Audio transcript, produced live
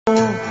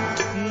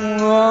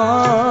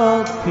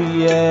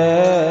ਆਖੀਐ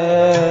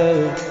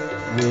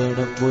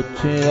ਵਿਣ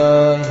ਪੁੱਛਿਆ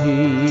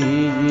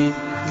ਹੀ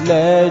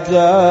ਲੈ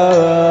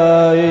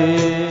ਜਾਏ।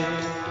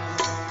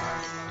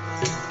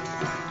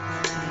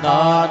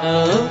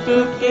 ਨਾਨਕ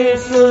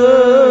ਕਿਸ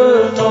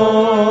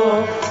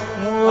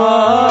ਨੂੰ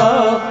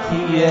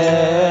ਆਖੀਐ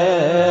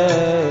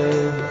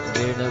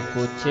ਬਿਨ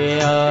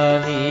ਪੁੱਛਿਆ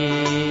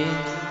ਹੀ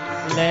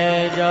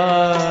ਲੈ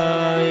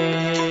ਜਾਏ।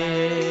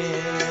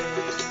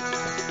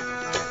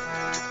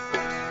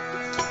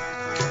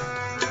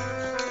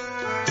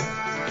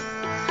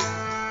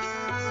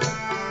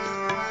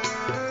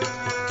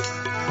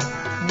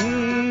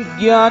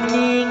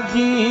 ਗਿਆਨੀ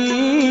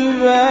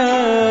ਜੀਵੈ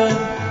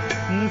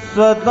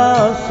ਸਦਾ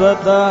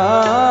ਸਦਾ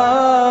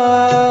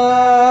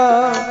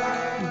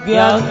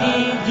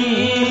ਗਿਆਨੀ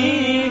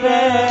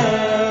ਜੀਵੈ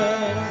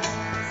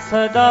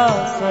ਸਦਾ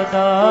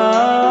ਸਦਾ।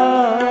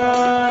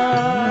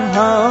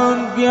 ਹਾਂ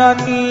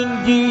ਗਿਆਨੀ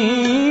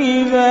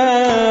ਜੀਵੈ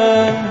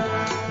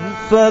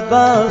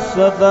ਸਦਾ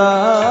ਸਦਾ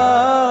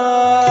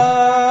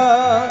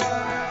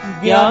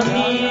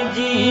ਗਿਆਨੀ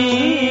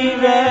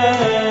ਜੀਵੈ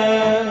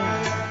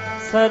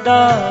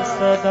ਸਦਾ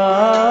ਸਦਾ।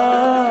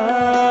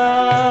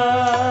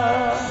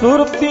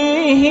 ਸੁਰਤੀ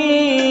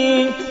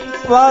ਹੀ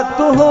ਪਤ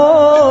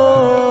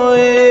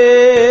ਹੋਏ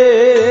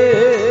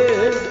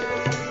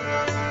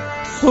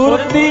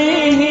ਸੁਰਤੀ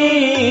ਹੀ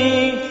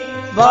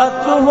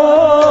ਪਤ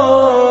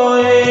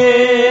ਹੋਏ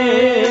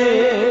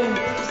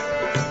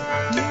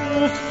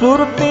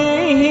ਸੁਰਤੀ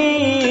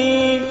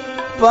ਹੀ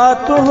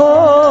ਪਤ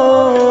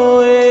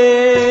ਹੋਏ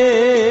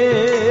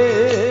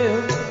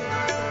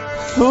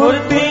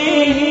ਸੁਰਤੀ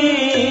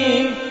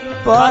ਹੀ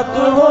ਪਤ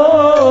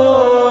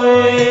ਹੋਏ।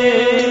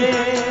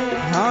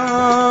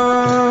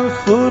 ਹਾਂ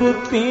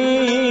ਸੁਰਤੀ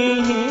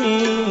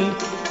ਹੀ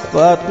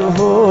ਪਤ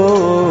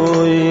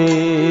ਹੋਏ।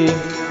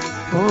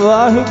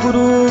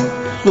 ਵਾਹਿਗੁਰੂ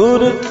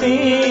ਸੁਰਤੀ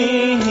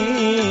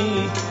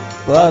ਹੀ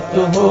ਪਤ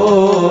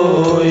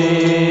ਹੋਏ।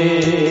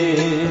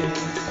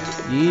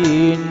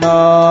 ਜੀ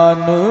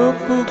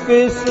ਨਾਨਕ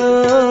ਕਿਸ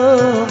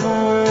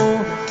ਨੂੰ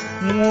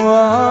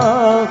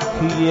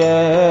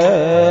ਆਖੀਐ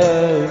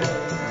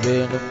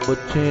ਬਿਨ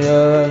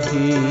ਪੁੱਛਿਆ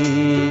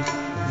ਹੀ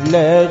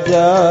ਲੈ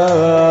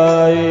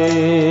ਜਾਏ।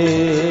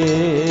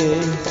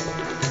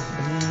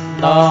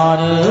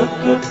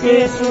 ਨਾਨਕ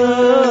ਕਿਸ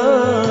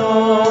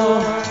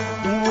ਨੂੰ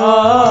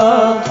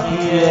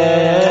ਆਖੀਐ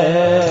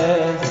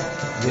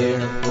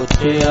ਬਿਨ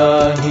ਪੁੱਛਿਆ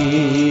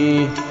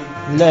ਹੀ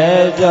ਲੈ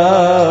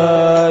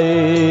ਜਾਏ।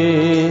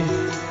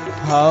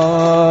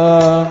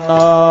 ਹਾਂ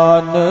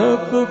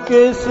ਨਾਨਕ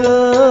ਕਿਸ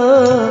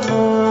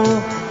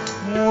ਨੂੰ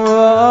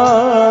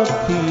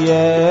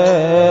ਆਖੀਐ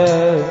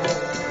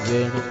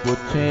ਬਿਨ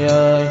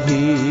ਪੁੱਛਿਆ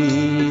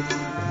ਹੀ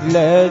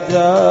ਲੈ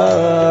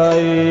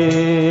ਜਾਏ।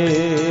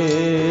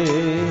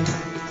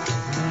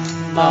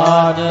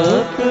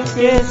 ਨਾਨਕ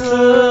ਕਿਸ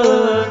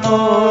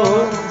ਨੂੰ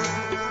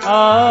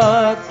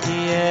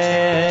ਆਖੀਐ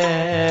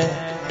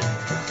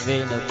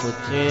ਬਿਨ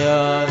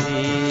ਪੁੱਛਿਆ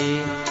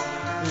ਹੀ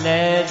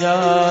ਲੈ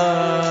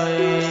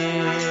ਜਾਏ।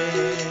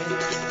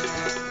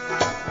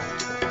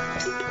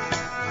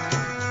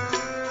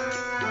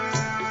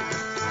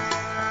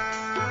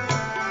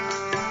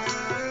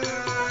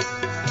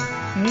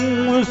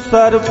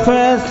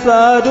 ਸਰਫੈ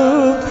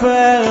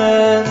ਸਰਫੈ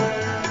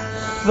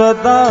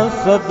ਸਦਾ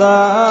ਸਦਾ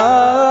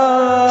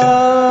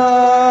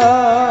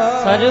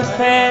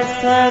ਸਰਫੈ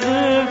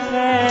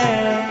ਸਰਫੈ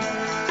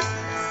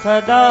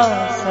ਸਦਾ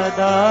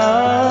ਸਦਾ।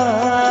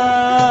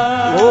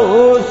 ਓ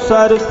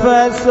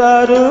ਸਰਫੈ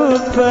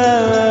ਸਰਫੈ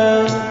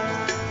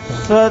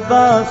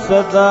ਸਦਾ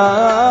ਸਦਾ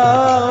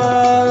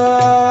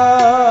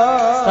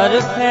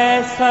ਸਰਫੈ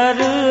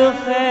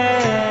ਸਰਫੈ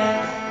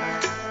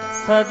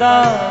ਸਦਾ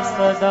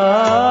ਸਦਾ।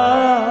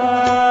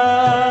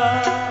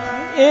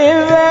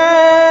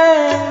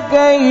 ਇਵੇਂ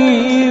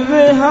ਗਈ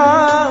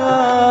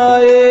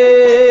ਵਿਹਾਏ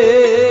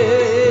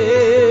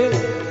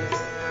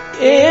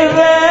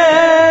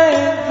ਇਵੇਂ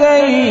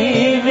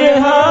ਗਈ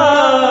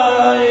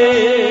ਵਿਹਾਏ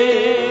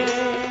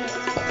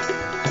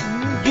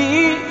ਜੀ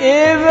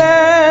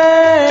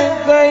ਇਵੇਂ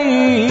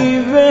ਗਈ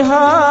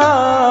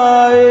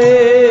ਵਿਹਾਏ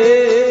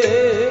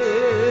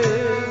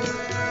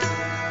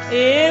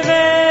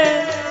ਇਵੇਂ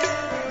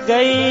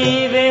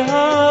ਗਈ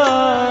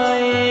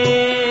ਵਿਹਾਏ।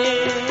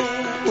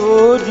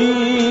 ਓ ਜੀ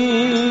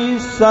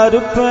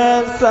ਸਰਫੈ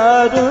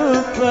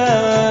ਸਰਫੈ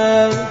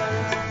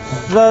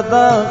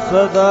ਸਦਾ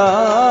ਸਦਾ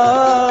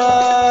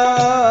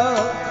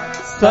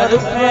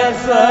ਸਰਫੈ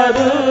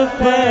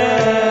ਸਰਫੈ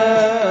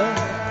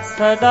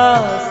ਸਦਾ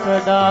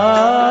ਸਦਾ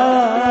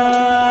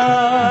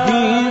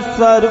ਜੀ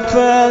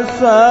ਸਰਫੈ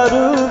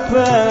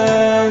ਸਰਫੈ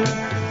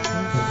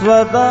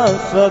ਸਦਾ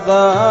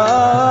ਸਦਾ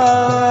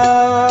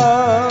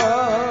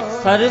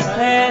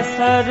ਸਰਫੈ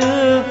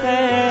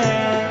ਸਰਫੈ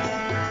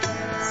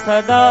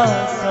ਸਦਾ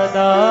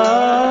ਸਦਾ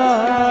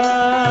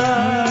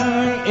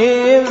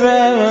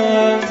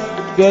ਇਵੇਂ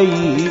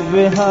ਗਈ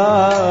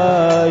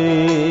ਵਿਹਾਏ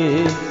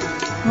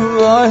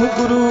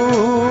ਵਾਹਿਗੁਰੂ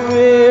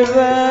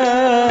ਇਵੇਂ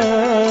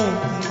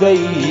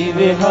ਗਈ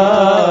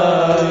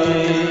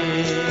ਵਿਹਾਏ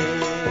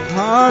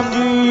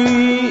ਹਾਂਜੀ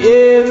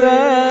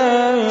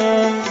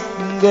ਇਵੇਂ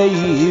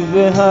ਗਈ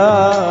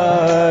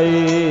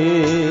ਵਿਹਾਏ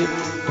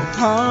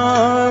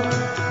ਹਾਂ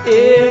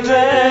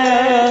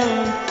ਐਵੇਂ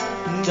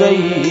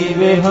ਗਈ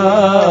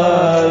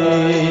ਵਿਹਾਏ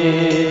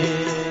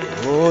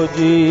ਓ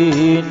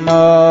ਜੀ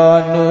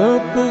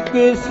ਨਾਨਕ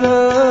ਕਿਸ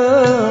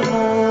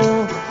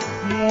ਨੂੰ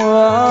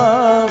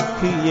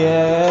ਆਖੀਐ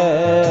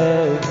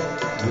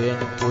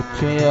ਬਿਨ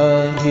ਪੁੱਛਿਆ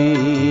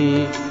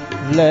ਹੀ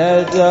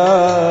ਲੈ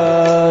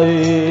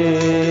ਜਾਏ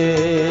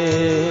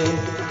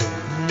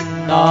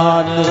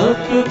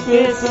ਨਾਨਕ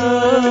ਕਿਸ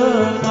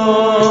ਨੂੰ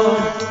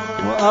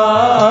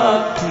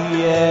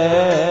ਆਖੀਐ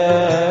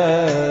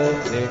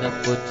ਬਿਨ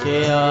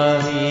ਪੁੱਛਿਆ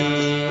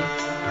ਹੀ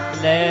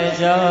ਲੈ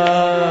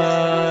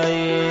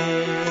ਜਾਏ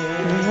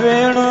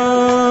ਬਿਨ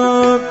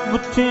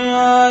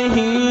ਪੁੱਛਿਆ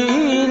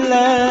ਹੀ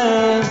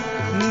ਲੈ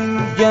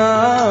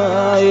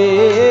ਜਾਏ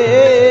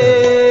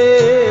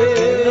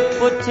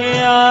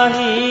ਪੁੱਛਿਆ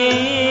ਹੀ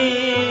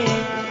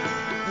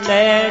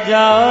ਲੈ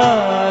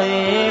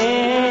ਜਾਏ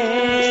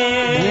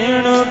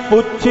ਬਿਨ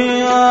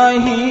ਪੁੱਛਿਆ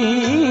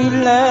ਹੀ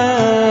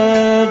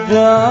ਲੈ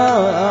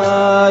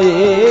ਜਾਏ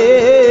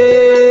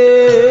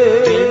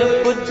ਬਿਨ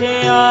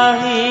ਪੁੱਛਿਆ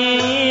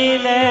ਹੀ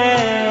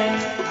ਲੈ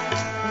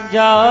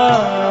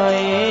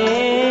ਜਾਏ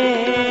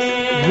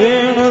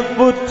ਬਿਨ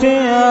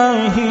ਪੁੱਛਿਆ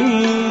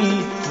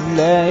ਹੀ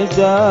ਲੈ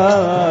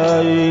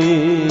ਜਾਏ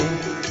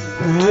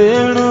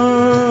ਬਿਨ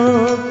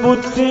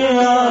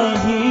ਪੁੱਛਿਆ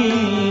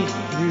ਹੀ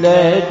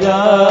ਲੈ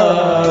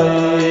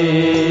ਜਾਏ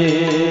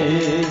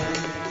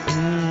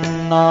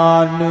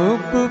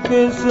ਨਾਨਕ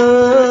ਕਿਸ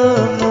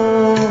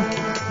ਨੂੰ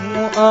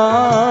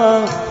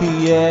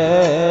ਆਖੀਐ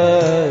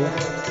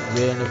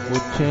ਬਿਨ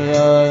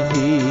ਪੁੱਛਿਆ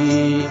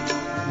ਹੀ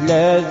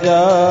ਲੈ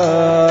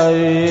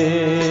ਜਾਏ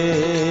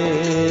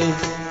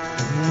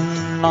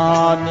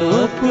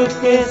ਨਾਨਕ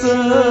ਕਿਸ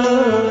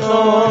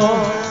ਨੂੰ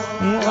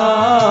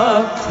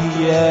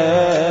ਆਖੀਐ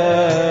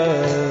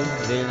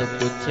ਬਿਨ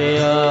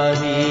ਪੁੱਛਿਆ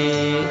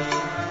ਹੀ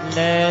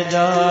ਲੈ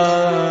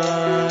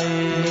ਜਾਏ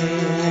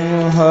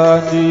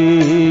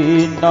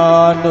ਹਾਂਜੀ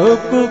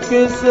ਨਾਨਕ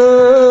ਕਿਸ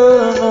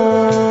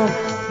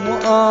ਨੂੰ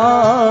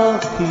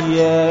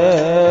ਆਖੀਐ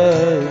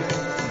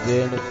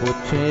ਬਿਨ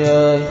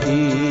ਪੁੱਛਿਆ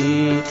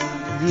ਹੀ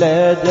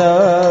ਲੈ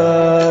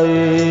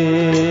ਜਾਏ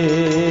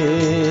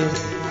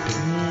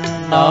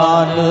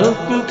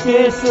ਨਾਨਕ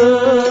ਕਿਸ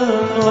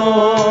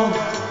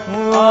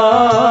ਨੂੰ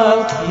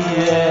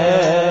ਆਖੀਐ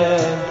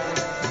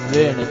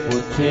ਬਿਨ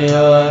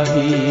ਪੁੱਛਿਆ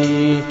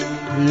ਹੀ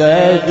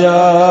ਲੈ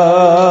ਜਾਏ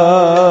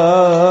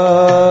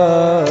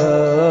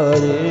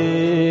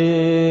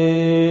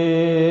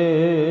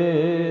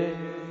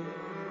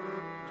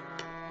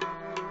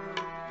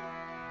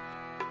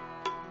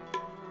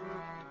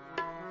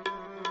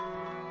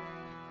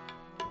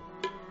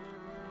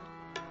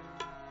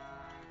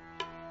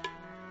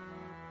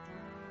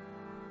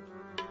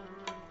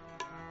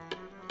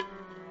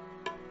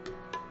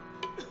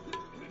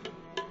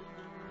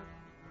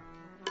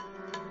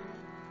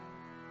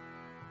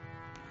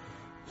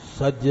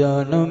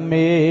ਸਜਣ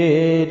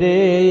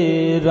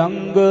ਮੇਰੇ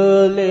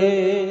ਰੰਗਲੇ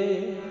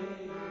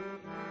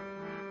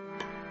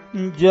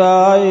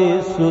ਜਾਏ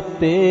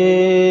ਸੁਤੇ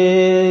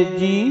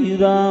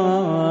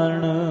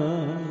ਜੀਰਾਣ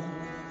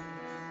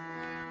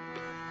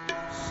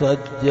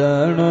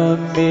ਸਜਣ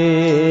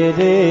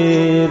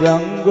ਮੇਰੇ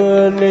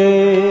ਰੰਗਲੇ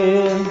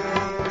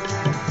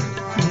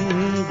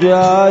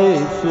ਜਾਏ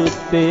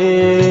ਸੁਤੇ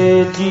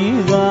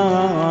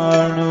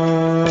ਜੀਰਾਣ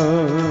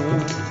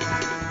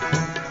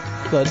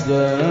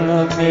ਸਜਣ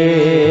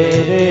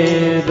ਮੇਰੇ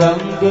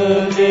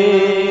ਰੰਗਲੇ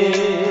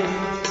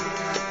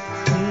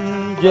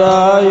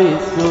ਜਾਏ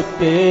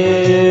ਸੁਤੇ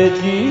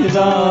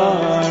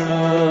ਜੀਰਾਣ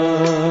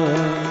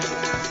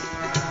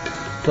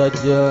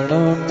ਸਜਣ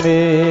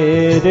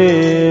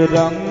ਮੇਰੇ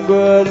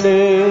ਰੰਗਲੇ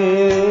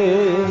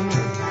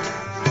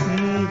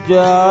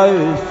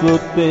ਜਾਏ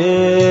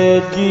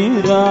ਸੁਤੇ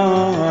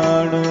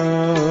ਜੀਰਾਣ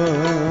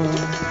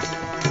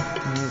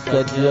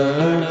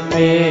ਸਜਣ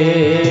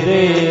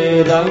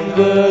ਮੇਰੇ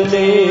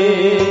ਰੰਗਲੇ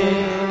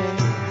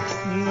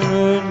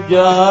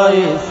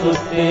ਜਾਏ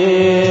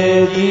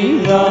ਸੁਤੇ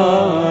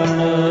ਜੀਰਾਣ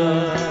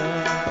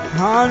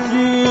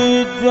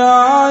ਹਾਂਜੀ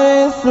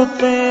ਜਾਏ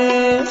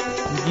ਸੁਤੇ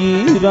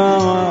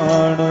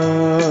ਜੀਰਾਣ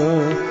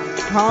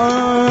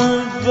ਹਾਂ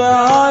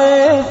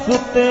ਜਾਏ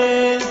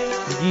ਸੁਤੇ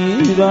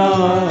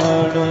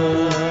ਜੀਰਾਣ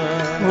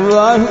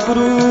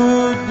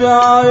ਵਾਹਿਗੁਰੂ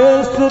ਜਾਏ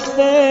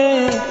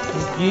ਸੁਤੇ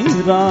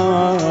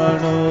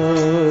ਜੀਰਾਣ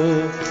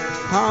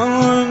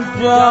ਹਾਂ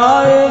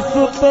ਜਾਏ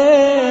ਸੁਤੇ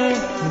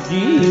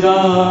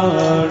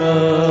ਜੀਰਾਣ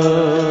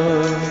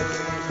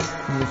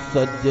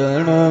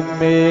ਸੱਜਣ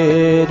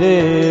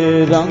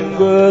ਮੇਰੇ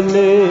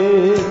ਰੰਗਲੇ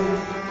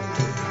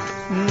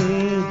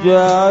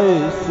ਜਾਏ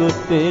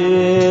ਸੁਤੇ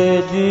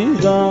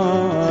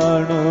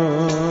ਜੀਰਾਣ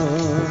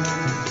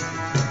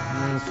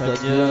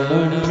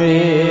ਸੱਜਣ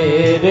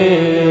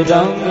ਮੇਰੇ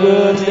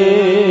ਰੰਗਲੇ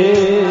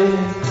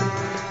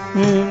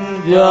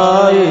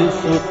ਜਾਏ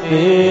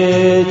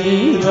ਸੁਤੇ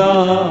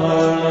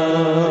ਜੀਰਾਣ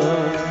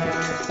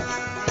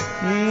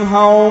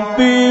ਹਉ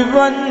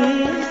ਪੀਵਨ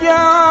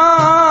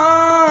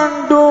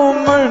ਜਾਨ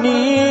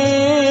ਡੂਮਣੀ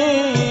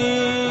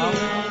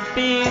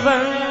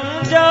ਪੀਵਨ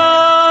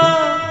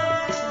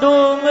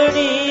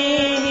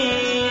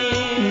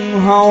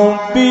हाउ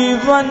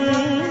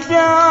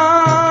पीवंजा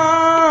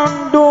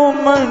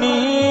डोमणी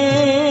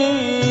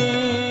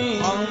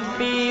हम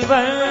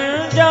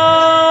पीवंजा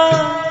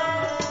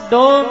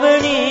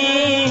डोमणी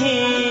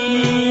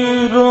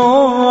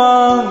रोवा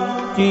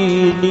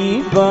चीनी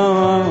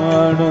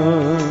बाण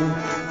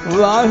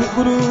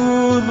वाहिगुरु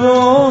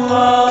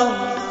रोवा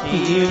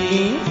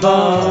चीनी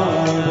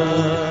बाण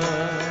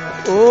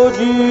ओ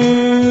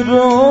जी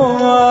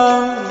रोवा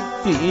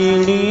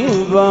चीनी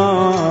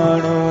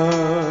बाण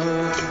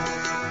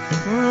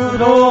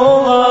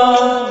रोवा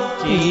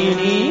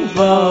चीनी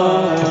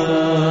बाण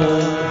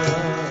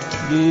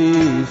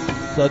जी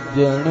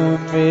सज्जन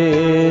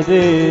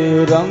मेरे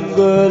रंग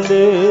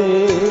ले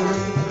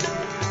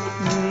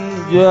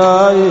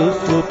जाय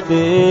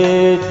सुते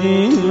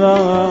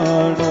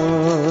जीराण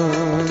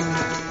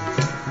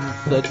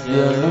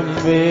सज्जन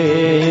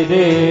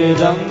मेरे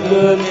रंग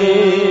ले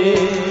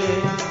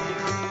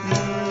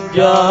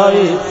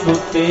जाय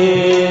सुते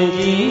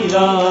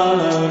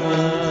जीराण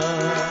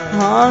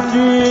हाँ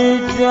जी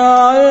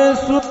जाय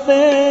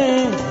सुते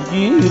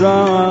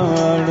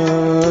जीराण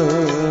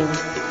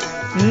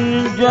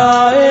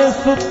जाय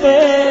सुते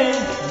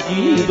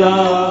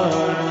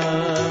जीराण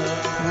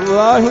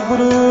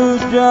वाहिगुरु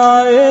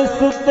जाय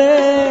सुते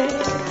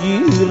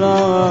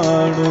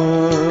जीराण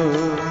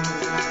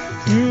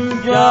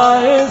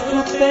जाय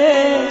सुते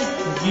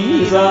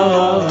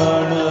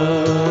जीराण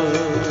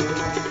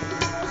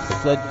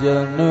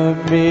सज्जन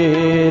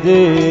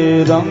मेरे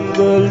रंग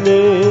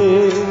ले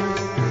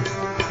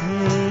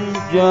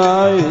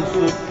जाय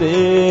सुते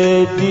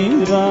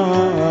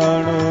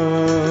जीराण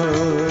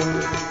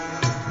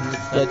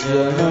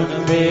सज्जन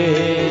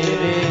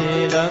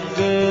मेरे रंग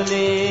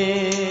ले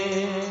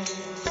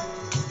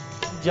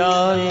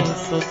जाय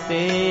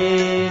सुते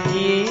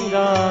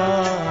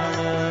जीराण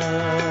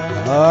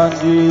हाँ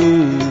जी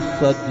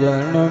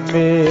सज्जन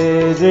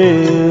मेरे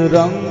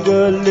रंग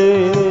ले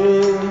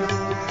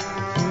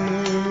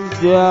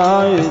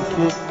जाय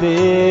सुते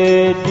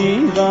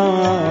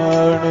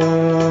जीराण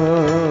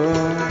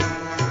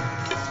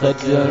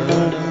सज्जन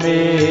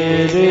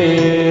मेरे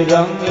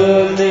रंग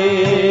ले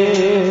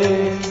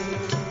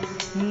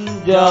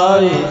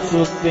जाय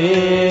सुते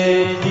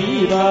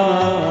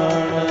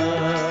जीराण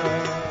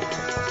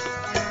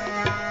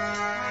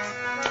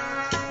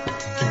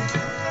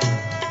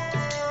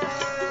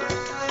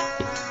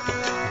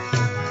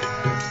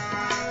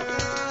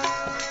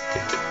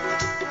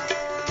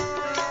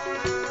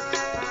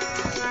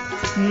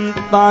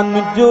तन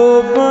जो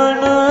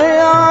बन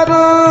यार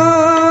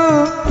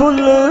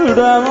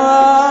फुलड़वा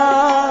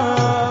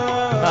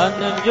तन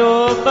जो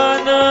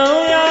बन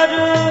यार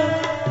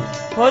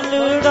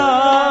फुलड़ा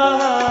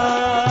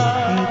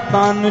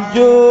तन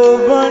जो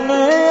बन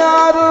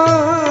यार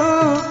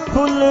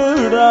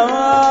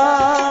फुलड़वा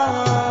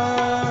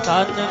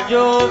तन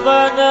जो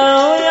बन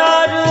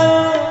यार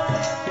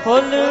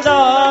फुलड़ा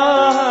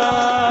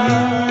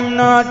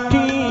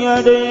नाठी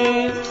अड़े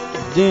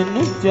दिन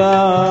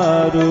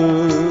चारू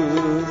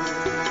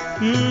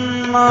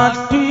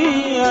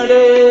नाठी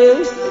अड़े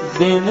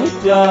दिन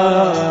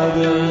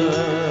चारू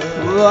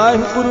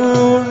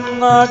वाहिगुरु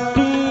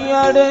नाठी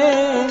अड़े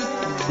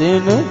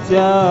दिन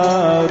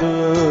चारू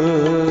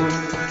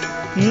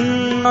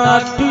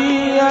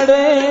नाठी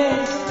अड़े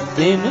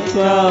दिन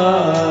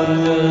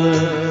चारू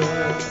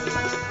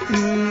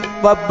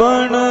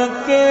पबन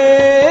के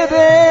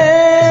रे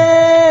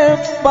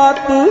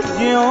पत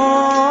ज्यों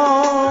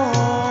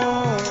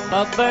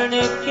पबन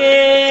के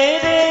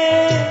रे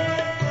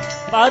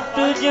पत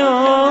ज्यों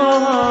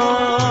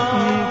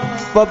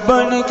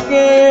पबन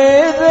के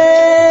रे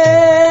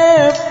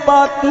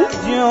पत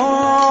ज्यों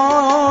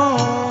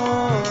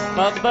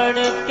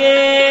पबन के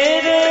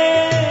रे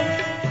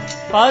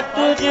पत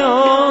ज्यों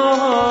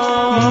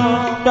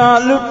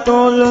टाल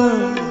टोल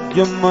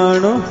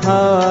जमण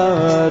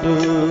हार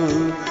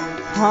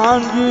हाँ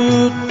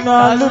जी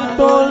टाल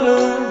टोल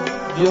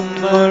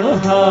जमण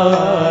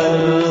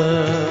हार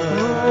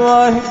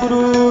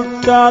वाहिगुरु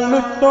टाल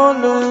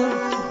टोल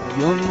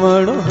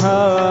जमण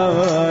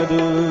हार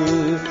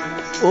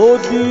ओ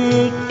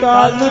जी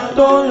टाल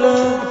टोल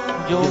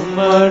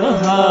जमण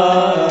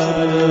हार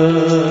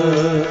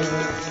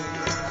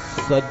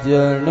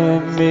सज्जन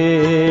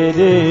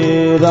मेरे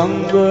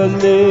रंग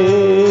ले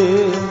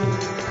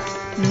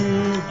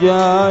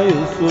जाय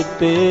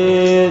सुते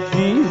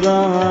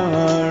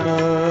जीराण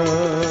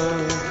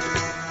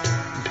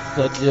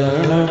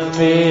सज्जन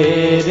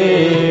मेरे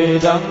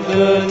रंग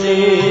ले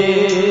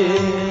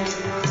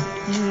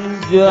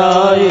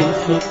जाय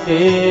सुते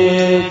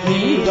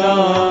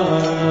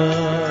जीराण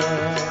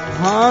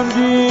हाँ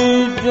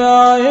जी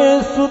जाय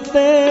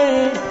सुते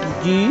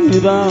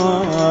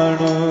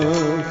जीराण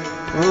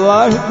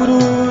वाहिगुरु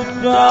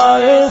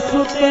जाय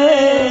सुते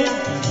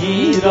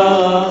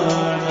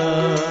जीराण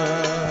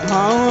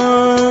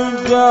हाँ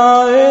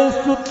जाय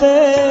सुते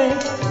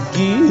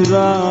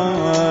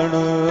जीराण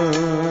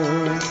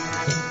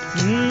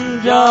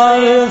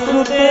जाय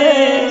सुते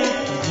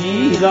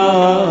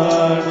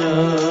जीराण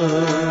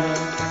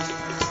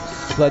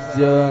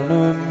सज्जन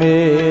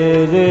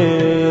मेरे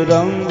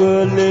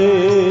रंगले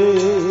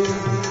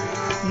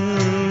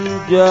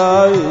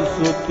जाय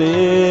सुते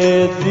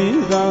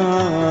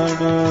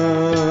दीवान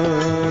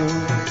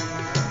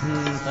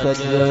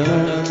सज्जन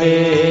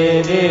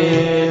मेरे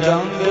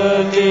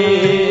रंगले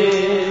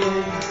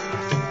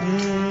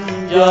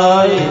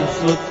जाय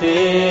सुते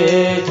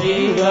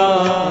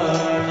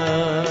दीवान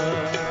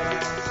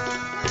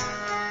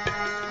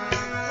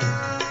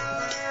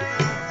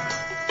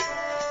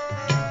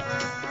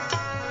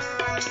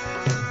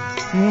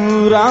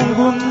रंग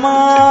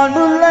मान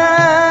ले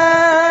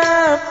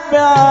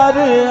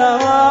प्यारिया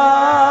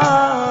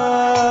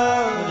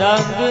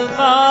रंग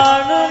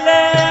मान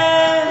ले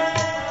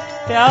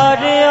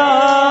प्यारिया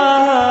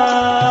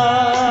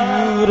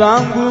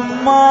रंग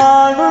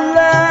मान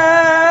ले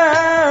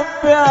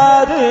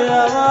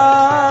प्यारिया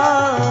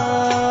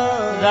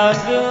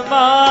रंग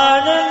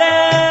मान ले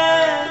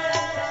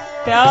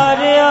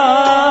प्यारिया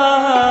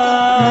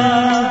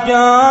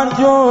जान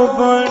जो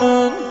बन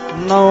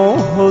नौ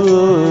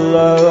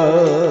हुल्ला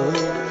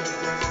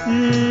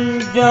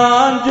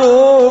जान जो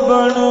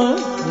बन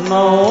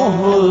नौ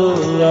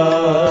हुल्ला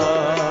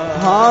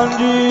हाँ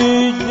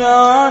जी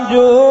जान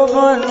जो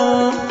बन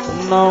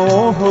नौ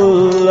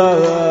हुल्ला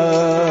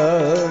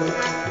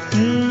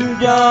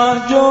जान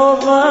जो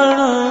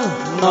बन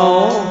नौ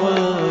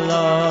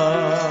हुल्ला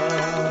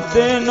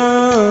दिन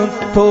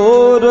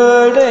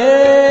थोड़े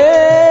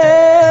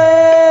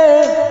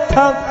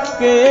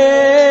थके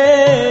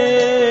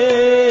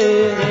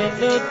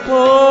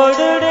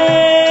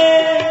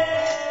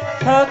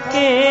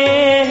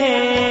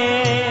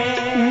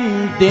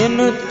दिन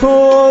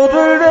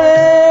थोड़े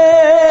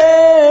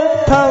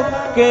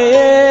थके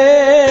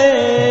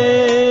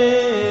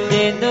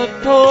दिन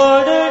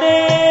थोड़े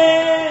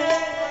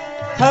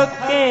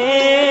थके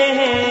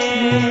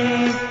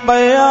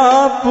पया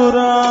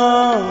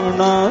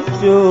पुराना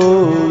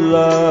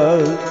चोला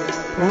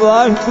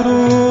वाहिगुरु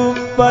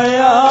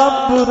पया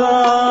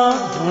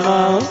पुराना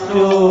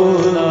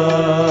चोला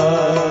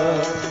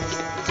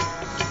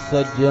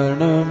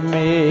सज्जन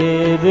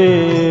मेरे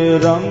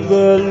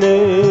रंगले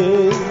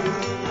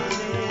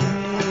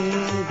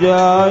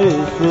जाय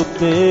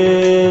सुते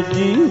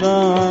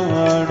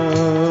जीरान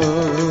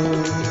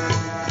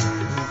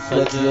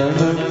सज्जन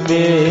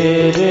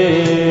मेरे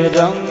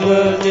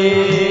रंगले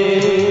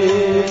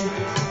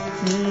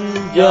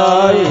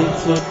जाय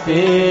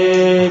सुते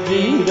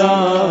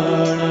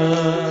जीरान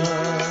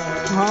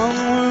हम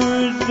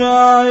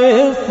जाय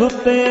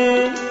सुते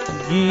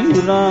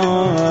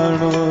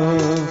जीरान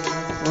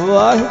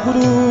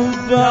वाहिगुरु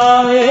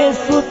जाए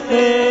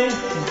सुते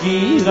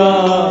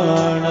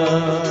जीरान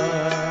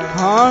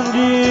हाँ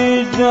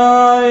जी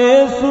जाए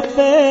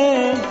सुते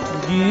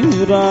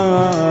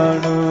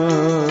जीरान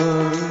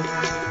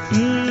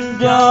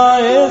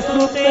जाए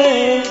सुते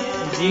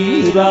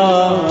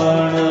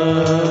जीरान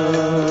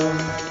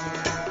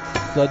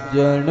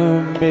सज्जन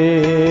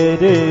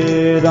मेरे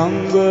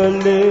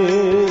रंगले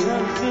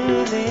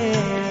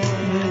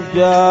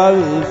जाय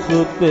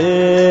सुते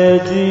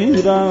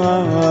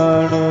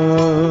जीरान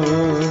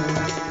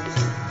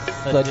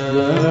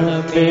सज्जन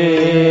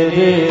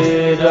मेरे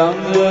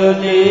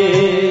रंगले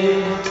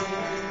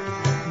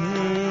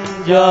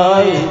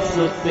जाय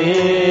सुते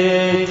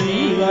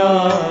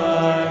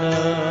जीरान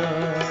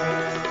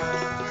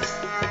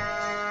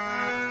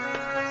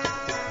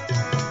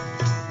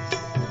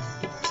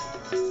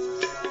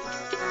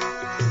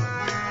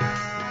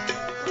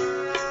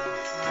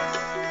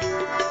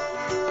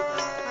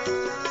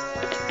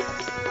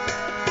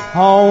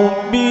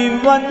हाँ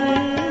बीवन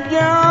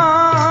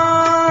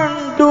जान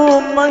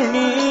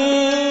डूमनी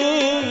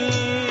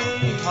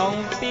हम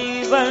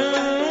पीवन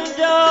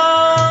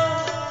जान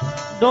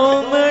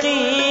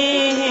डोमनी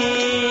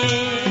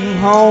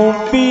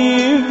हाँ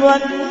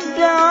बीवन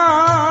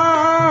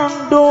जान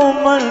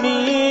डूमनी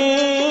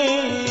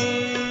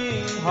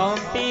हम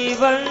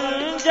पीवन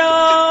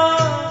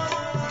जान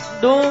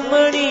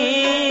डोमनी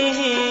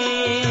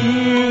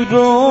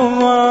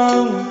रोवा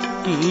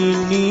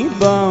कीनी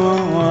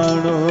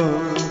बाणो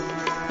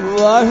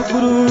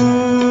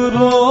वाहिगुरु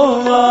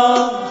रोवा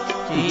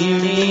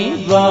कीनी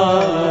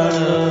बाण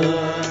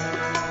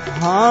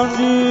हाँ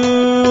जी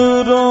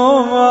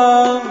रोवा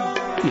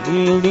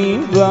कीनी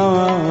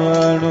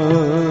बाण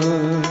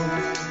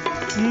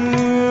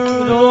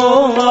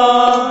रोवा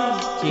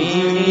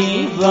कीनी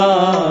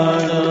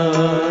बाण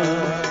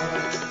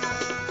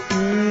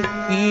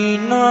की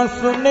न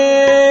सुने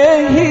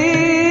ही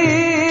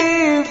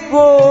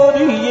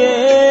गोरिए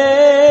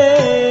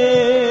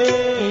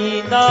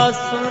ना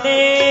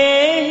सुने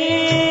ही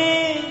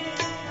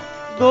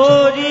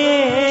गोरिए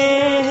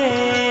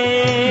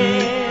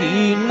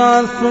की ना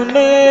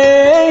सुने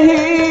ही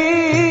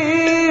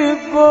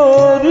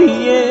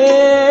गोरिए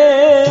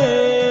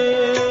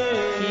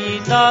की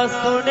ना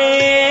सुने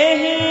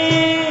ही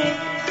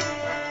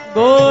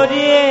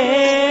गोरिए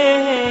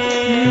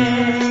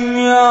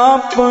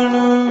आपन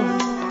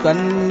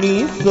कन्नी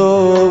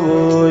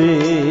सोए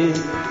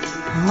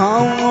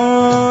हम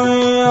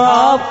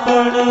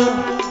आपन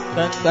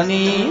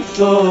ਕੰਨੀ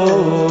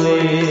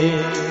ਸੋਏ।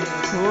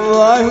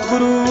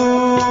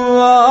 ਵਾਹਿਗੁਰੂ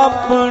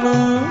ਆਪਣ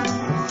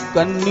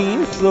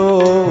ਕੰਨੀ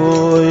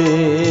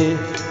ਸੋਏ।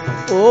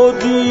 ਓ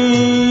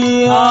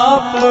ਜੀ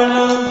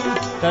ਆਪਣ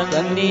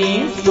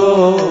ਕੰਨੀ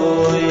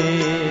ਸੋਏ।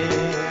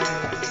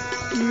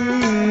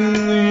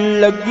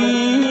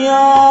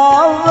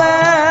 ਲੱਗੀਆਂ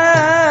ਵੈ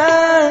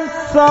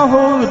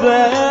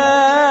ਸਹੁਰੇ।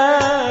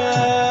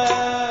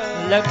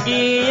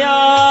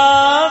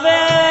 ਲੱਗੀਆਂ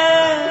ਵੇ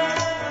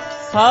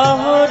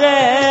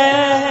ਸਹੁਰੇ।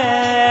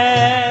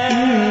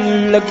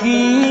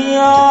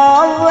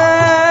 ਲੱਗੀਆਂ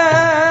ਵੈ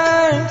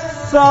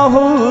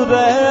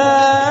ਸਹੁਰੇ।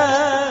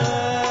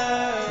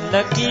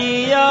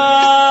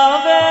 ਲੱਗੀਆਂ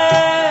ਵੇ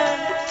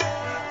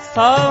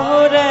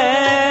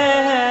ਸਹੁਰੇ।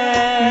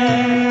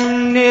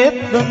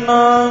 ਨਿਤ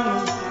ਨਾਮ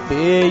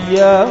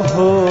ਪੇਇਆ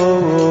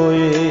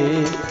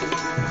ਹੋਏ।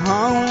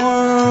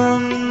 ਹਾਂ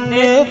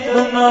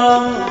ਨਿਤ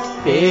ਨਾਮ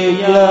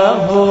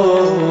ਪੇਇਆ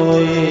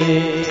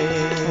ਹੋਏ।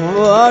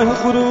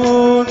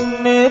 ਵਾਹਿਗੁਰੂ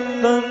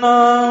ਨਿਤ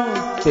ਨਾਮ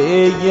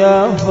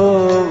ਪੇਇਆ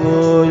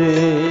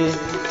ਹੋਏ।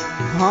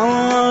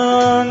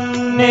 ਹਾਂ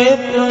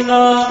ਨਿਤ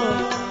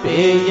ਨਾਮ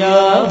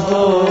ਪੇਇਆ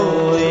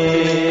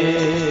ਹੋਏ।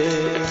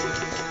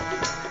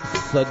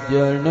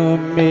 ਸੱਜਣ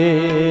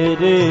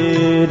ਮੇਰੇ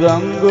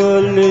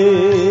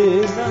ਰੰਗਲੇ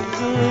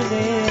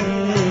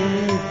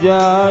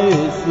ਜਾਇ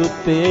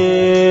ਸੁਤੇ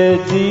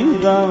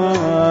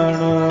ਜੀਰਾਣ।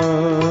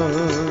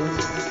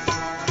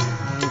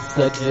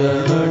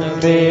 ਸੱਜਣ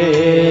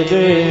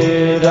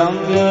ਮੇਰੇ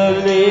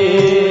ਰੰਗਲੇ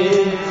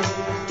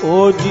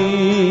ਓ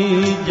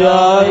ਜੀ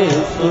ਜਾਇ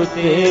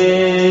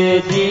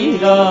ਸੁਤੇ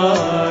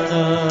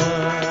ਜੀਰਾਣ।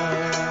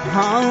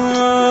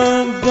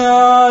 ਹਾਂ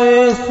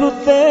ਜਾਇ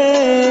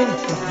ਸੁਤੇ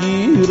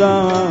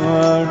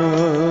ਜੀਰਾਣ।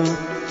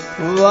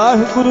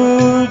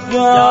 ਵਾਹਿਗੁਰੂ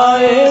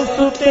ਜਾਇ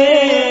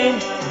ਸੁਤੇ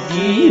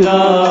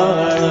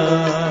ਜੀਰਾਣ।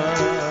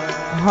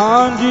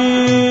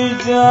 ਹਾਂਜੀ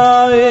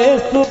ਜਾਏ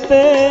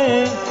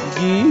ਸੁਤੇ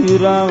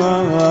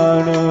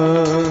ਜੀਰਾਣ।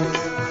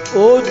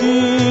 ਓ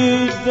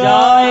ਜੀ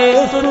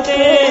ਜਾਏ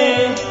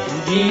ਸੁਤੇ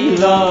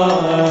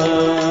ਜੀਰਾਣ।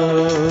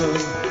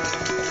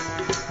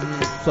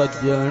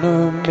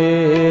 ਸੱਜਣ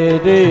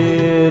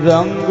ਮੇਰੇ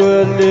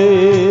ਰੰਗਲੇ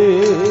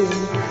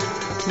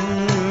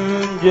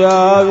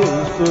ਜਾਏ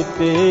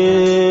ਸੁਤੇ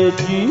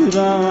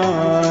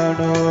ਜੀਰਾਣ।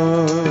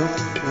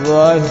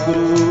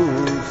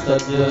 ਵਾਹਿਗੁਰੂ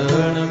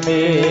ਸੱਜਣ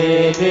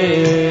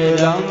ਮੇਰੇ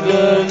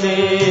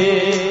ਰੰਗਲੇ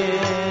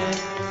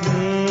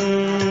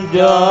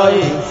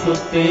ਜਾਏ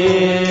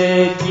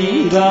ਸੁਤੇ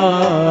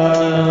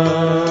ਜੀਰਾਣ।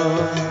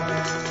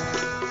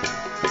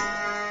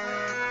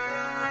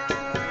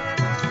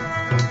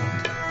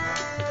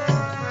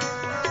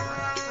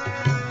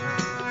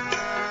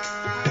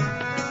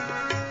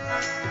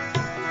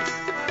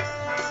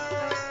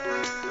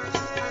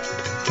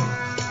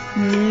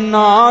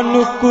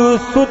 ਨਾਨਕ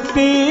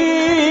ਸੁਤੀ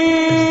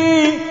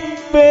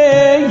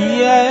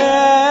ਪਈਐ।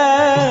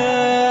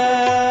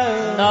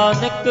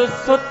 ਨਾਨਕ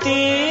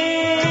ਸੁਤੀ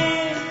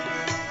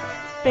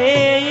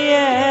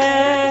ਪਈਐ।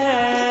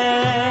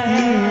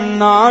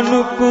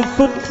 ਨਾਨਕ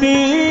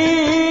ਸੁਤੀ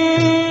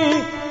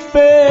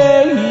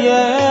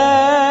ਪਈਐ।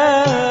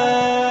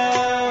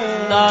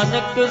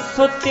 ਨਾਨਕ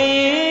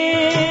ਸੁਤੀ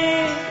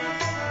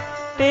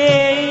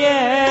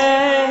ਪਈਐ।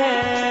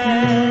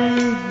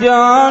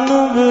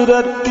 ਜਾਨੁ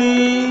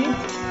ਰਤੀ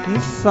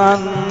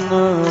ਸੰਨ।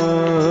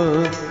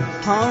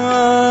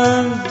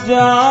 ਹਾਂ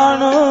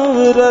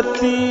ਜਾਨੁ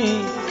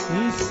ਰਤੀ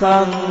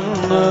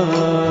ਸੰਨ।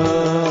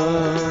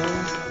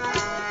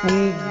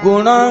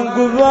 ਗੁਣਾ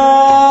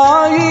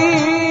ਗਵਾਈ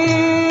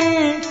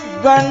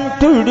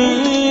ਗੰਠੜੀ।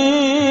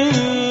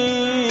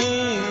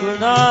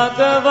 ਗੁਣਾ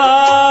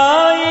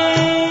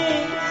ਗਵਾਈ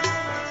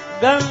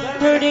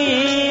ਗੰਠੜੀ।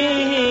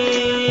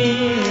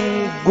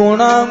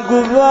 ਗੁਣਾ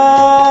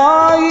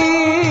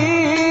ਗਵਾਈ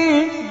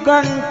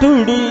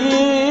ਗੰਠੜੀ।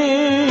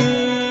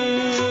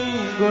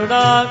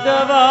 ਗੁਣਾ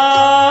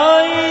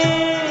ਗਵਾਈ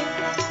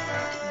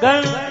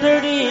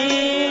ਗੰਠੜੀ।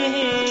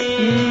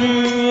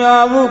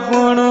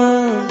 ਅਵਗੁਣ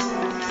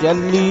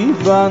ਚੱਲੀ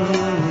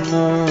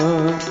ਬੰਨ।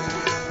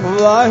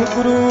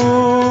 ਵਾਹਿਗੁਰੂ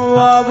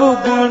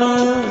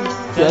ਅਵਗੁਣ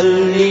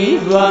ਚੱਲੀ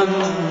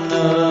ਬੰਨ।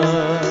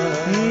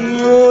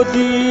 ਓ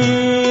ਜੀ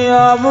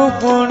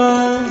ਅਵਗੁਣ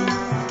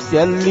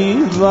ਚੱਲੀ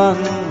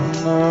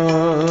ਬੰਨ।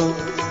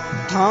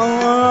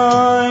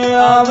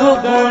 ਹਾਂ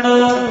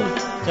ਅਵਗੁਣ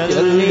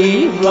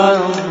ਚੱਲੀ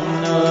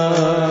ਬੰਨ।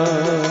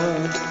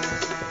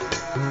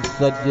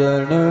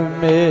 ਸੱਜਣ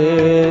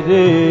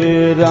ਮੇਰੇ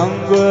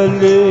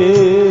ਰੰਗਲੇ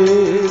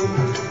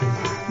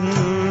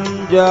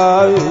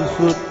ਜਾਇ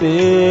ਸੁਤੇ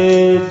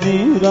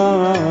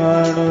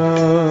ਜੀਰਾਣ।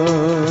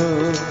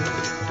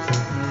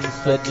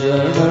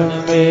 ਸੱਜਣ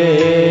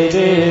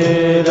ਮੇਰੇ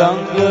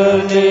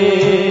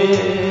ਰੰਗਲੇ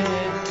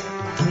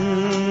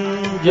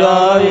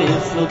ਜਾਇ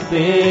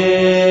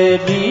ਸੁਤੇ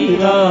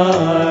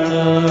ਜੀਰਾਣ।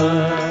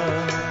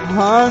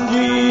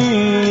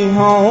 ਹਾਂਜੀ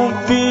ਹਉ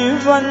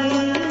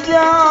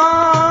ਬਿਵੰਜਾ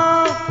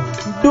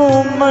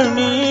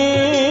ਡੂਮਣੀ।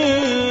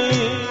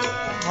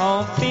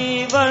 ਹਉ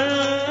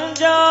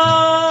ਬਿਵੰਜਾ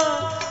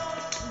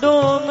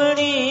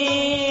ਡੂਮਣੀ।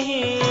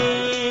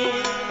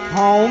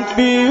 ਹਉ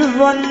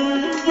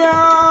ਪੀਵੰਜਾ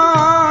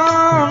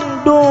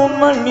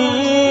ਡੋਮਣੀ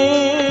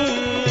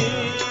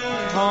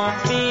ਹਉ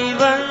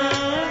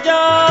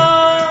ਪੀਵੰਜਾ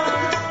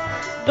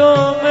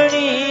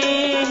ਡੋਮਣੀ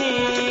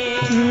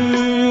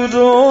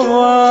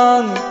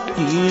ਰੋਵਾਂ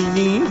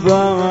ਕੀਨੀ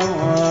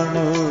ਬਾਣ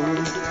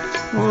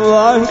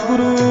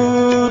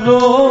ਵਾਹਿਗੁਰੂ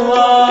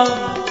ਰੋਵਾਂ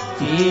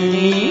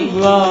ਕੀਨੀ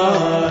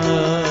ਬਾਣ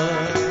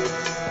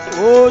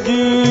ਓ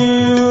ਜੀ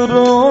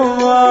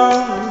ਰੋਵਾਂ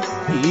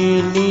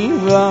ਕੀਨੀ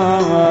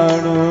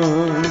ਬਾਣ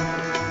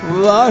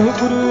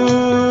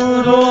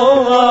ਵਾਹਿਗੁਰੂ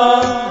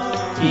ਰੋਵਾਂ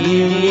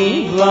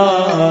ਕੀਨੀ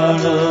ਬਾਣ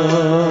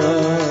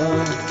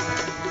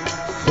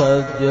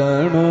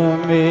ਸੱਜਣ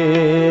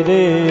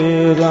ਮੇਰੇ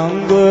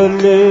ਰੰਗ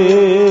ਲੈ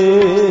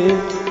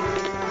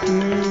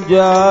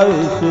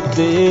ਜਾਇ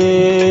ਸੁਤੇ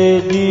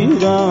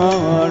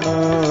ਜੀਰਾਣ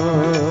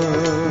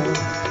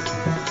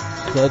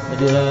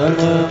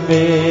ਸੱਜਣ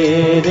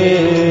ਮੇਰੇ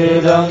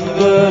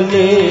ਰੰਗ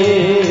ਲੈ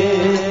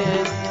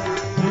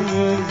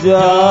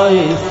ਜਾਇ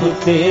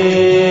ਸੁਤੇ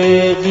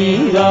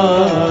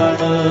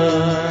ਜੀਰਾਣ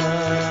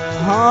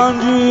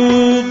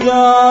ਹਾਂਜੀ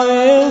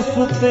ਜਾਇ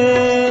ਸੁਤੇ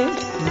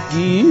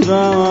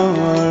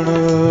ਜੀਰਾਣ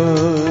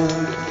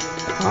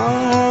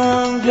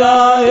ਹਾਂ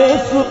ਜਾਏ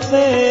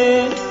ਸੁਤੇ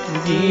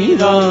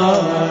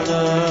ਜੀਰਾਣ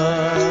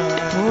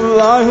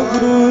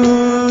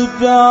ਵਾਹਿਗੁਰੂ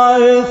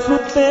ਜਾਏ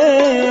ਸੁਤੇ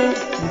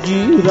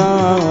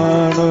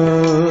ਜੀਰਾਣ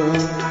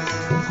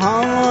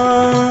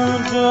ਹਾਂ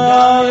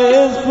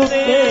ਜਾਏ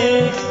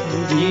ਸੁਤੇ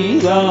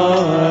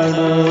ਜੀਰਾਣ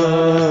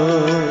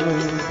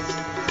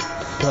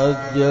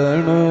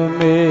ਸੱਜਣ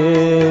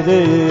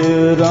ਮੇਰੇ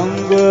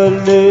ਰੰਗ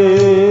ਲੈ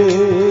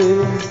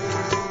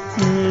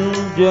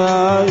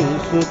ਜਾਇ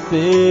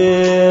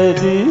ਸੁਤੇ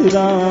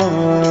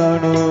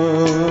ਜੀਰਾਣ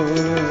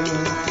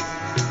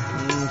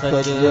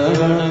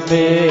ਸੱਜਣ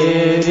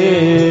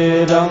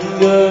ਮੇਰੇ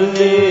ਰੰਗ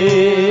ਲੈ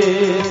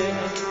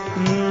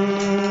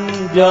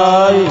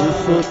ਜਾਇ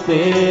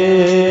ਸੁਤੇ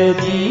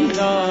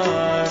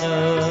ਜੀਰਾਣ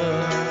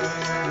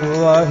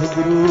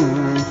ਵਾਹਿਗੁਰੂ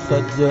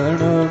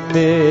ਸੱਜਣ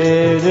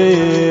ਮੇਰੇ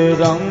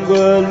ਰੰਗ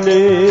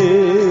ਲੈ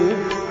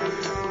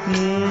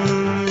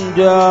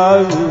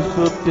ਜਾਇ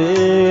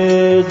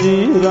ਸੁਤੇ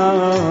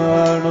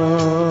ਜੀਰਾਣ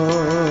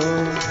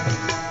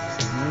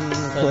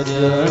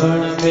ਸੱਜਣ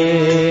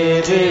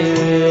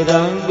ਮੇਰੇ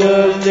ਰੰਗ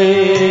ਲੈ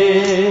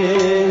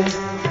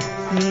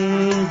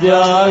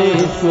ਜਾਇ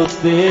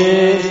ਸੁਤੇ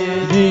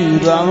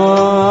ਜੀਰਾਣ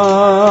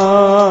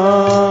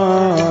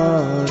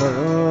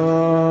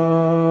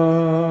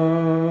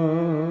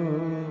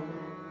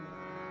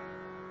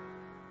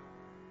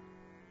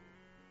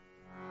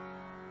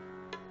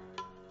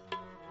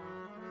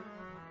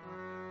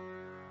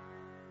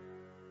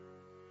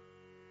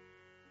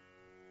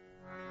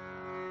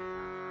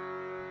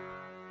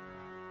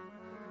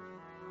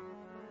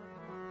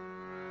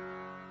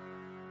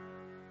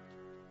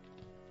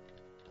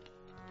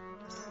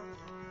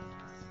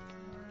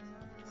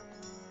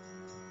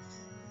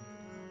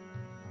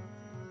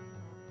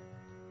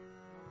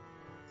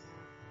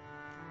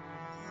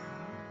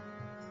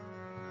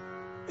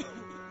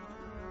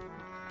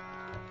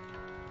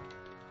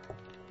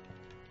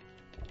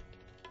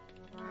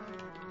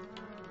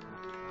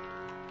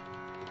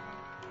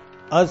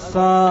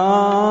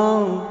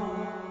ਅਸਾਂ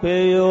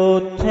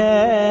ਪਿਓਥੇ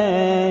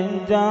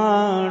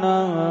ਜਾਣਾ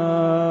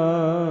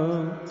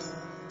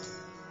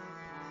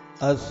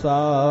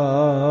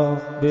ਅਸਾਂ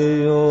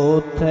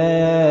ਪਿਓਥੇ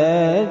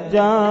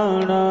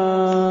ਜਾਣਾ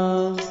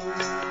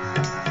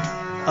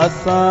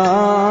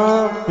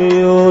ਅਸਾਂ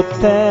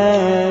ਪਿਓਥੇ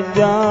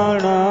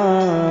ਜਾਣਾ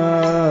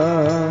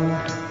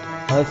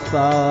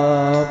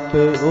ਅਸਾਂ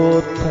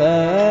ਪਿਓਥੇ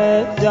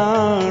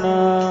ਜਾਣਾ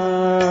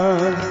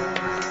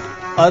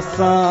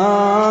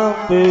ਅਸਾਂ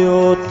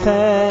ਪਿਓਥੇ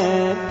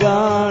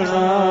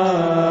ਜਾਣਾ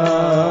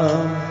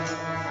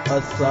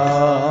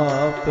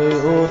ਅਸਾਂ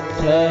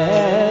ਪਿਓਥੇ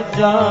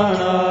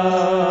ਜਾਣਾ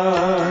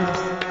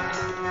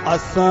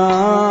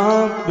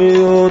ਅਸਾਂ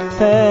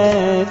ਪਿਓਥੇ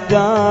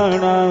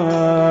ਜਾਣਾ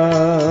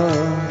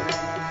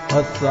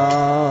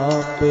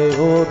ਅਸਾਂ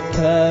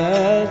ਪਿਓਥੇ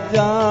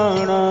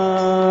ਜਾਣਾ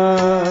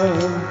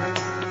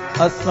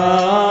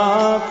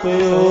ਅਸਾਂ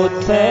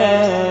ਪਿਓਥੇ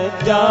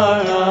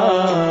ਜਾਣਾ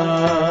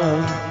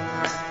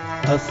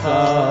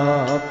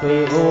ਅਸਾਂ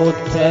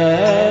ਪਿਓਥੇ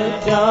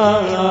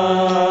ਜਾਣਾ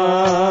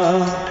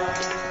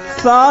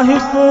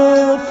ਸਾਹਿਬ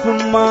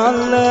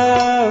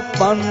ਸੰਭਾਲੇ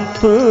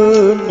ਪੰਥ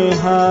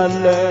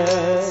ਨਿਹਾਲੇ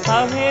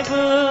ਸਾਹਿਬ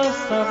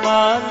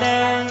ਸੰਭਾਲੇ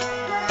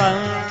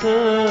ਪੰਥ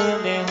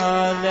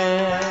ਨਿਹਾਲੇ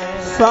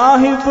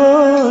ਸਾਹਿਬ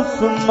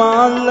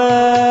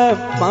ਸੰਭਾਲੇ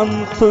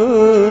ਪੰਥ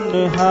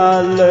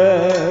ਨਿਹਾਲੇ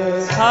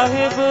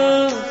ਸਾਹਿਬ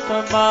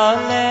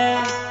ਸੰਭਾਲੇ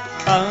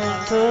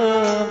ਪੰਥ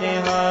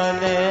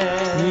ਨਿਹਾਲੇ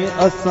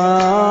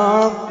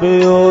ਅਸਾਂ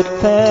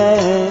ਪਿਓਥੇ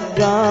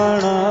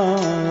ਜਾਣਾ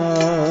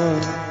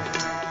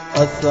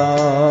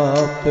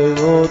ਅਸਾਂ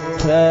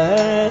ਪਿਓਥੇ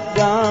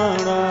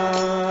ਜਾਣਾ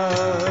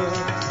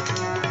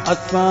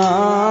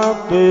ਅਸਾਂ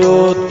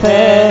ਪਿਓਥੇ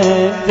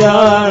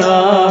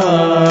ਜਾਣਾ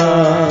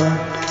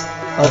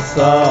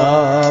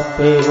ਅਸਾਂ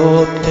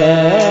ਪਿਓਥੇ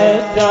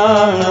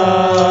ਜਾਣਾ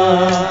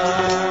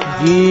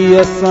जी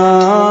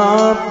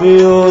असां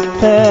पियो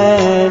थे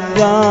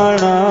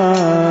जाना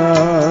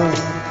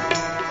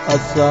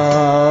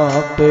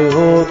असां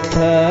पियो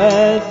थे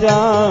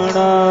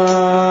जाना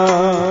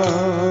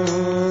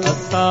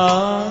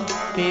असां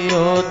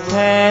पियो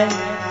थे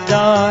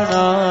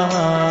जाना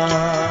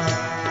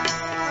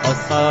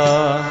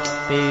असां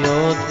पियो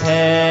थे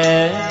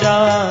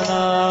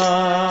जाना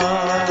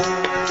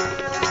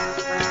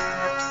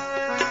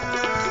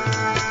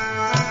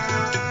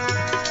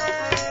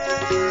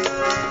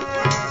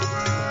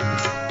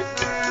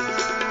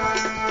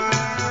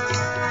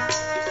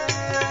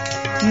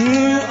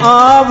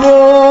आवो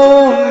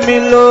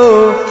मिलो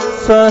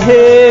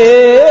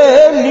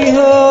सहेली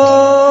हो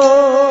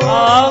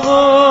आवो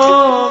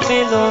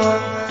मिलो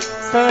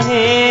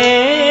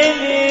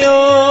सहेलियो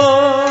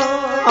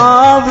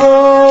आवो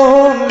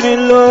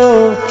मिलो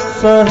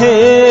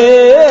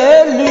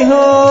सहेली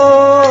हो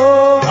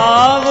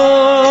आवो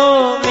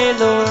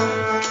मिलो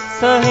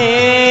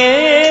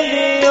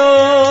सहेलियो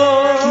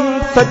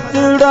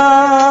सचड़ा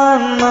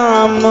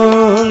नाम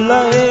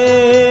लए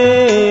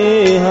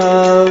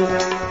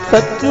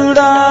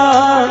सचड़ा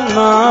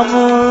नाम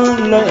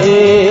लए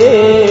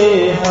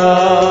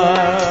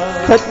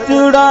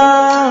सचड़ा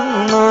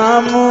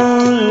नाम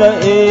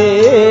लए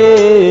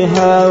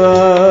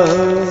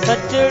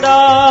सचड़ा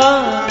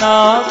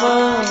नाम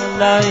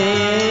लए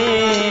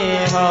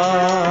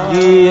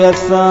जी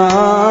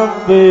असां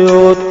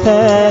पियो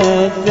थे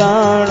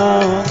जाना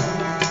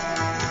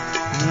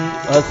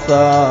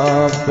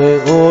असां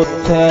पियो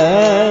थे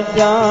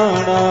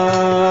जाना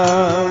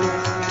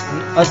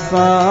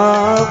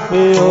असां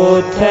पियो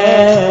थे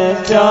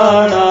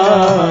जाना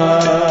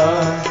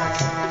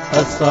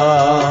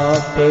असां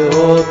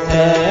पियो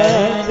थे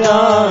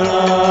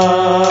जाना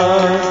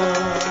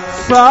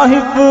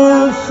साहिब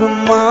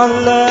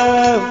सुमाल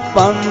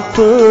पंथ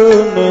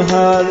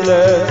निहाल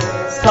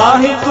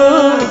साहिब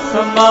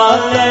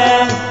संभाल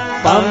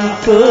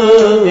पंथ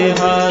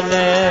निहाल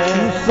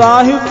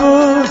साहिब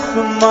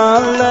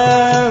सुमाल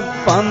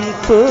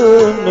पंथ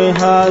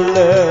निहाल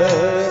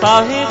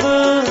साहिब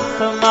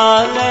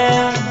संभाल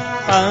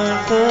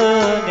पंथ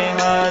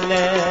निहाल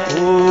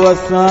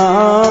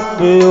असां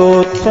पियो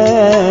थे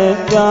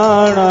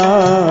जाना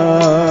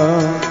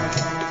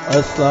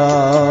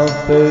असां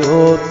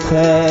पियो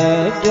थे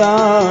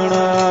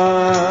जाना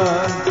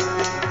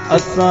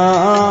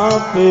असां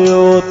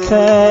पियो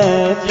थे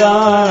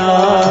जाना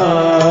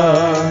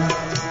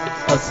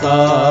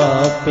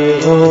असां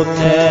पियो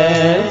थे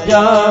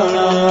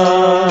जाना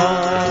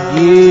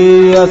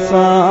जी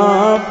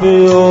असां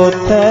पियो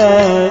थे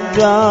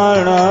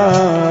जाना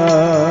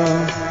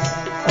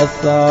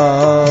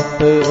असां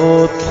पियो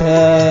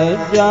थे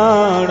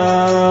जाना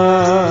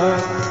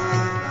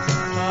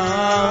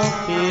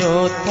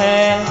पियो थे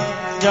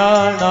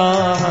जाना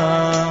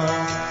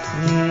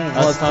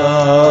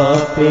असां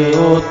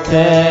पियो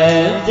थे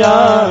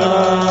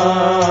जाना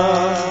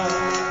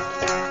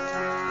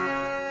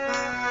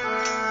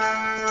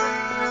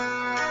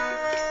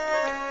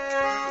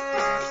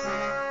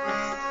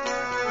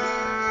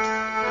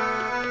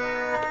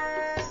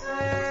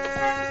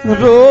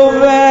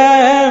रोवे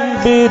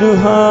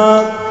बिरहा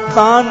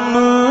तन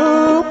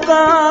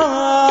का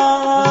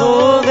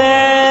रोवे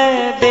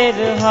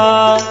बिरहा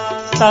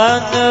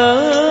तन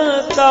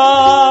का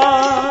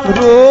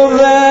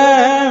रोवे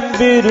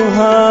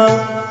बिरहा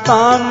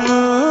तन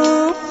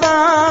का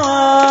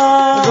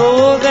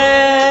रोवे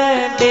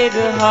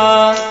बिरहा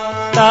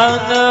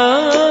तन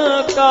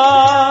का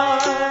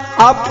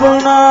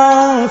अपना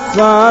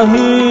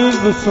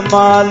साहिब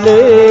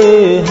संभाले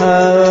है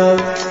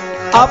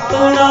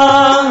अपना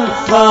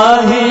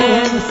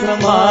साहिब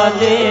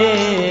संभाले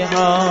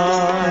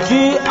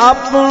जी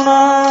अपना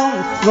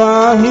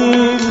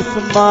साहिब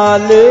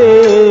संभाले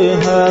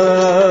है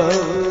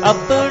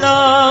अपना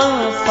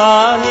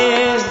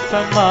साहिब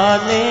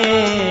संभाले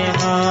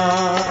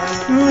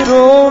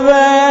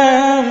रोवे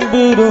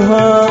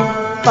बिरहा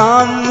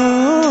तन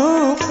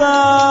का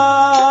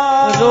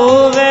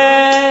रोवे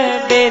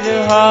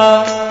बिरहा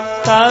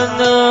तन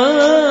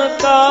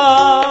का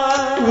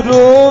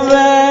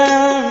रोवे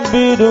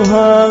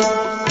बिरहा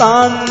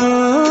तन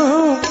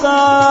का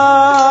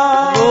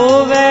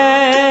रोवे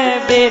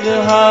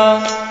बिरहा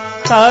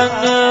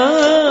तन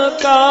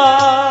का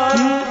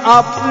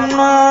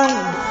अपना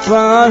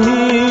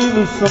साहिब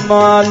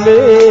संभाले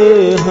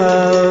है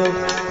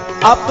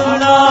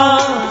अपना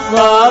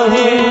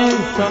साहिब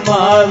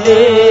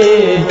संभाले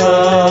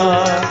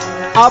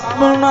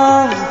अपना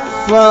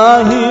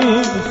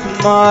साहिब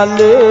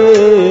संभाले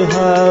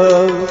है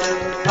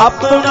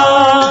अपना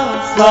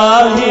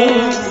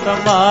साहिब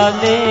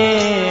संभाले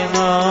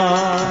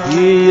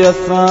जी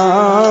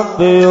असां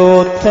पियो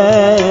थे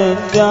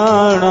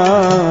जाना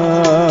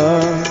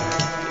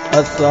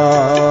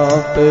असां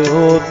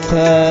पियो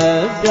थे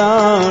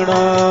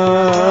जाना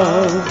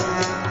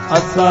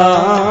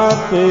असां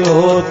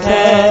पियो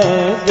थे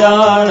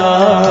जाना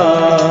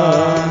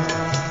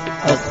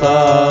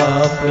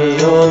असां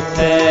पियो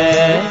थे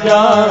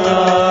जाना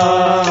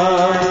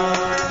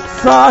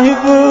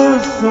ਸਾਹਿਬ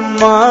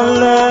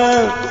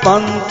ਸੰਭਾਲੈ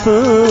ਪੰਥ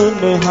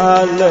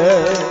ਨਿਹਾਲੈ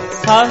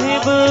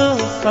ਸਾਹਿਬ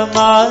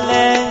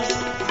ਸੰਭਾਲੈ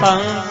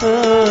ਪੰਥ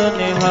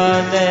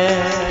ਨਿਹਾਲੈ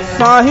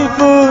ਸਾਹਿਬ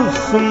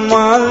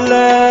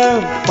ਸੰਭਾਲੈ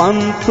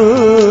ਪੰਥ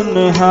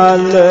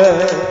ਨਿਹਾਲੈ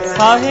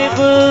ਸਾਹਿਬ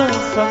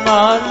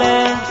ਸੰਭਾਲੈ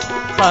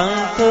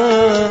ਪੰਥ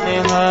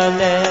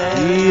ਨਿਹਾਲੈ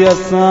ਜੀ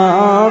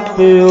ਅਸਾਂ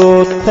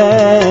ਪਿਓ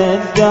ਥੈ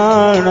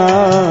ਜਾਣਾ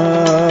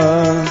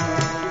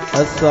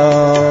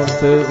ਅਸਾਂ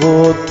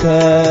ਪਿਓ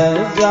ਥੈ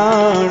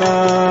ਜਾਣਾ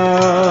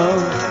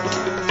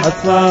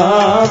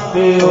ਅਸਾਂ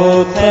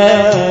ਪਿਓ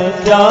ਥੈ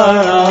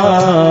ਜਾਣਾ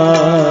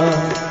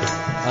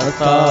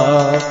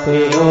ਅਸਾਂ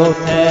ਪਿਓ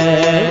ਥੈ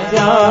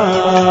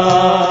ਜਾਣਾ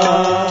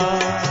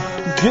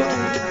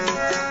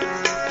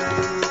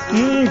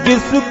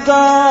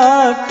जिसका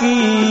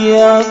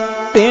किया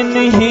तिन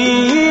ही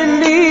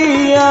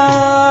लिया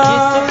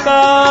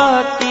जिसका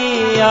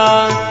किया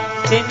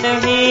तिन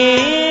ही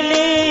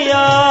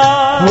लिया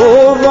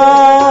होवा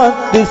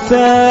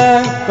तिसे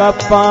का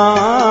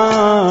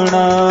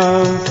पाना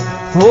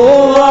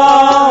होवा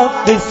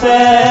तिसे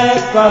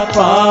का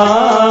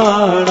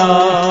पाना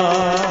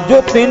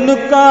जो तिन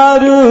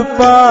कर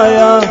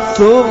पाया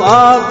सो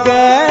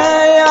आगे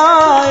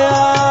आया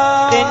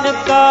तिन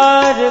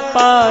कर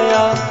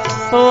पाया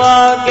सो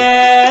आगे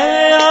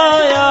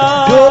आया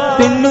जो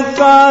तिन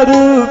कर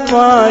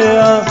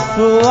पाया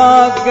सो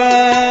आगे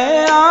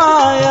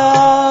आया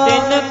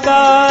तिन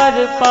कर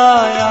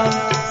पाया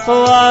सो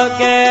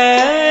आगे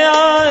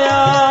आया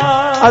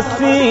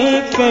असी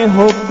के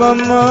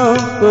हुक्म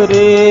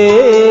करे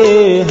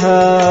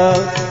है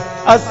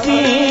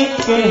असी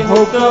के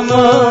हुक्म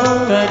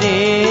करे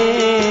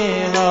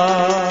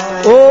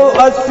ओ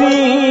असी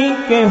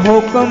के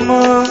हुक्म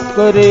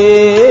करे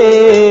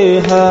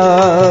है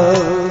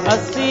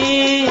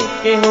असी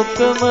के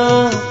हुक्म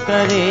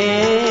करे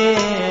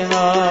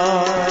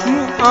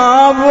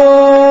आवो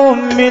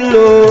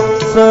मिलो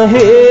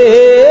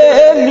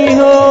सहेली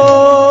हो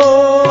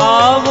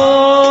आवो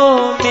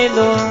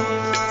मिलो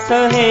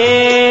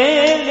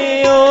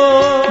सहेलियो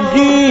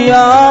जी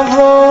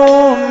आवो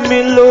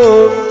मिलो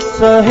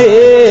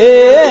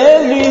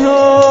सहेली हो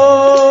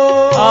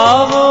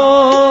आवो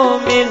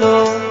मिलो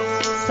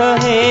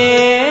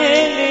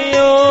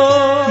सहेलियो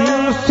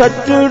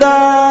सचड़ा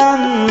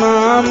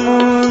नाम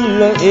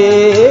ले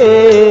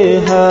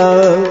है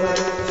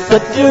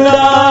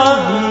सचड़ा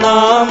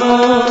नाम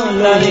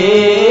ले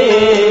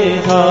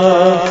है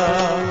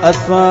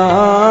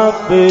असां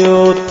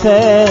पियो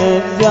थे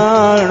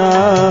जाना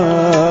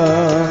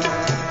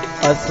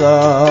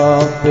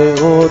असां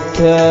पियो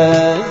थे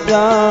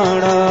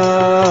जाना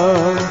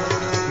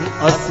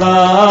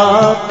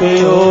असां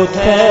पियो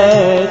थे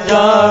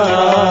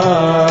जाना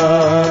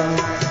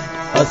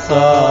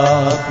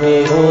असां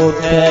पियो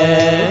थे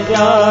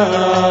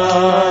जाना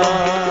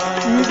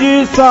जी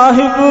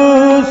साहिब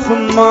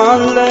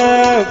संभाले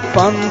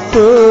पंथ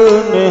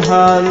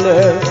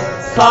निहाले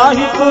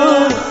साहिब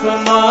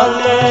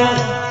संभाले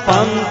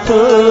पंथ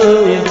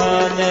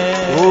निहाले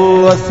ओ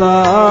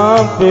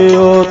असां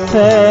पियो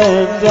थे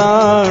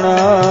जाना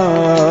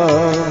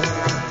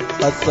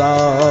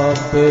असां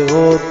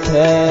पियो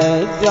थे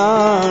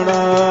जाना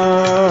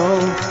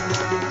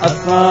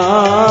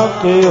असां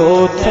पियो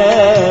थे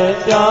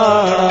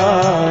जाना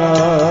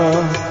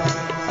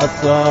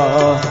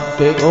असां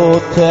पियो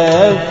थे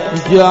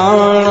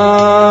जाना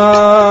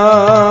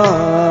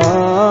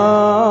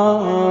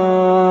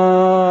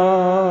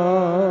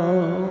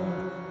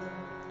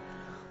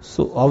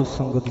ਸੋ ਆਓ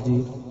ਸੰਗਤ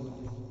ਜੀ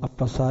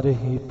ਆਪਾਂ ਸਾਰੇ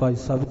ਹੀ ਭਾਈ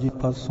ਸਾਹਿਬ ਜੀ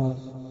ਪਾਸੋਂ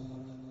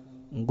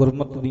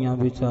ਗੁਰਮਤਿ ਦੀਆਂ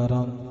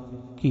ਵਿਚਾਰਾਂ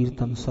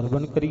ਕੀਰਤਨ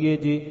ਸਰਵਣ ਕਰੀਏ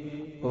ਜੀ।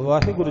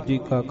 ਵਾਹਿਗੁਰੂ ਜੀ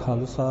ਕਾ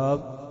ਖਾਲਸਾ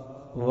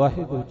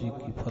ਵਾਹਿਗੁਰੂ ਜੀ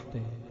ਕੀ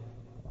ਫਤਿਹ।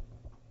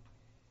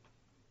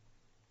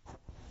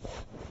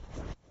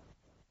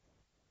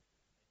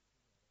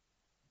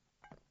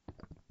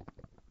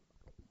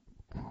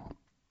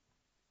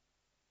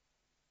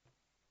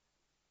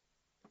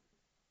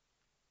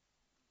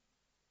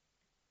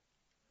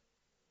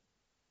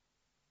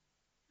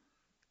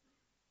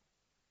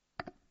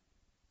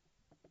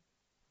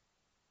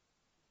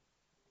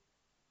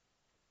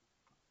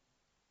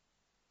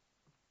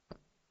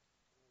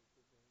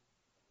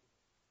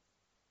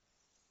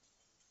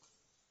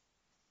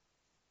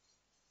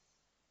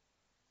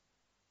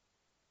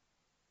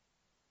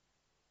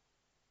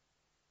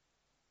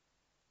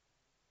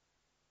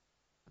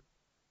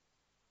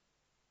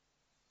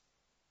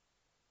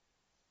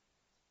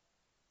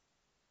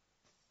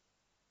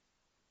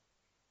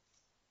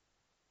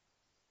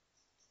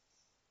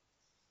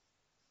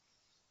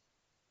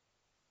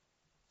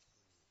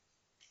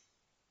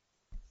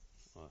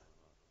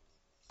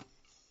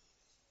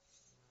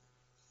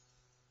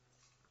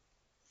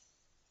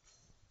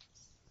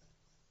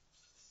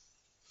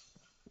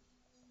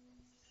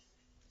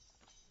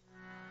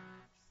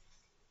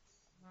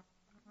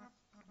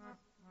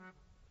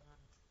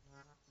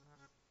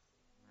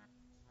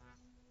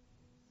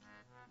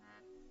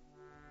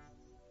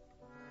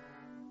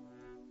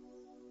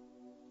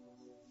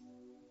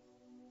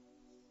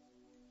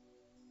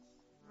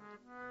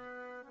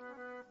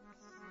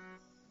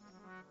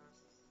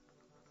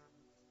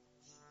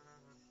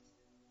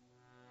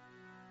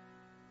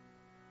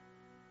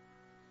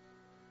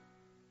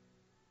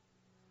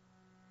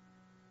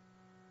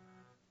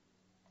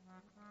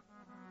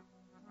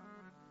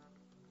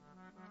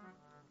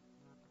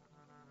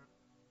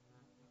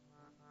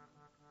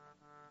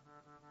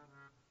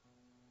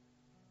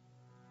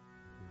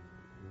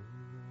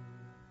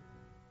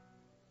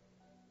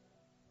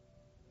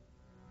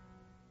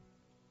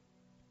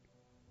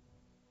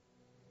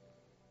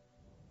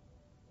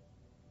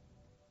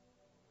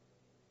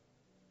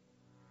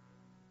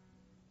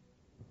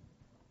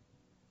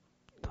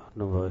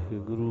 ਧੰਨ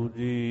ਵਾਹਿਗੁਰੂ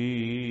ਜੀ।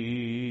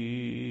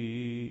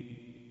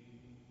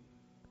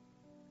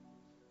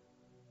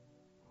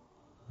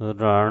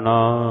 ਰਾਣਾ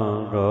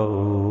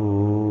ਰਾਉ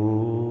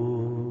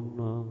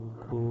ਨਾ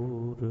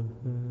ਕੋਰ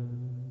ਹੈ,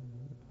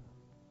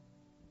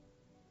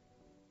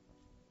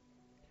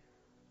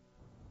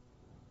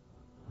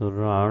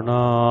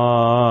 ਰਾਣਾ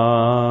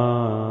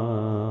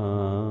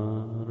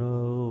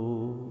ਰਾਉ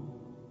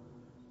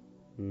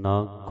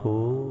ਨਾ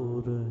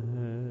ਕੋਰ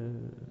ਹੈ,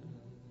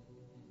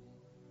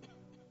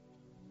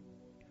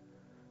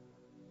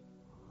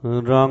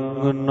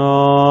 ਰੰਗ ਨਾ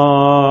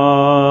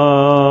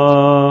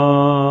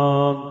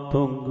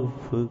ਤੁੰਗ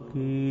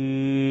ਫਕੀਰ,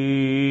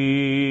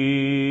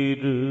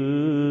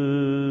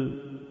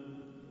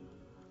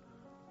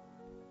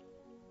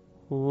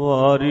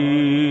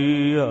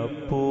 ਵਾਰੀ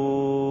ਆਪੋ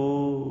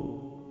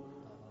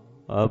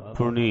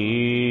ਆਪਣੀ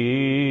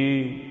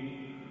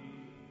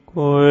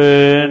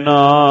ਕੋਇ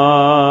ਨਾ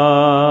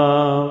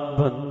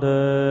ਬੰਧੈ,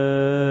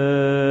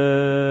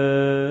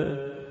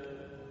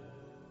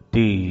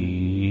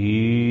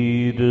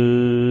 ਧੀਰ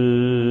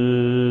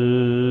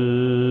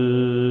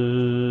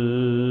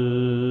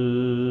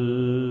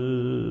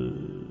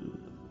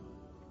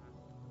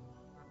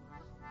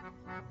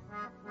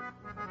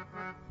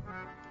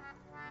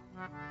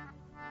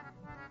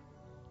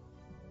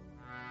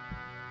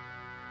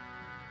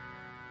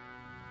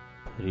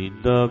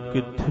ਫਰੀਦਾ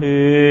ਕਿੱਥੇ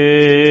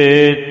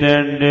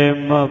ਤੈਨੇ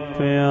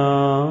ਮਾਪਿਆਂ,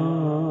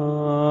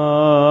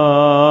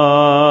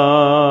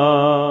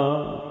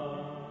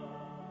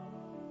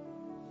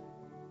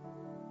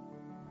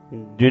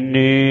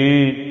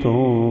 ਜਿਨੀ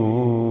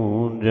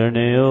ਤੂੰ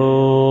ਜਣਿਓ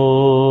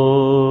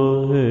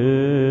ਹੈ,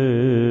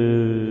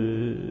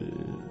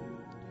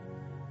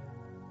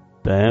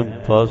 ਤੈਂ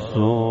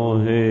ਪਾਸੋਂ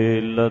ਹੈ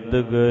ਲੱਦ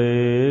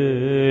ਗਏ,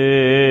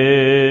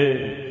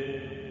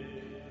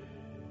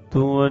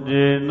 ਤੂੰ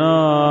ਅਜੇ ਨਾ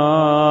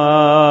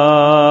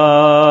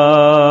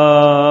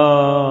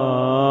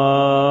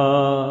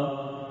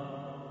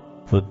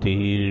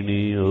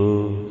ਫਤੀਣਿਓ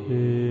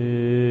ਹੈ,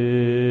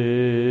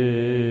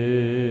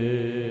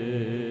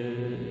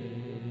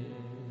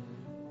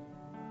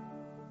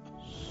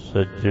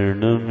 ਸੱਜਣ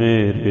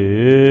ਮੇਰੇ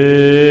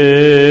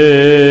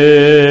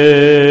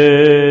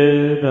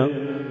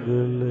ਰੰਗ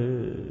ਲੈ,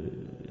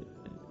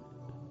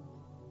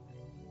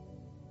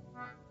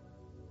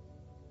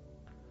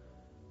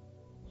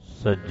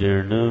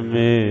 ਸੱਜਣ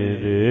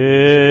ਮੇਰੇ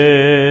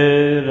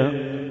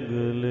ਰੰਗ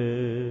ਲੈ,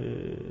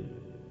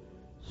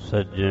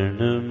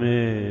 ਸੱਜਣ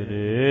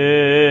ਮੇਰੇ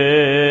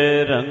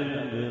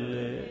ਰੰਗ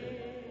ਲੈ,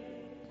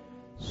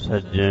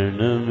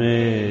 ਸੱਜਣ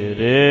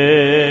ਮੇਰੇ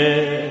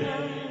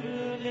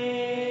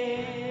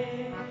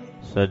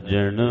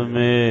ਸੱਜਣ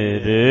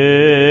ਮੇਰੇ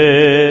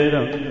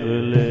ਰੰਗ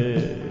ਲੈ,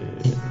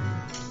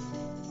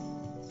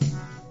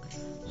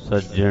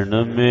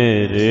 ਸੱਜਣ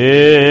ਮੇਰੇ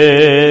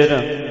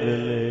ਰੰਗ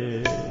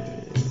ਲੈ,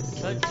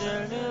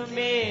 ਸੱਜਣ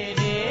ਮੇਰੇ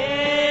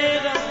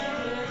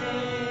ਰੰਗ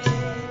ਲੈ,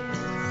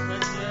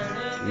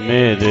 ਸੱਜਣ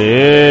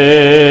ਮੇਰੇ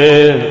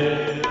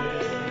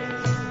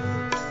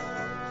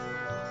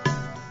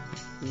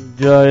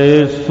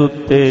ਜਾਏ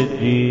ਸੁਤੇ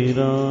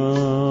ਜੀਰਾਂ,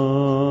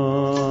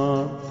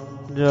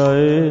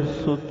 ਜਾਏ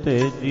ਸੁਤੇ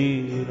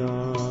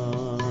ਜੀਰਾਂ,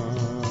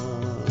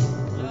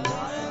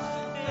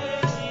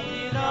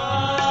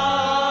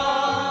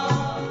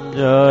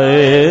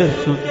 ਜਾਏ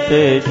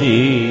ਸੁਤੇ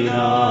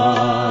ਜੀਰਾਂ,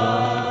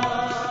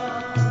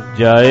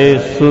 ਜਾਏ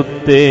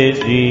ਸੁਤੇ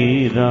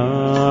ਜੀਰਾਂ,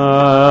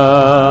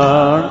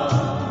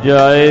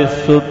 ਜਾਏ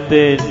ਸੁਤੇ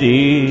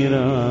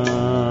ਜੀਰਾਂ,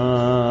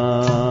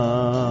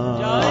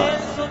 ਜਾਏ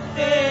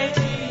ਸੁਤੇ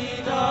ਜੀਰਾਂ,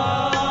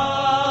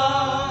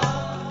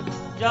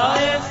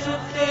 ਜਾਏ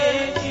ਸੁਤੇ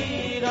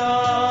ਜੀਰਾਂ,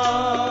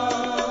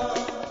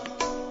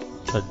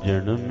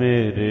 ਸੱਜਣ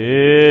ਮੇਰੇ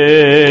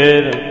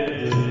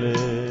ਰੰਗ ਲੈ,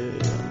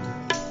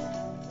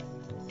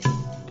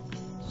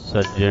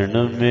 ਸੱਜਣ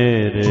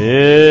ਮੇਰੇ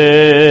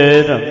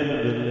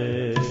ਰੰਗ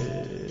ਲੈ,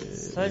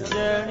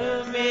 ਸੱਜਣ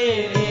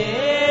ਮੇਰੇ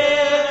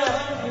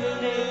ਰੰਗ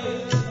ਲੈ,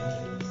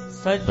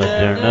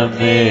 ਸੱਜਣ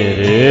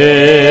ਮੇਰੇ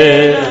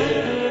ਰੰਗ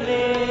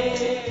ਲੈ,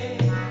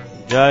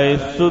 ਜਾਏ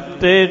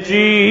ਸੁਤੇ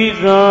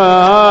ਜੀਰਾਂ,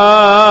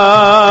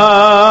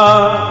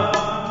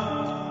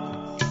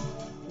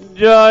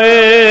 ਜਾਏ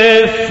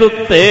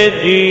ਸੁਤੇ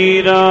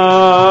ਜੀਰਾਂ,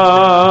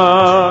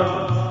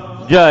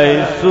 ਜਾਏ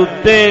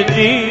ਸੁਤੇ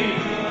ਜੀਰਾਂ,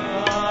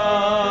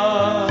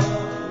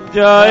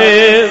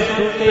 ਜਾਏ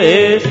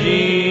ਸੁਤੇ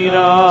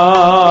ਜੀਰਾਂ,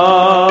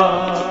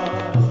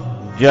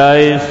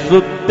 ਜਾਏ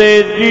ਸੁਤੇ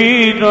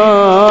ਜੀਰਾਂ,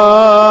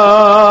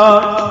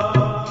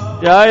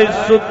 ਜਾਏ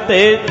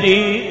ਸੁਤੇ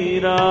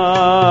ਜੀਰਾਂ,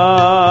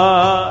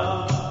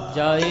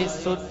 ਜਾਏ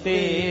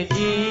ਸੁਤੇ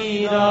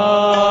ਜੀਰਾਂ,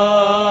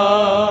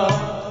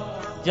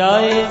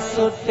 ਜਾਏ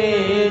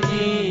ਸੁਤੇ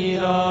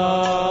ਜੀਰਾਂ,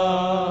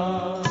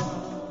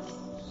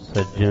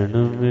 ਸੱਜਣ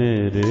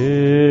ਮੇਰੇ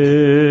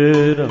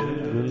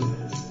ਰੰਗ ਲੈ,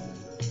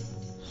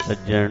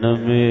 ਸੱਜਣ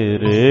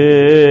ਮੇਰੇ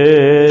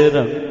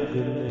ਰੰਗ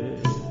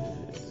ਲੈ,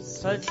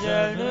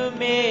 ਸੱਜਣ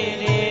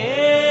ਮੇਰੇ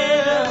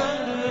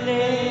ਰੰਗ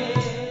ਲੈ,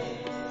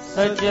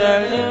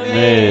 ਸੱਜਣ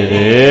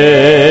ਮੇਰੇ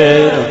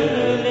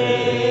ਰੰਗ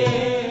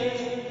ਲੈ,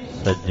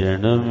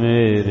 ਸੱਜਣ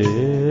ਮੇਰੇ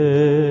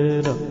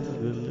ਰੰਗ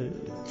ਲੈ,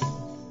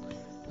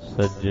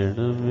 ਸੱਜਣ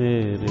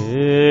ਮੇਰੇ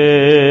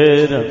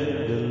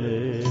ਰੰਗ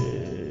ਲੈ,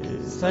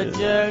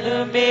 ਸੱਜਣ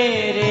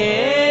ਮੇਰੇ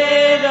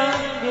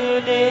ਰੰਗ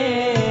ਲੈ,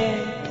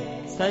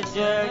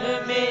 ਸੱਜਣ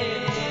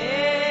ਮੇਰੇ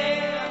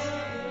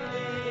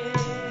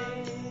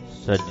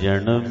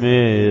ਸੱਜਣ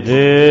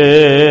ਮੇਰੇ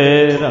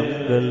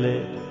ਰੰਗ ਲੈ,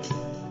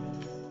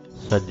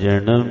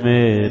 ਸੱਜਣ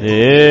ਮੇਰੇ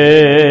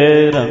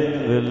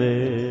ਰੰਗ ਲੈ,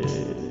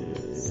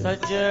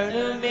 ਸੱਜਣ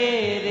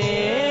ਮੇਰੇ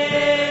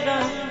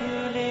ਰੰਗ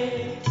ਲੈ,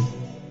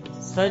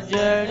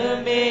 ਸੱਜਣ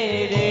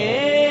ਮੇਰੇ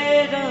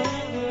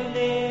ਰੰਗ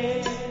ਲੈ।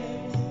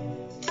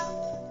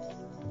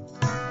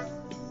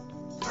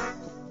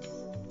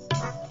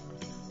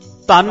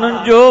 ਤਨ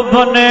ਜੋ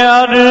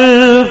ਬਨਿਆਰ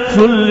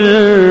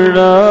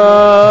ਫੁੱਲੜਾ,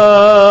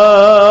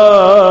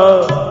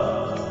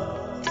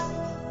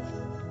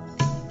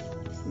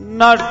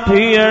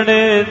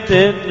 ਨਾਠੀਣੇ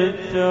ਤਿੰਨ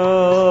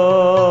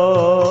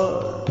ਚਾਰ।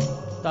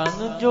 ਤਨ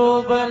ਜੋ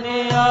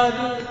ਬਨਿਆਰ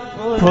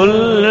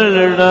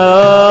ਫੁੱਲੜਾ,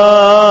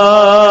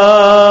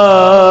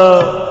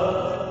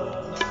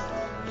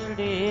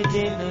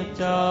 ਦਿਨ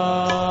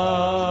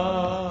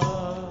ਚਾਰ।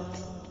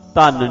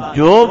 ਤਨ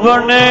ਜੋ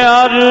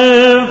ਬਨਿਆਰ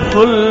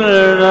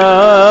ਫੁੱਲੜਾ,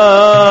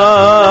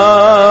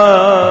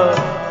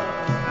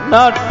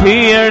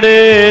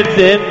 ਨਾਠੀੜੇ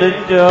ਦਿਨ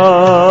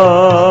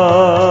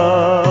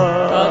ਚਾਰ।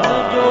 ਤਨ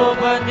ਜੋ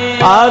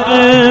ਬਨਿਆਰ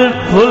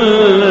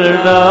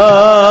ਫੁੱਲੜਾ,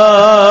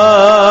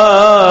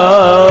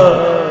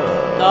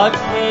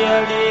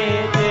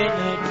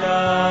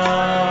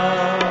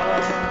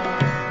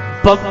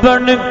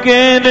 ਪੱਬਣ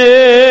ਕੇਰੇ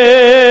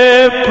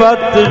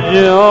ਪਤ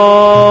ਜਿਉ,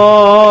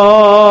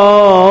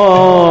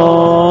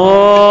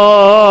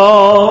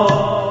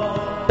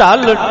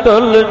 ਟਲ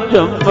ਟੁਲ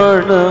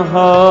ਜੰਮਣ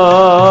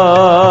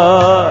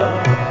ਹਾਰ।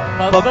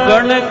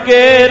 ਪੱਬਣ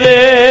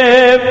ਕੇਰੇ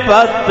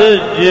ਪਤ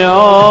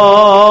ਜਿਉ,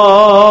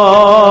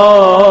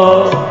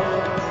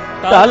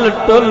 ਟਲ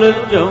ਟੁਲ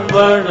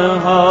ਜੰਮਣ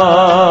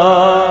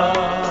ਹਾਰ।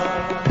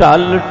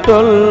 ਟਲ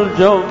ਟੁਲ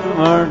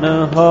ਜੰਮਣ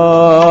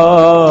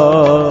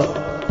ਹਾਰ,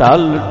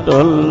 ਟਲ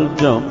ਟੁਲ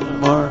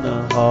ਜੰਮਣ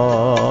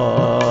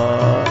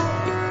ਹਾਰ।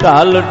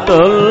 ਟਲ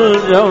ਟੁਲ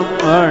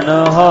ਜੰਮਣ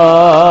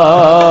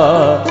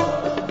ਹਾਰ,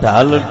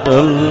 ਟਲ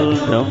ਟੁਲ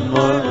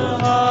ਜੰਮਣ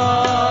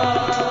ਹਾਰ।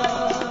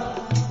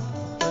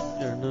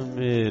 ਸੱਜਣ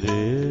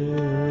ਮੇਰੇ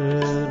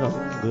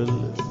ਰੰਗ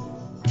ਲੈ,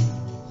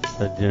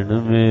 ਸੱਜਣ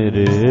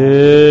ਮੇਰੇ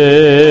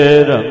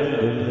ਰੰਗ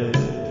ਲੈ,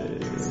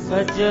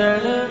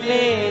 ਸੱਜਣ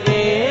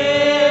ਮੇਰੇ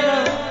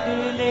ਰੰਗ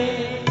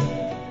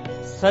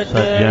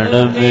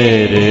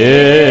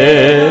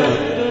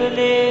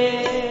ਲੈ,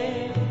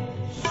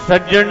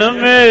 ਸੱਜਣ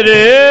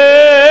ਮੇਰੇ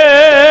ਰੰਗ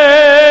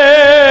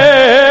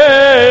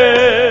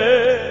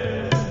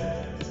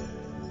ਲੈ,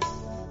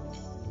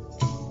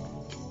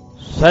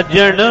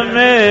 ਸੱਜਣ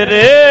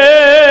ਮੇਰੇ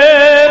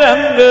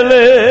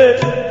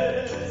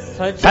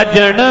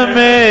ਸੱਜਣ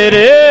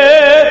ਮੇਰੇ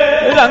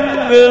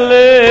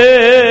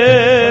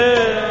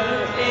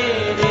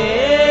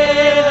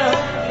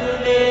ਰੰਗ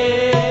ਲੈ,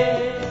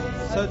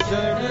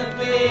 ਸੱਜਣ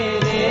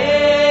ਮੇਰੇ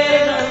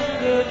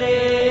ਰੰਗ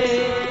ਲੈ,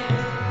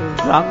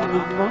 ਰੰਗ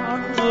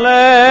ਮੰਨ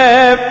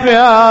ਲੈ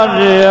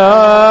ਪਿਆਰਿਆ,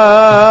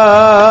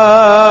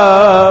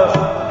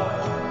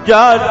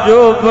 ਜਾ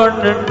ਜੋਬਨ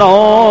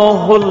ਨੌ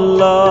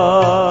ਹੁੱਲਾ।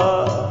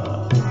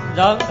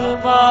 ਰੰਗ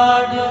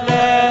ਮੰਨ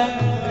ਲੈ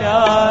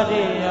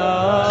ਪਿਆਰਿਆ,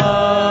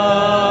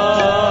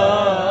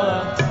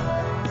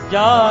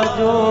 ਜਾ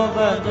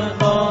ਜੋਬਨ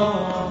ਨੌ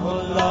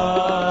ਹੁੱਲਾ।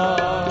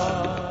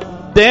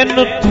 ਦਿਨ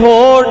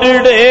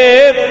ਥੋੜੜੇ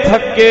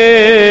ਥਕੇ,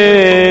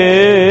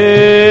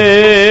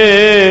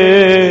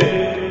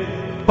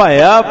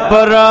 ਭਇਆ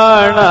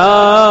ਪੁਰਾਣਾ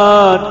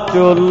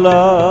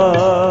ਚੋਲਾ।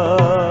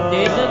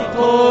 ਦਿਨ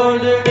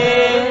ਥੋੜੜੇ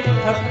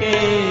ਥਕੇ,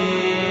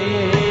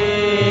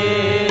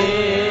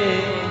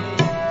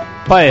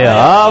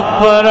 ਭਇਆ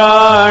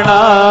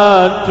ਪੁਰਾਣਾ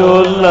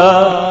ਚੋਲਾ।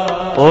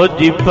 ਓ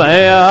ਜੀ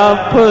ਭਇਆ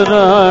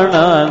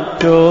ਪੁਰਾਣਾ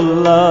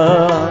ਚੋਲਾ,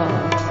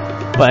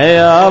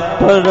 ਭਇਆ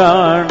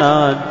ਪੁਰਾਣਾ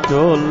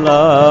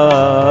ਚੋਲਾ,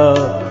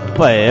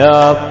 ਭਇਆ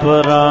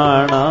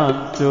ਪੁਰਾਣਾ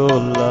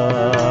ਚੋਲਾ।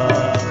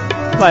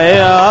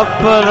 ਭਇਆ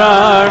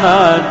ਪੁਰਾਣਾ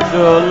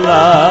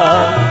ਚੋਲਾ,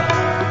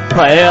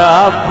 ਭਇਆ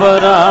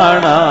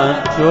ਪੁਰਾਣਾ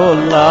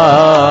ਚੋਲਾ,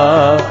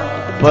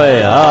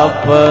 ਭਇਆ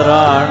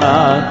ਪੁਰਾਣਾ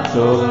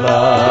ਚੋਲਾ।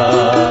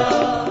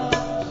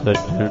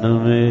 ਸੱਜਣ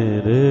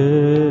ਮੇਰੇ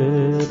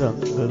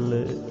ਰੰਗ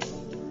ਲੈ,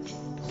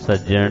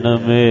 ਸੱਜਣ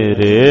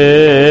ਮੇਰੇ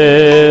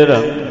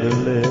ਰੰਗ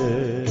ਲੈ,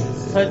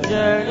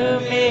 ਸੱਜਣ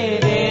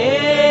ਮੇਰੇ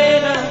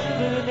ਰੰਗ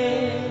ਲੈ,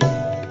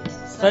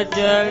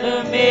 ਸੱਜਣ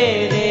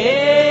ਮੇਰੇ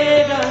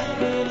ਰੰਗ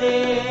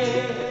ਲੈ,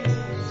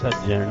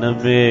 ਸੱਜਣ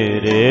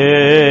ਮੇਰੇ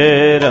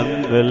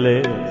ਰੰਗ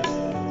ਲੈ,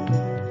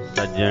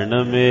 ਸੱਜਣ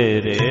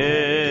ਮੇਰੇ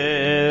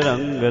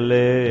ਰੰਗ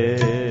ਲੈ,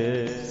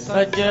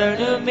 ਸੱਜਣ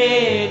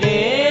ਮੇਰੇ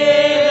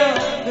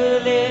ਰੰਗ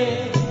ਲੈ,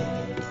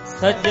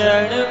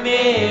 ਸੱਜਣ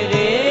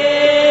ਮੇਰੇ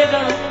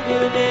ਰੰਗ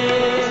ਲੈ,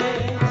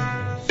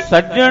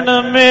 ਸੱਜਣ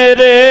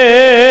ਮੇਰੇ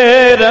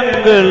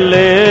ਰੰਗ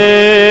ਲੈ,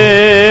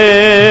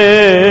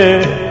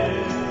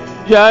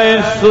 ਜਾਏ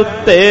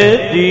ਸੁਤੇ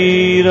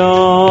ਜੀਰਾ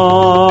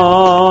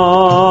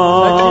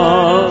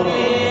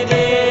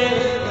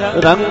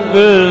ਰੰਗ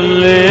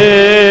ਲੈ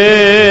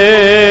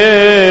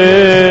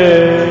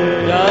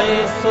ਜਾਏ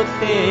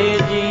ਸੁਤੇ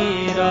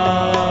ਜੀਰਾ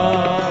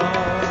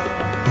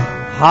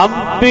ਹਮ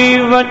ਵੀ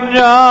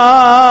ਵੰਜਾ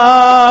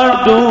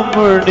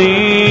ਡੂਮੜੀ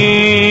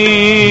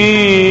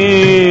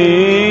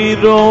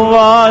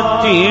ਰੋਵਾ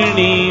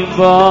ਚੀਣੀ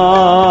ਬਾ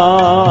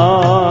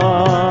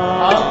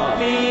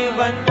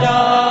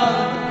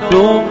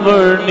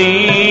ਡੂਮੜੀ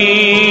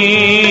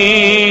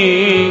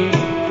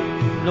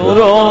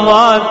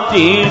ਰੋਵਾ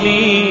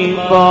ਚੀਣੀ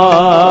ਬਾ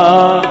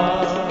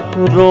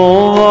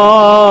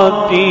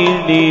ਰੋਵਾ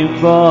ਚੀਣੀ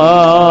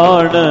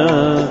ਬਾਣ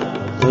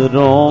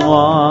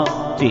ਰੋਵਾ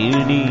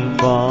ਚੀਣੀ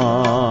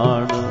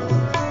ਬਾਣ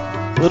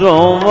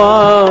ਰੋਵਾ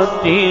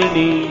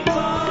ਚੀਣੀ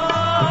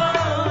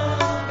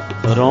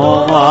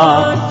ਰੋਵਾ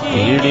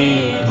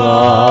ਚੀਣੀ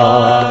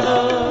ਬਾਣ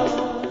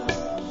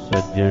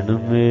ਸੱਜਣ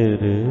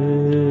ਮੇਰੇ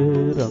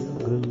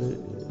ਰੰਗ ਲੈ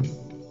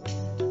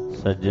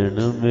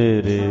ਸੱਜਣ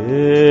ਮੇਰੇ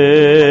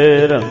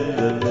ਰੰਗ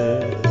ਲੈ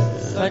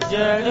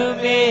ਸੱਜਣ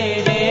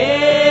ਮੇਰੇ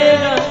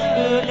ਰੰਗ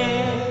ਲੈ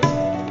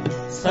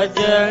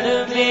ਸੱਜਣ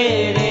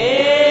ਮੇਰੇ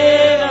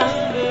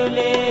ਰੰਗ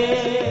ਲੈ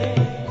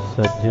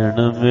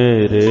ਸੱਜਣ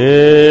ਮੇਰੇ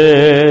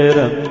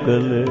ਰੰਗ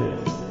ਲੈ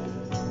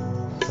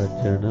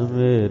ਸੱਜਣ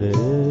ਮੇਰੇ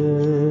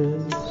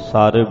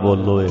ਸਾਰੇ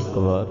ਬੋਲੋ ਇੱਕ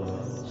ਵਾਰ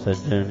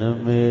ਸੱਜਣ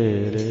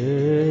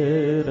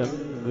ਮੇਰੇ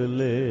ਰੰਗ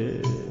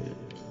ਲੈ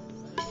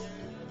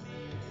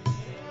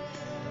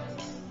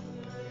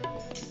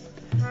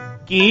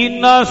ਕੀ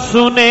ਨਾ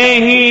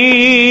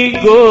ਸੁਨੇਹੀ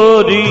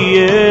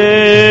ਗੋਰੀਏ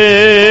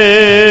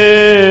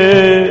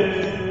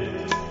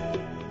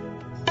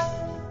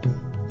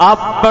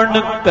ਆਪਣ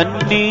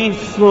ਕੰਨੀ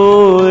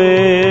ਸੋਏ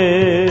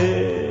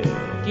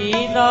ਕੀ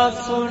ਨਾ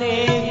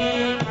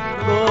ਸੁਨੇਹੀ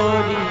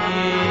ਗੋਰੀਏ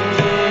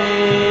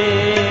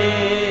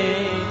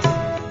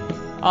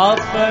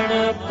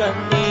ਆਪਣ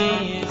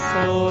ਕੰਨੀ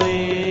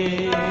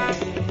ਸੋਏ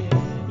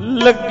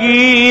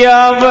ਲੱਗੀ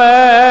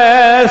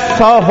ਆਵੈ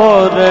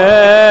ਸਹੁਰੇ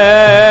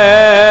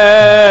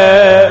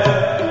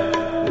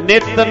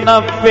ਨਿਤ ਨ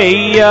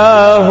ਪਈਆ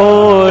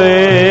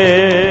ਹੋਏ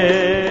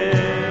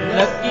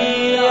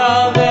ਲੱਗੀ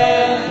ਆਵੇ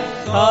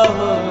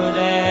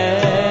ਸਹੁਰੇ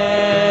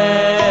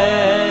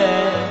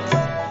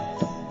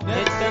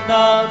ਨਿਤ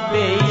ਨਾ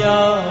ਪਈਆ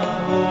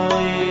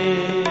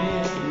ਹੋਏ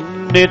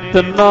ਨਿਤ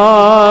ਨਾ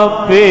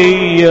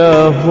ਪਈਆ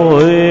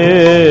ਹੋਏ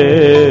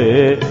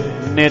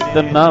ਨਿਤ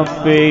ਨਾ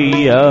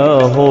ਪਈਆ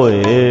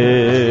ਹੋਏ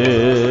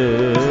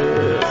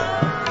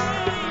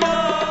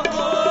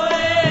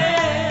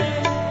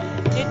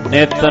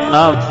ਨਿਤ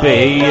ਨਾ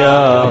ਪਈਆ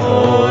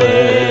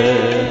ਹੋਏ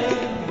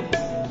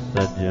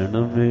ਸੱਜਣ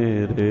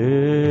ਮੇਰੇ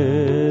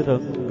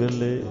ਰੰਗ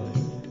ਲੈ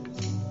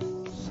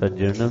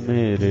ਸੱਜਣ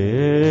ਮੇਰੇ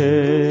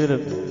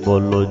ਰੰਗ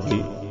ਬੋਲੋ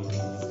ਜੀ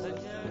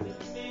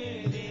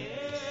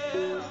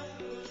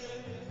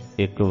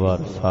ਇੱਕ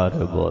ਵਾਰ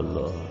ਸਾਰੇ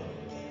ਬੋਲੋ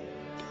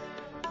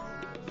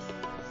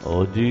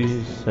ਓ ਜੀ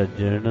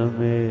ਸੱਜਣ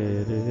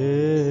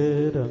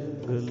ਮੇਰੇ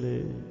ਰੰਗ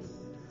ਲੈ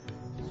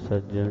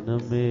ਸੱਜਣ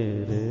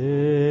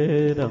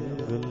ਮੇਰੇ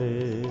ਰੰਗ ਲੈ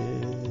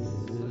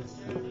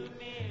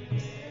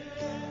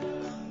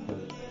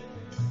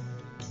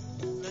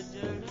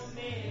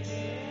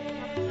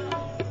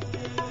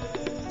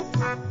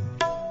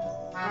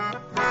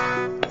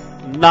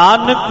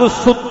ਨਾਨਕ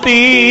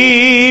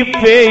ਸੁੱਤੀ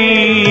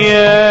ਪਈ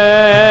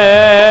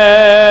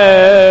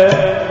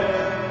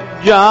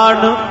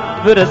ਜਾਣ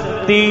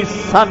ਵਿਰਤੀ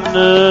ਸਨ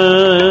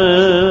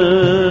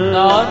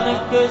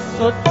ਨਾਨਕ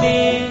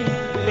ਸੁੱਤੀ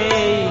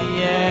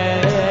ਪਈ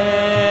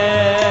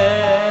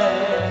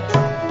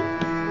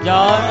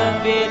ਜਾਣ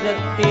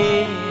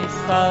ਵਿਰਤੀ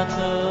ਸਨ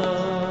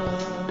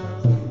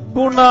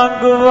ਗੁਣਾ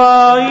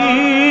ਗਵਾਈ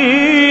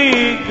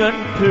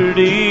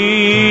ਗੰਠੜੀ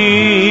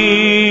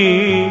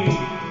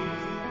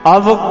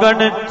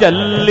ਅਵਗਣ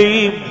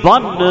ਚੱਲੀ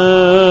ਬੰਨ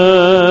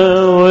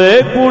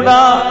ਓਏ ਗੁਣਾ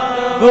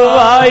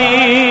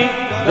ਗਵਾਈ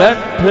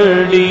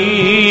ਗੰਠੜੀ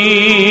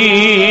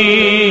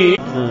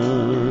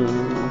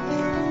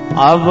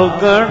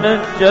ਅਵਗਣ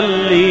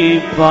ਚੱਲੀ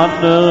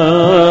ਬੰਨ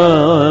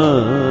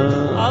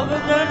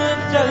ਅਵਗਣ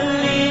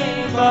ਚੱਲੀ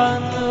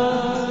ਬੰਨ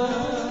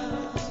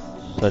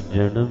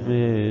ਸੱਜਣ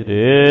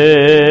ਮੇਰੇ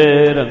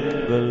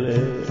ਰੰਗ ਲੈ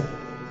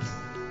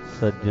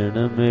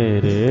ਸੱਜਣ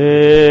ਮੇਰੇ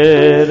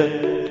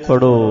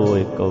ਪੜੋ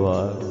ਇੱਕ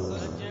ਵਾਰ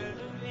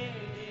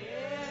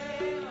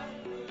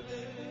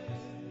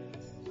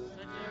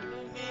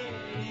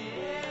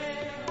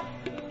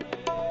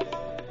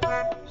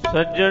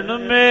ਸੱਜਣ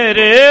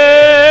ਮੇਰੇ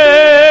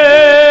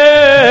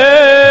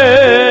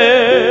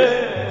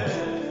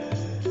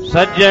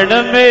ਸੱਜਣ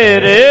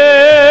ਮੇਰੇ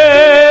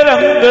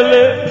ਰੰਗ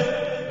ਲੈ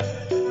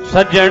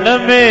ਸੱਜਣ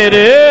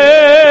ਮੇਰੇ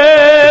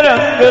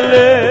ਰੰਗ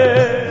ਲੈ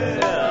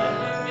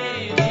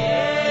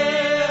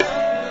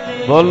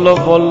ਬੋਲੋ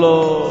ਬੋਲੋ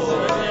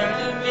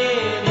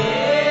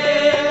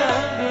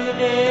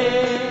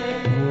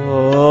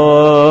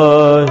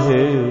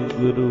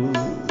ਵਾਹਿਗੁਰੂ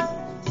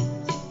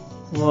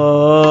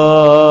ਵਾਹਿਗੁਰੂ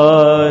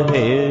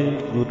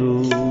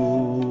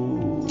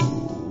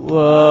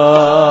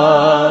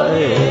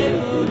ਵਾਹਿਗੁਰੂ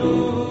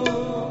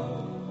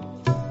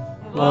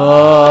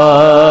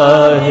ਵਾਹਿਗੁਰੂ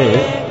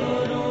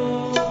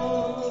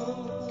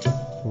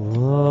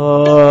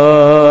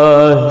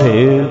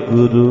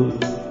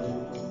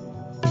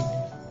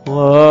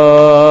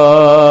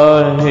ਵਾਹਿਗੁਰੂ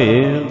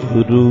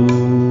ਵਾਹਿਗੁਰੂ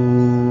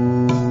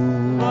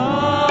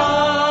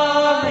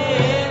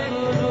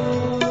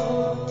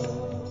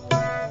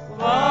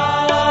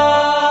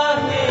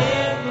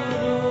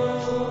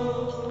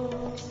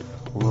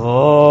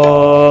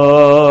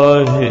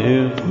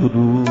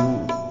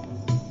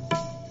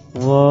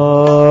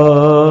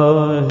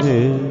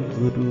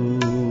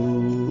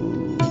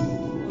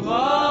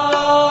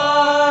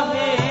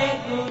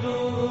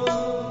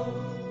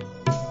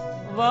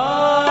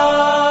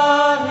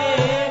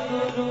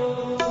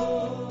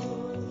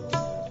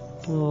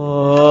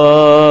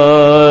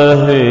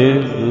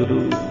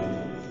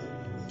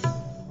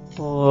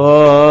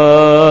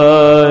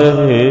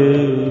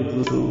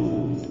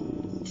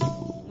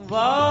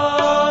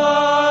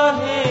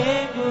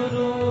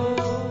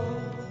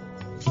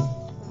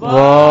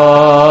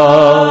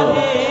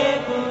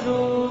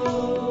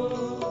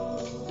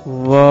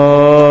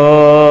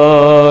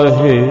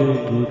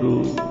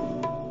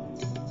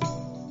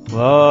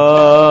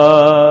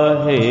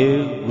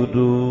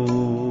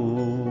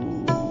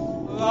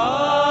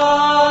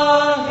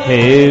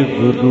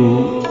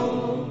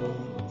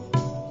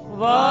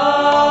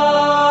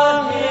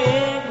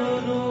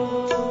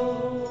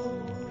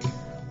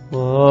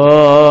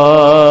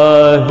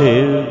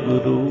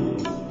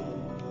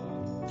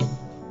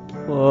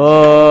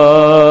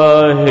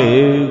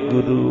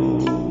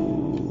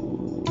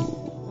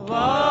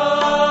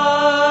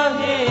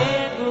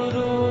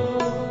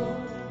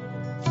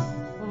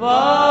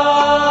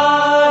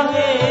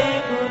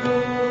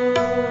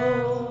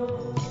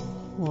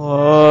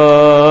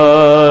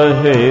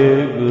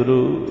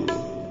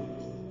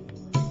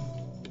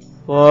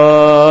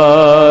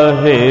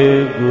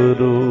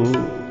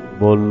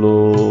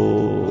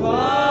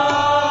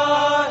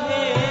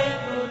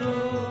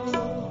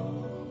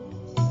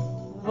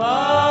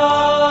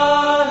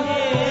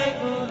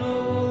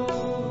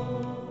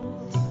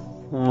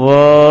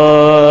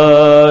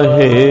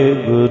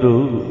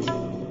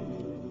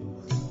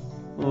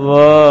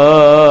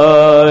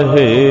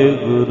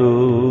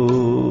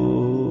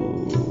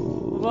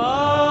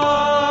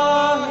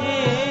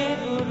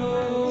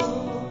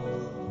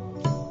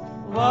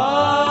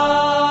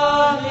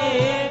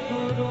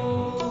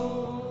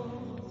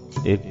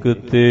ਇਕ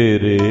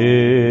ਤੇਰੇ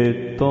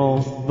ਤੋਂ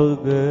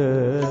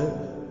ਬਗੈਰ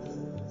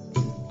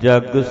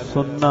ਜਗ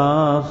ਸੁਨਾ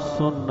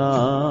ਸੁਨਾ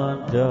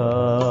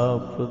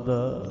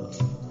ਜਾਪਦਾ,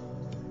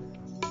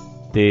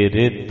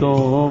 ਤੇਰੇ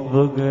ਤੋਂ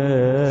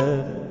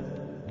ਬਗੈਰ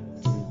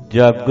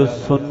ਜਗ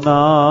ਸੁਨਾ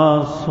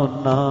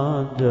ਸੁਨਾ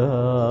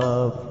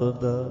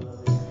ਜਾਪਦਾ,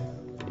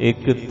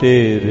 ਇਕ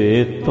ਤੇਰੇ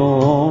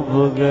ਤੋਂ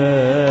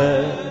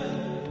ਬਗੈਰ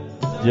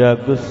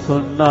ਜਗ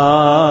ਸੁਨਾ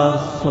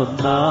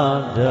ਸੁਨਾ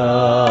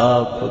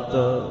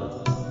ਜਾਪਦਾ,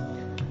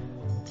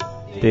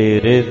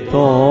 ਤੇਰੇ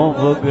ਤੋਂ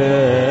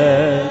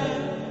ਬਗੈਰ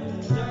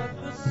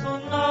ਜਗ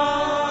ਸੁਨਾ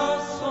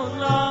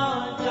ਸੁਨਾ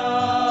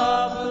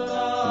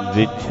ਜਾਪਦਾ,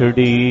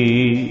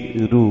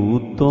 ਵਿਛੜੀ ਰੂਹ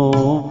ਤੋਂ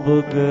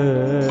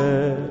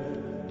ਬਗੈਰ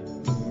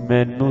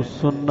ਮੈਨੂੰ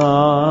ਸੁਨਾ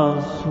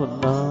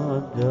ਸੁਨਾ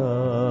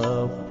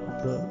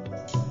ਜਾਪਦਾ,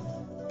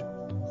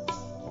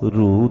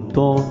 ਰੂਹ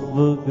ਤੋਂ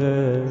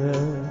ਬਗੈਰ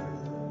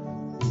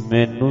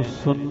ਮੈਨੂੰ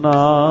ਸੁਨਾ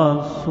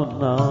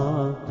ਸੁਨਾ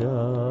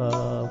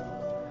ਜਾਪ,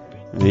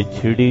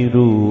 ਵਿਛੜੀ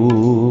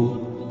ਰੂਹ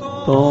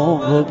ਤੋਂ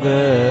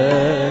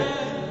ਬਗੈਰ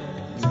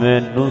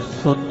ਮੈਨੂੰ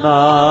ਸੁਨਾ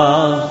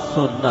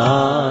ਸੁਨਾ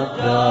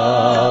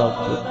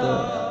ਜਾਪਦਾ,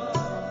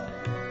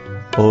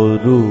 ਓ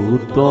ਰੂਹ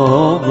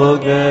ਤੋਂ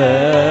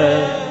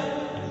ਬਗੈਰ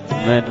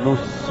ਮੈਨੂੰ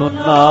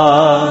ਸੁਨਾ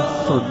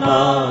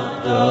ਸੁਨਾ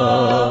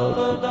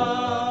ਜਾਪਦਾ,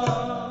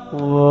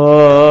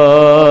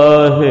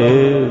 ਵਾਹਿਗੁਰੂ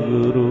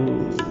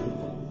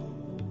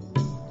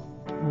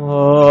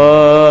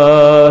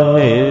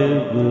ਵਾਹਿਗੁਰੂ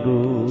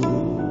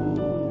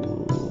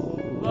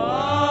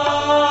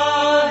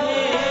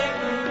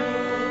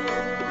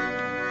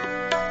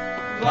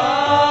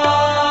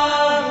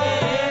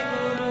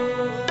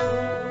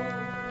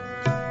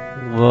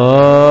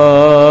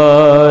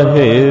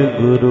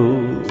ਵਾਹਿਗੁਰੂ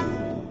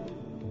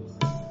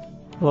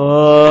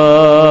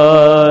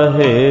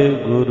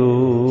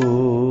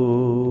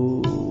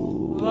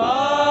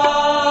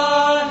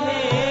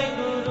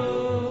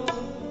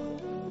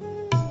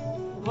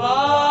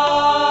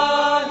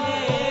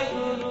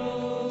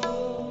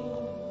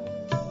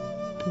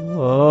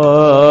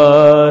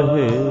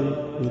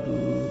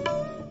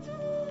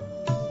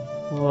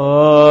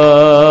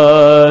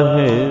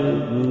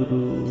ਵਾਹਿਗੁਰੂ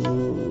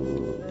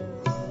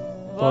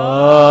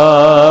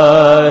ਵਾਹਿਗੁਰੂ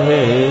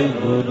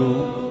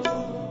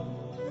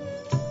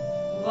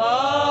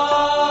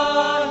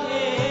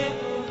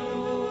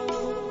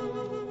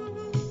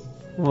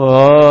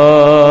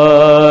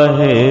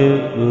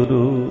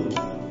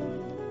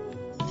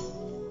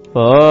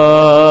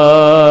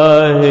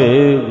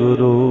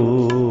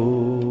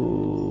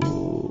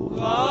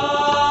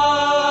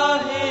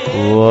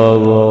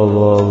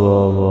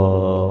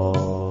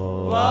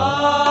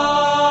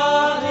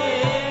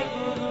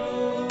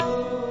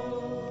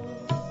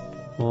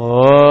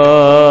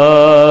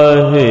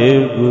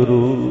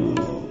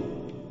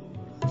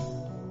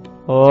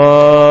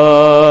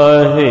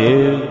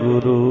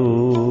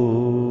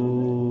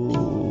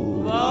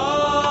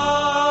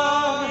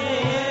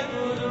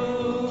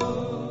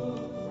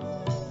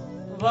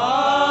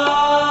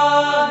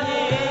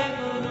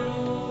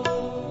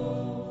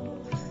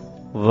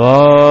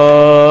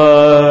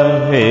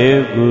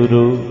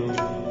ਵਾਹਿਗੁਰੂ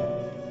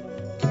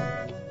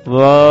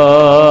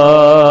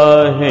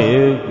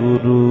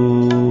ਵਾਹਿਗੁਰੂ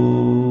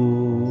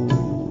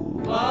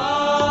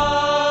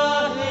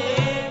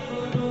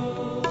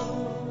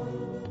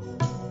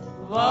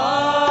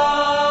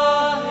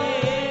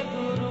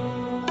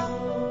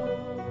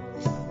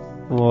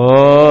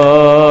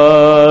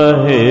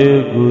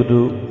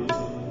ਵਾਹਿਗੁਰੂ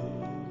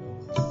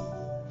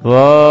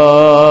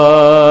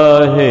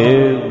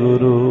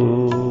ਵਾਹਿਗੁਰੂ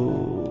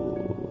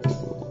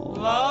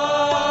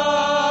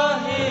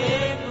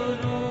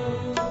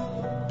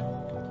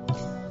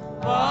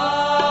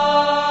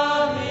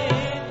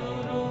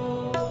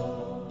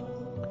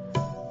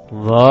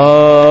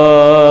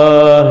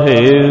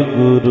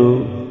ਵਾਹਿਗੁਰੂ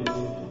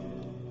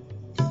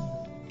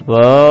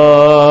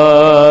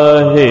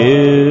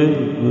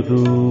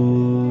ਵਾਹਿਗੁਰੂ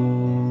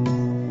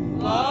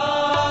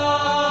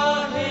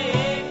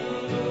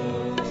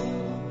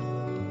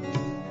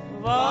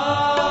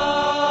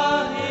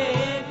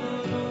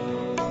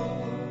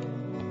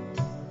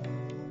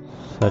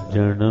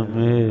ਸੱਜਣ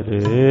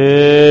ਮੇਰੇ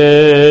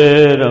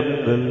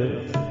ਰੰਗਲੇ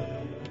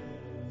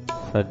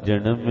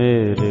ਸੱਜਣ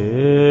ਮੇਰੇ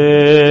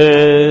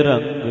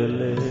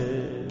ਰੰਗਲੇ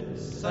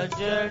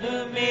ਸੱਜਣ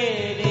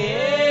ਮੇਰੇ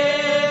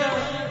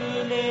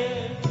ਰੰਗਲੇ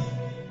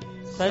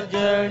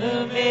ਸੱਜਣ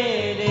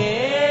ਮੇਰੇ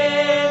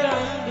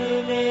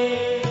ਰੰਗਲੇ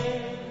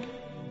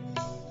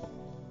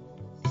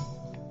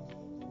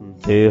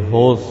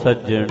ਦੇਹੋ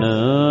ਸੱਜਣ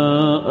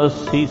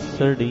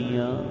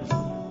ਅਸੀਸੜੀਆਂ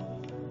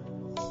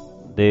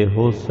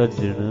ਦੇਹੋ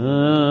ਸੱਜਣ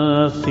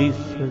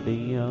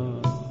ਅਸੀਸੜੀਆਂ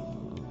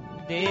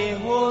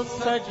ਦੇਹੋ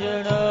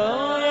ਸੱਜਣ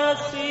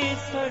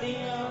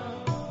ਅਸੀਸੜੀਆਂ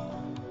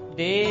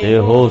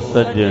ਦੇਹੋ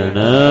ਸੱਜਣ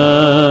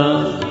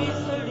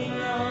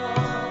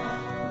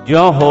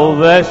ਜੋ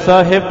ਹੋਵੇ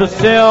ਸਾਹਿਬ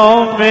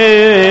ਸਿਉਮੇ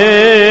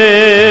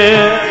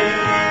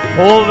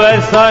ਹੋਵੇ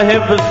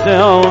ਸਾਹਿਬ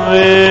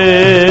ਸਿਉਮੇ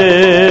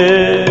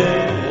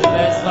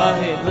ਹੋਵੇ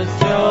ਸਾਹਿਬ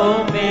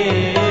ਸਿਉਮੇ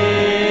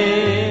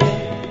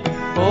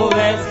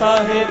ਹੋਵੇ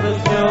ਸਾਹਿਬ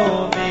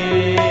ਸਿਉਮੇ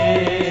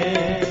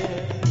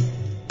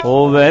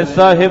ਹੋਵੇ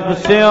ਸਾਹਿਬ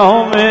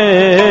ਸਿਉਮੇ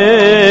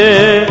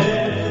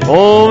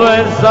ਹੋਵੇ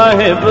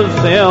ਸਾਹਿਬ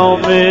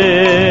ਸਿਉਮੇ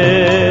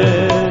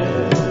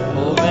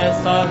ਹੋਵੇ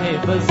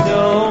ਸਾਹਿਬ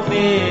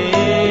ਸਿਉਮੇ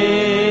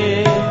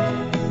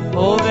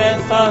ਹੋਵੇ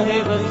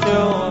ਸਾਹਿਬ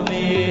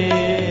ਸਿਉਮੇ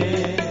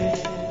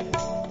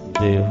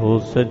ਦੇਹੋ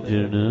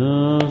ਸੱਜਣ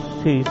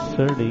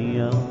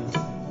ਸੀਸੜੀਆਂ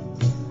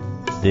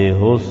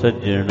ਦੇਹੋ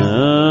ਸੱਜਣ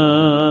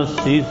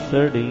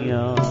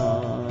ਸੀਸੜੀਆਂ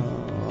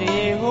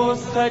ਦੇਹੋ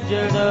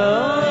ਸੱਜਣ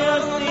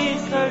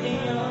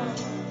ਅਸੀਸੜੀਆਂ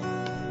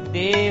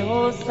ਦੇਹੋ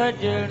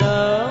ਸੱਜਣ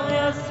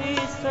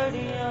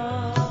ਅਸੀਸੜੀਆਂ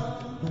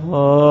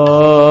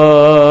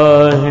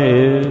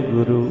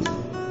ਵਾਹਿਗੁਰੂ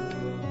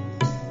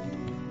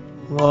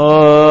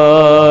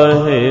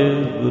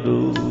ਵਾਹਿਗੁਰੂ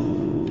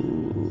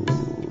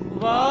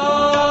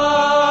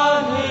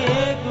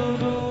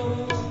ਵਾਹਿਗੁਰੂ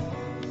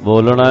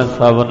ਬੋਲਣਾ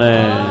ਸਭ ਨੇ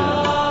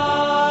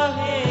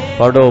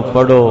ਪੜੋ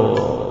ਪੜੋ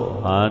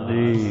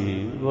ਹਾਂਜੀ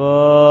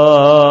ਵਾਹਿਗੁਰੂ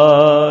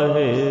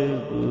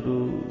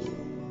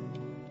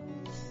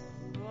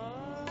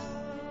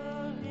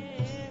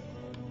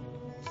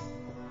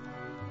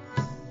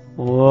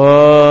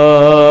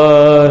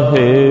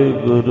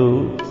ਵਾਹਿਗੁਰੂ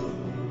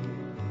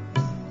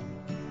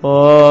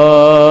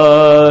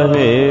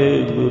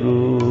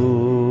ਵਾਹਿਗੁਰੂ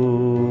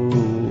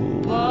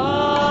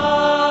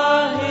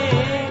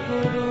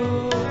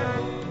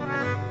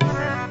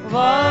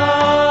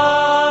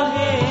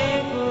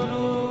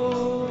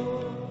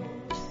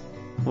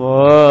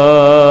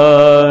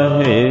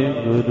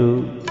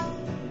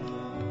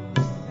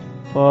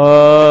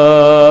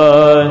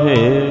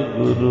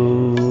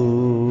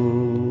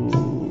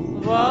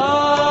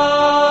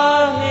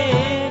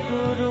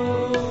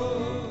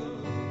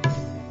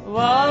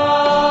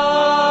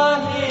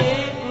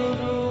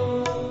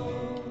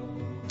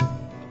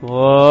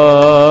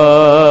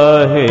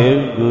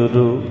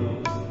ਵਾਹਿਗੁਰੂ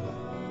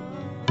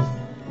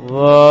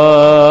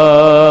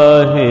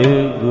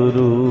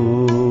ਵਾਹਿਗੁਰੂ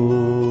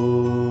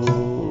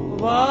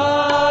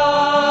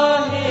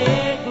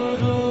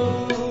ਵਾਹਿਗੁਰੂ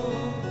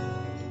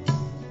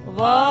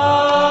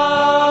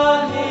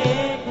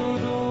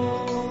ਵਾਹਿਗੁਰੂ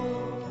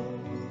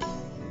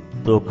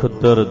ਦੁੱਖ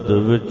ਦਰਦ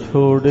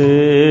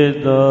ਵਿਛੋੜੇ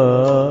ਦਾ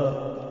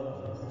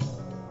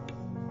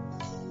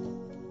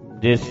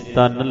ਜਿਸ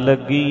ਤਨ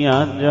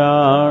ਲੱਗੀਆਂ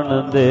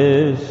ਜਾਣਦੇ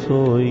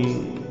ਸੋਈ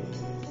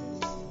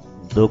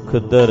ਦੁੱਖ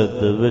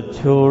ਦਰਦ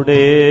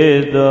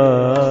ਵਿਛੋੜੇ ਦਾ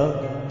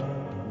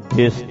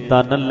ਜਿਸ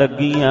ਤਨ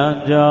ਲੱਗੀਆਂ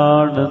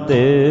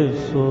ਜਾਣਦੇ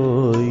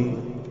ਸੋਈ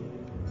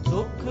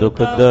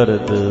ਦੁੱਖ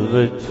ਦਰਦ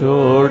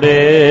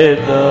ਵਿਛੋੜੇ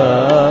ਦਾ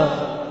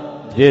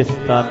ਜਿਸ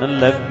ਤਨ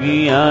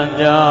ਲੱਗੀਆਂ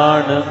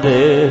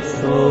ਜਾਣਦੇ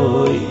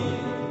ਸੋਈ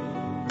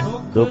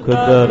ਦੁੱਖ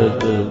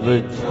ਦਰਦ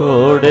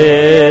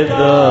ਵਿਛੋੜੇ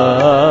ਦਾ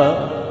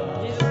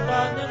ਜਿਸ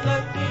ਤਨ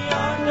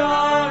ਲੱਗੀਆਂ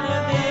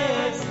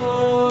ਜਾਣਦੇ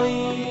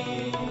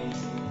ਸੋਈ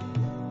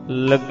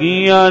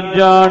ਲੱਗੀਆਂ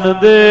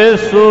ਜਾਣਦੇ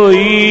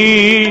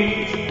ਸੋਈ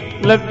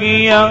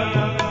ਲੱਗੀਆਂ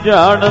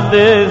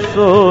ਜਾਣਦੇ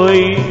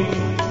ਸੋਈ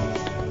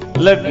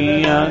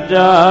ਲੱਗੀਆਂ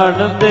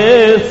ਜਾਣਦੇ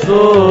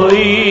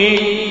ਸੋਈ,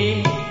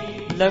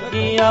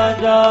 ਲੱਗੀਆਂ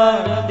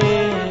ਜਾਣਦੇ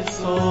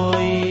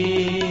ਸੋਈ।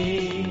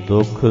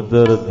 ਦੁੱਖ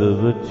ਦਰਦ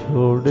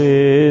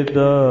ਵਿਛੋੜੇ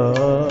ਦਾ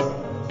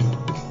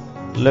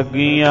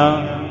ਲੱਗੀਆਂ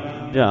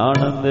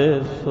ਜਾਣਦੇ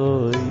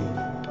ਸੋਈ,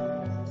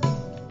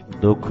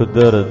 ਦੁੱਖ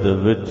ਦਰਦ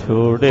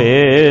ਵਿਛੋੜੇ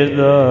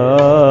ਦਾ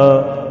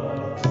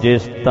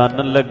ਜਿਸ ਤਨ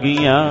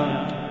ਲੱਗੀਆਂ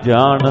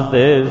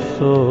ਜਾਣਦੇ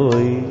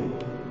ਸੋਈ,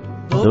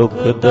 ਦੁੱਖ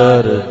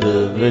ਦਰਦ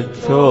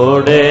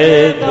ਵਿਛੋੜੇ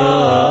ਦਾ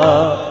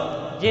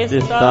ਜਿਸ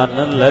ਤਨ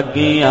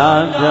ਲੱਗੀਆਂ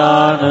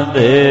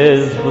ਜਾਣਦੇ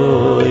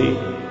ਸੋਈ,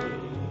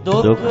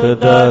 ਦੁੱਖ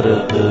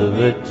ਦਰਦ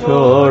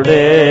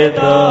ਵਿਛੋੜੇ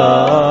ਦਾ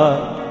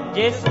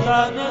ਜਿਸ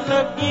ਤਨ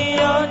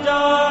ਲੱਗੀਆਂ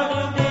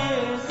ਜਾਣਦੇ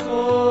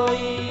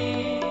ਸੋਈ।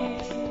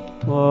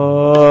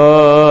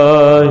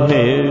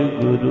 ਵਾਹਿਗੁਰੂ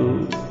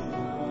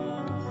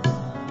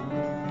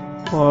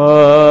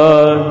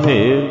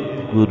ਵਾਹਿਗੁਰੂ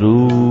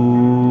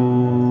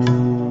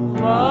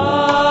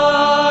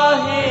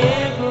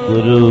ਵਾਹਿਗੁਰੂ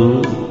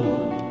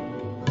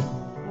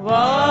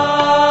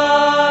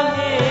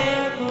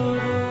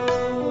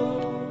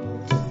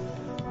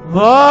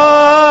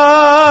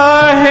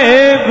ਵਾਹਿਗੁਰੂ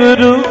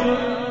ਵਾਹਿਗੁਰੂ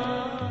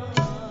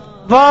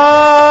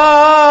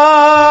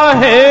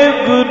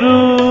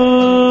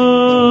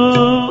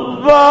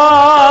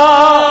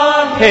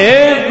ਵਾਹਿਗੁਰੂ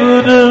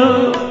ਵਾਹਿਗੁਰੂ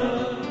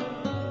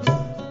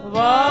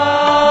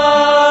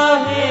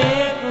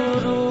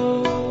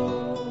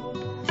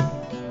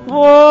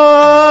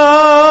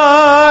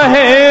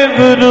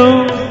ਵਾਹਿਗੁਰੂ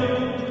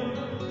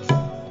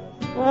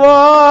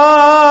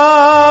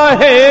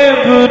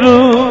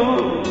ਵਾਹਿਗੁਰੂ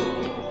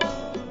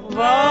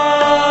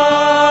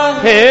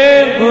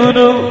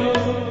ਵਾਹਿਗੁਰੂ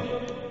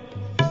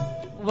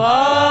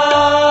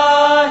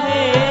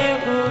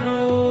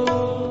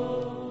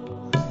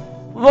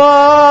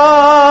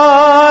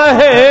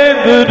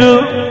ਵਾਹਿਗੁਰੂ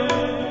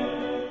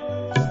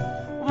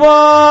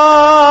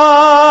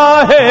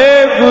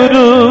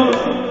ਵਾਹਿਗੁਰੂ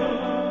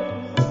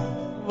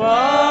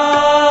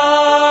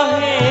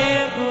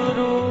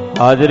ਵਾਹਿਗੁਰੂ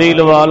ਹਾਜ਼ਰੀ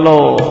ਲਵਾ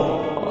ਲਓ।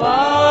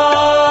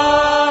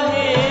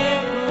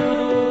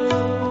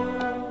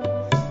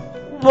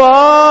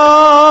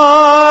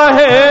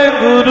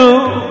 ਵਾਹਿਗੁਰੂ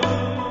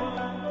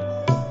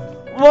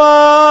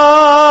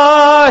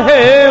ਵਾਹਿਗੁਰੂ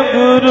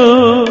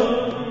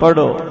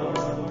ਪੜੋ।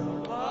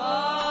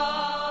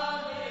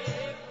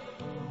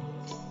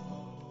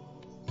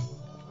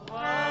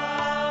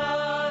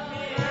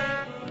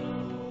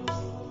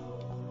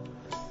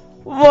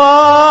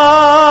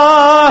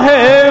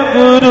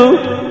 ਵਾਹਿਗੁਰੂ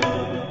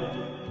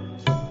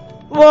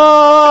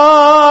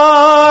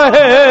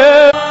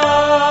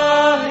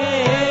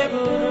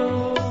ਵਾਹਿਗੁਰੂ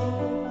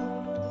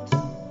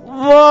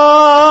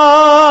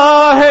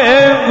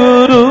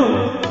ਵਾਹਿਗੁਰੂ ਵਾਹਿਗੁਰੂ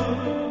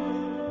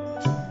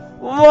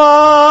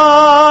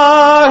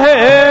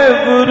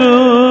ਵਾਹਿਗੁਰੂ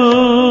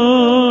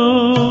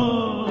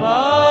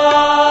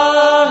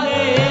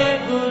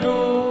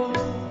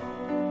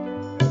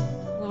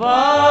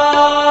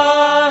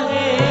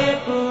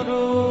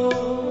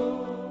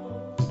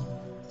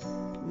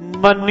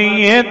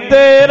ਮੰਨੀਏ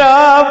ਤੇਰਾ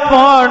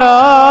ਭਾਣਾ,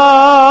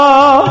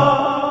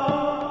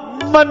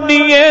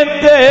 ਮੰਨੀਏ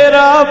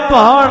ਤੇਰਾ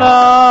ਭਾਣਾ,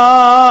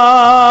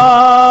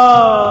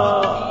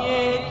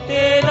 ਮੰਨੀਏ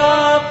ਤੇਰਾ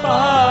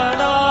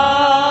ਭਾਣਾ,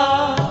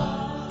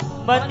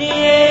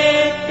 ਮੰਨੀਏ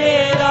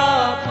ਤੇਰਾ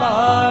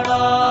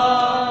ਭਾਣਾ।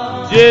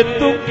 ਜੇ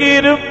ਤੂੰ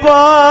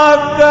ਕਿਰਪਾ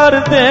ਕਰ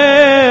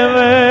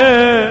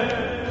ਦੇਵੇਂ,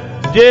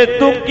 ਜੇ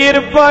ਤੂੰ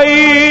ਕਿਰਪਾਈ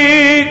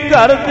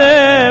ਕਰ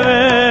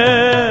ਦੇਵੇਂ,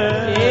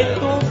 ਜੇ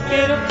ਤੂੰ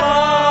ਕਿਰਪਾ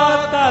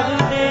ਕਰ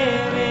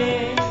ਦੇਵੇਂ,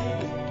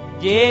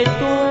 ਜੇ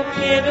ਤੂੰ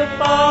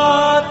ਕਿਰਪਾ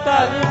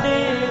ਕਰ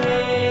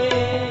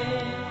ਦੇਵੇਂ,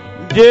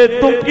 ਜੇ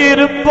ਤੂੰ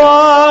ਕਿਰਪਾ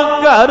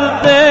ਕਰ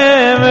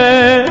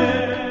ਦੇਵੇਂ,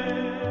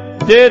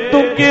 ਜੇ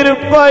ਤੂੰ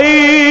ਕਿਰਪਾਈ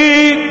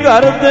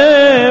ਕਰ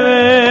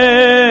ਦੇਵੇਂ,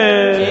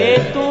 ਜੇ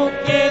ਤੂੰ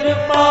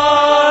ਕਿਰਪਾ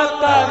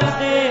ਕਰ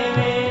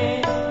ਦੇਵੇਂ,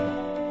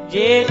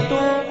 ਜੇ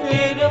ਤੂੰ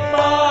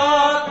ਕਿਰਪਾ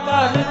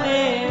ਕਰ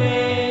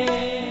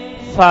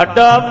ਦੇਵੇਂ।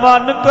 ਸਾਡਾ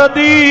ਮਨ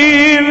ਕਦੀ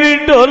ਵੀ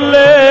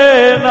ਡੋਲੇ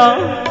ਨਾ,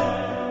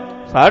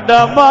 ਸਾਡਾ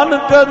ਮਨ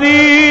ਕਦੀ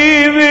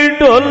ਵੀ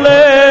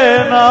ਡੋਲੇ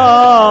ਨਾ,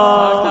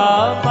 ਸਾਡਾ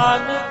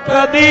ਮਨ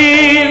ਕਦੀ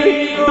ਵੀ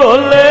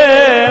ਡੋਲੇ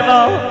ਨਾ,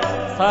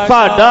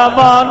 ਸਾਡਾ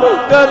ਮਨ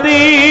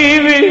ਕਦੀ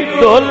ਵੀ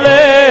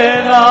ਡੋਲੇ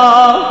ਨਾ।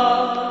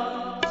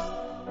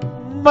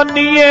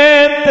 ਮੰਨੀਏ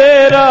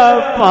ਤੇਰਾ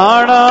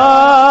ਭਾਣਾ,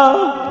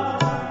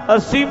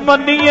 ਅਸੀਂ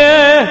ਮੰਨੀਏ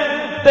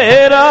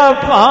ਤੇਰਾ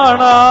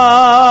ਭਾਣਾ,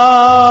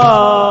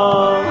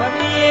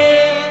 ਮੰਨੀਏ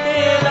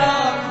ਤੇਰਾ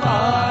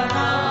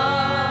ਭਾਣਾ,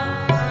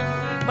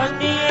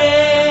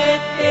 ਮੰਨੀਏ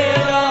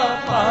ਤੇਰਾ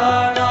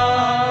ਭਾਣਾ।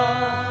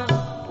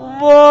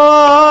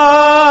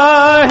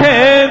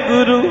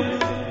 ਵਾਹਿਗੁਰੂ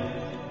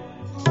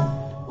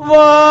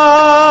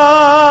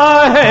ਵਾਹਿਗੁਰੂ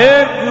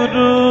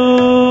ਵਾਹਿਗੁਰੂ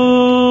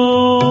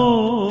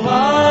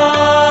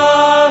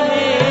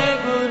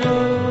ਵਾਹਿਗੁਰੂ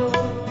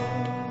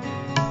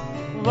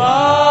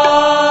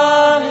ਵਾਹਿਗੁਰੂ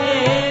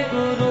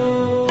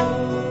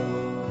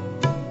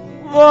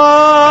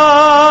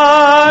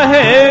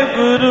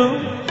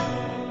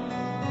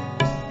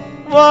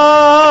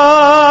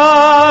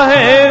ਵਾਹਿਗੁਰੂ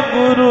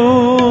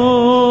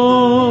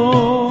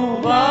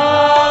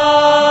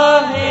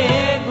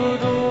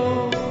ਵਾਹਿਗੁਰੂ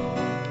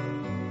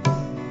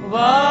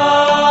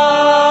ਵਾਹਿਗੁਰੂ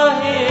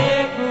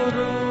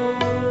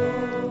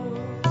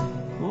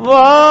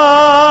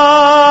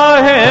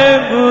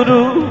ਵਾਹਿਗੁਰੂ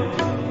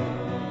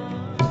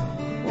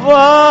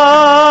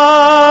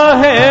ਵਾਹਿਗੁਰੂ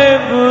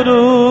ਵਾਹਿਗੁਰੂ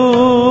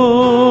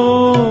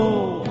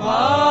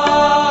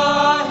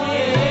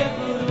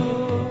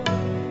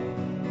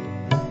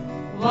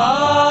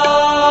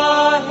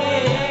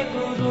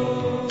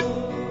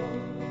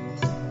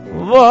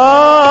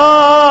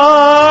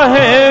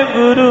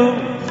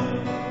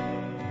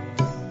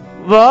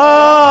ਵਾਹਿਗੁਰੂ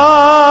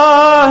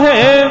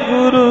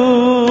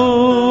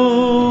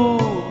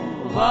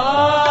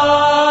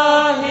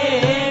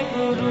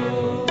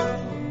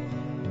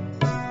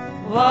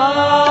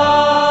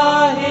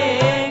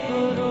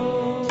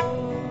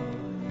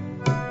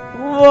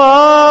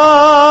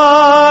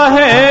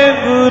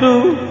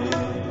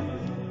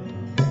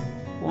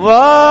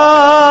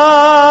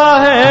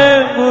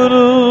ਵਾਹਿਗੁਰੂ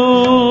ਵਾਹਿਗੁਰੂ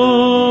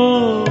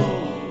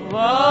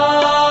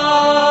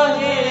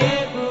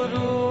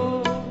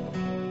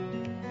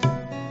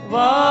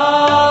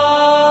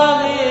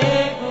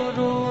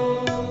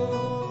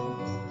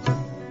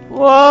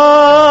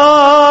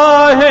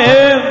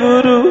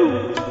ਵਾਹਿਗੁਰੂ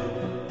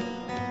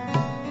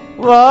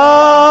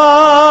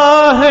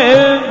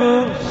ਵਾਹਿਗੁਰੂ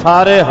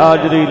ਸਾਰੇ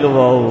ਹਾਜ਼ਰੀ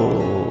ਲਵਾਓ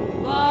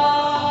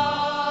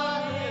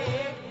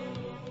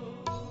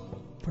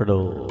ਪੜੋ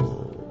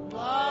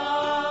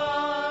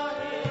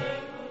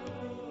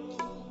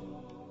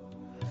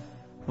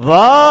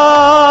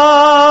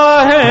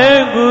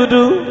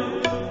ਵਾਹਿਗੁਰੂ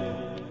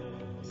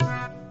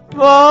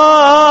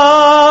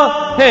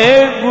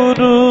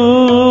ਵਾਹਿਗੁਰੂ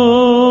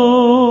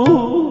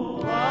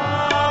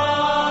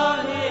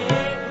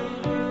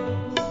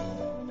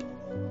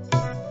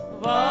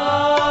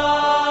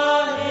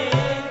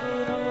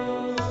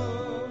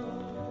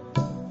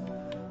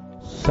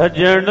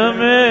ਸਜਣ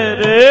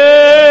ਮੇਰੇ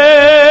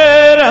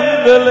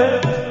ਰੰਗਲੇ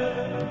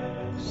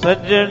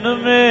ਸਜਣ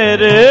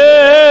ਮੇਰੇ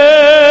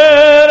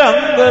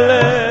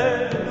ਰੰਗਲੇ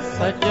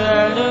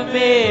ਸਜਣ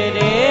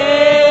ਮੇਰੇ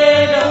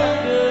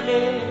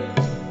ਰੰਗਲੇ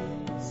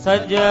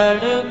ਸਜਣ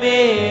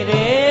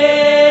ਮੇਰੇ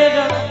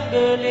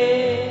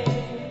ਰੰਗਲੇ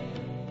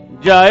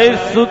ਜਾਏ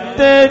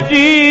ਸੁੱਤੇ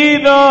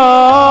ਜੀਰਾਨ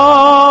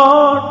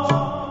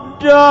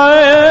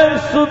ਜਾਏ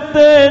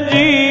ਸੁੱਤੇ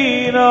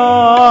ਜੀਰਾਨ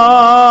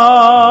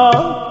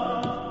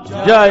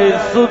ਜਾਏ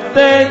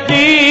ਸੁੱਤੇ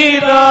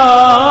ਜੀਰਾਨ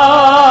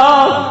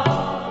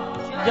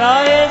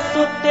ਜਾਏ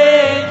ਸੁੱਤੇ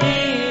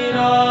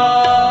ਜੀਰਾ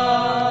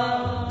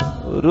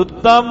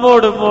ਰੁੱਤਾਂ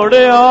ਮੁੜ ਮੁੜ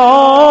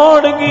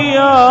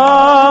ਆਉਣਗੀਆਂ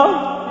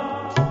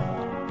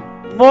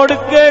ਮੁੜ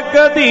ਕੇ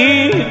ਕਦੀ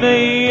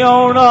ਨਹੀਂ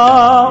ਆਉਣਾ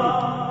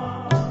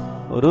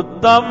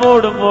ਰੁੱਤਾਂ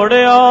ਮੁੜ ਮੁੜ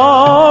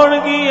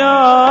ਆਉਣਗੀਆਂ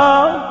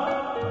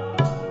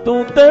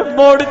ਤੂੰ ਤੇ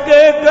ਮੁੜ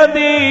ਕੇ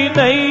ਕਦੀ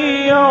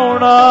ਨਹੀਂ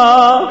ਆਉਣਾ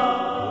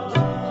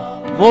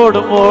ਮੁੜ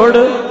ਮੁੜ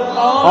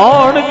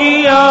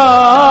ਆਉਣਗੀਆਂ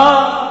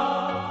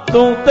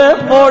ਤੂੰ ਤੇ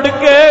ਮੁੜ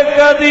ਕੇ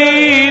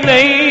ਕਦੀ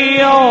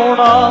ਨਹੀਂ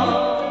ਆਉਣਾ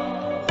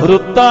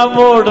ਰੁੱਤਾਂ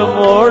ਮੁੜ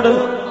ਮੁੜ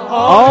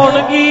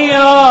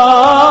ਆਉਣਗੀਆਂ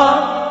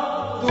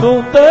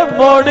ਤੂੰ ਤੇ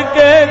ਮੁੜ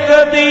ਕੇ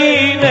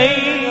ਕਦੀ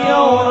ਨਹੀਂ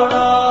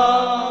ਆਉਣਾ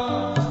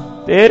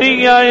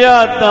ਤੇਰੀਆਂ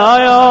ਯਾਦਾਂ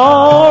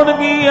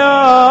ਆਉਣਗੀਆਂ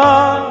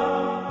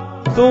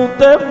ਤੂੰ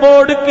ਤੇ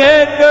ਮੁੜ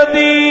ਕੇ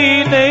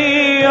ਕਦੀ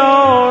ਨਹੀਂ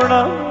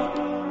ਆਉਣਾ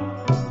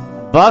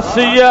ਬਸ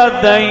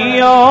ਯਾਦਾਂ ਹੀ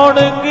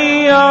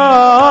ਆਉਣਗੀਆਂ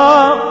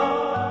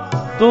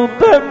ਤੂੰ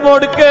ਤੇ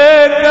ਮੁੜ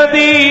ਕੇ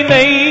ਕਦੀ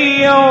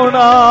ਨਹੀਂ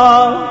ਆਉਣਾ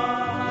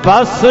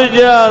ਬਸ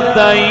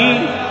ਯਾਦਾਂ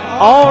ਹੀ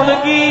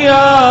ਆਉਣਗੀਆਂ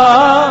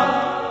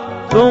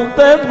ਤੂੰ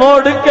ਤੇ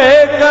ਮੁੜ ਕੇ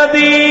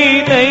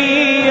ਕਦੀ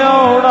ਨਹੀਂ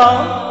ਆਉਣਾ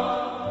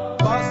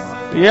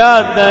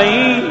ਯਾਦਾਂ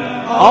ਹੀ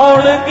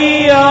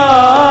ਆਉਣਗੀਆਂ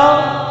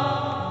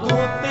ਤੂੰ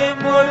ਤੇ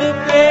ਮੁੜ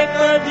ਕੇ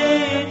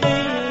ਕਦੀ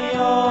ਨਹੀਂ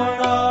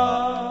ਆਉਣਾ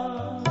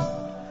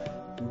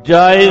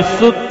ਜਾਏ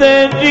ਸੁੱਤੇ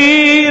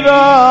ਜੀਰਾਨ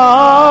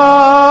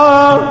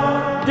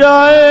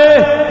ਜਾਏ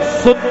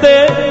ਸੁੱਤੇ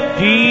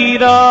ਜੀਰਾਨ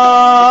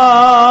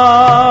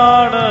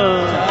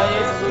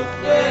ਜਾਏ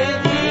ਸੁੱਤੇ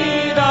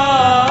ਜੀਰਾ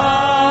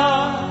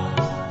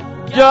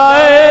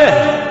ਜਾਏ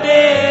ਸੁੱਤੇ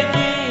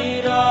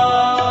ਜੀਰਾ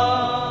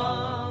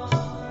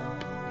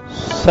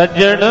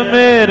ਸਜਣ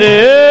ਮੇਰੇ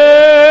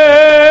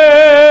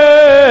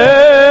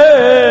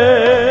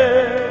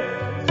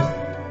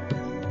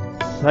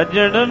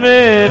ਸਜਣ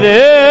ਮੇਰੇ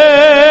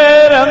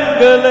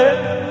ਰੰਗਲੇ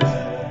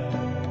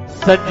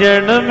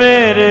ਸਜਣ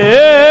ਮੇਰੇ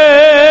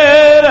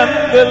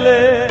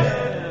ਰੰਗਲੇ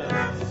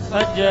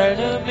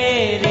ਸਜਣ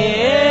ਮੇਰੇ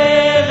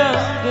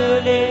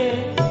ਰੰਗਲੇ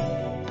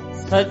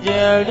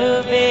ਸਜਣ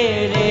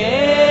ਮੇਰੇ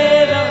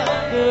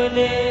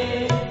ਰੰਗਲੇ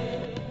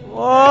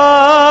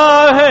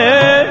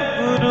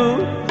ਵਾਹਿਗੁਰੂ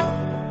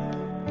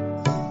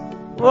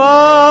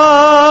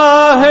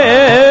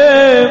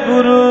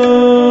ਵਾਹਿਗੁਰੂ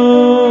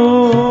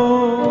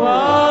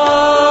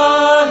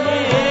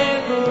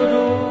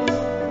ਵਾਹਿਗੁਰੂ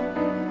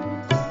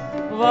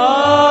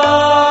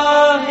ਵਾਹਿਗੁਰੂ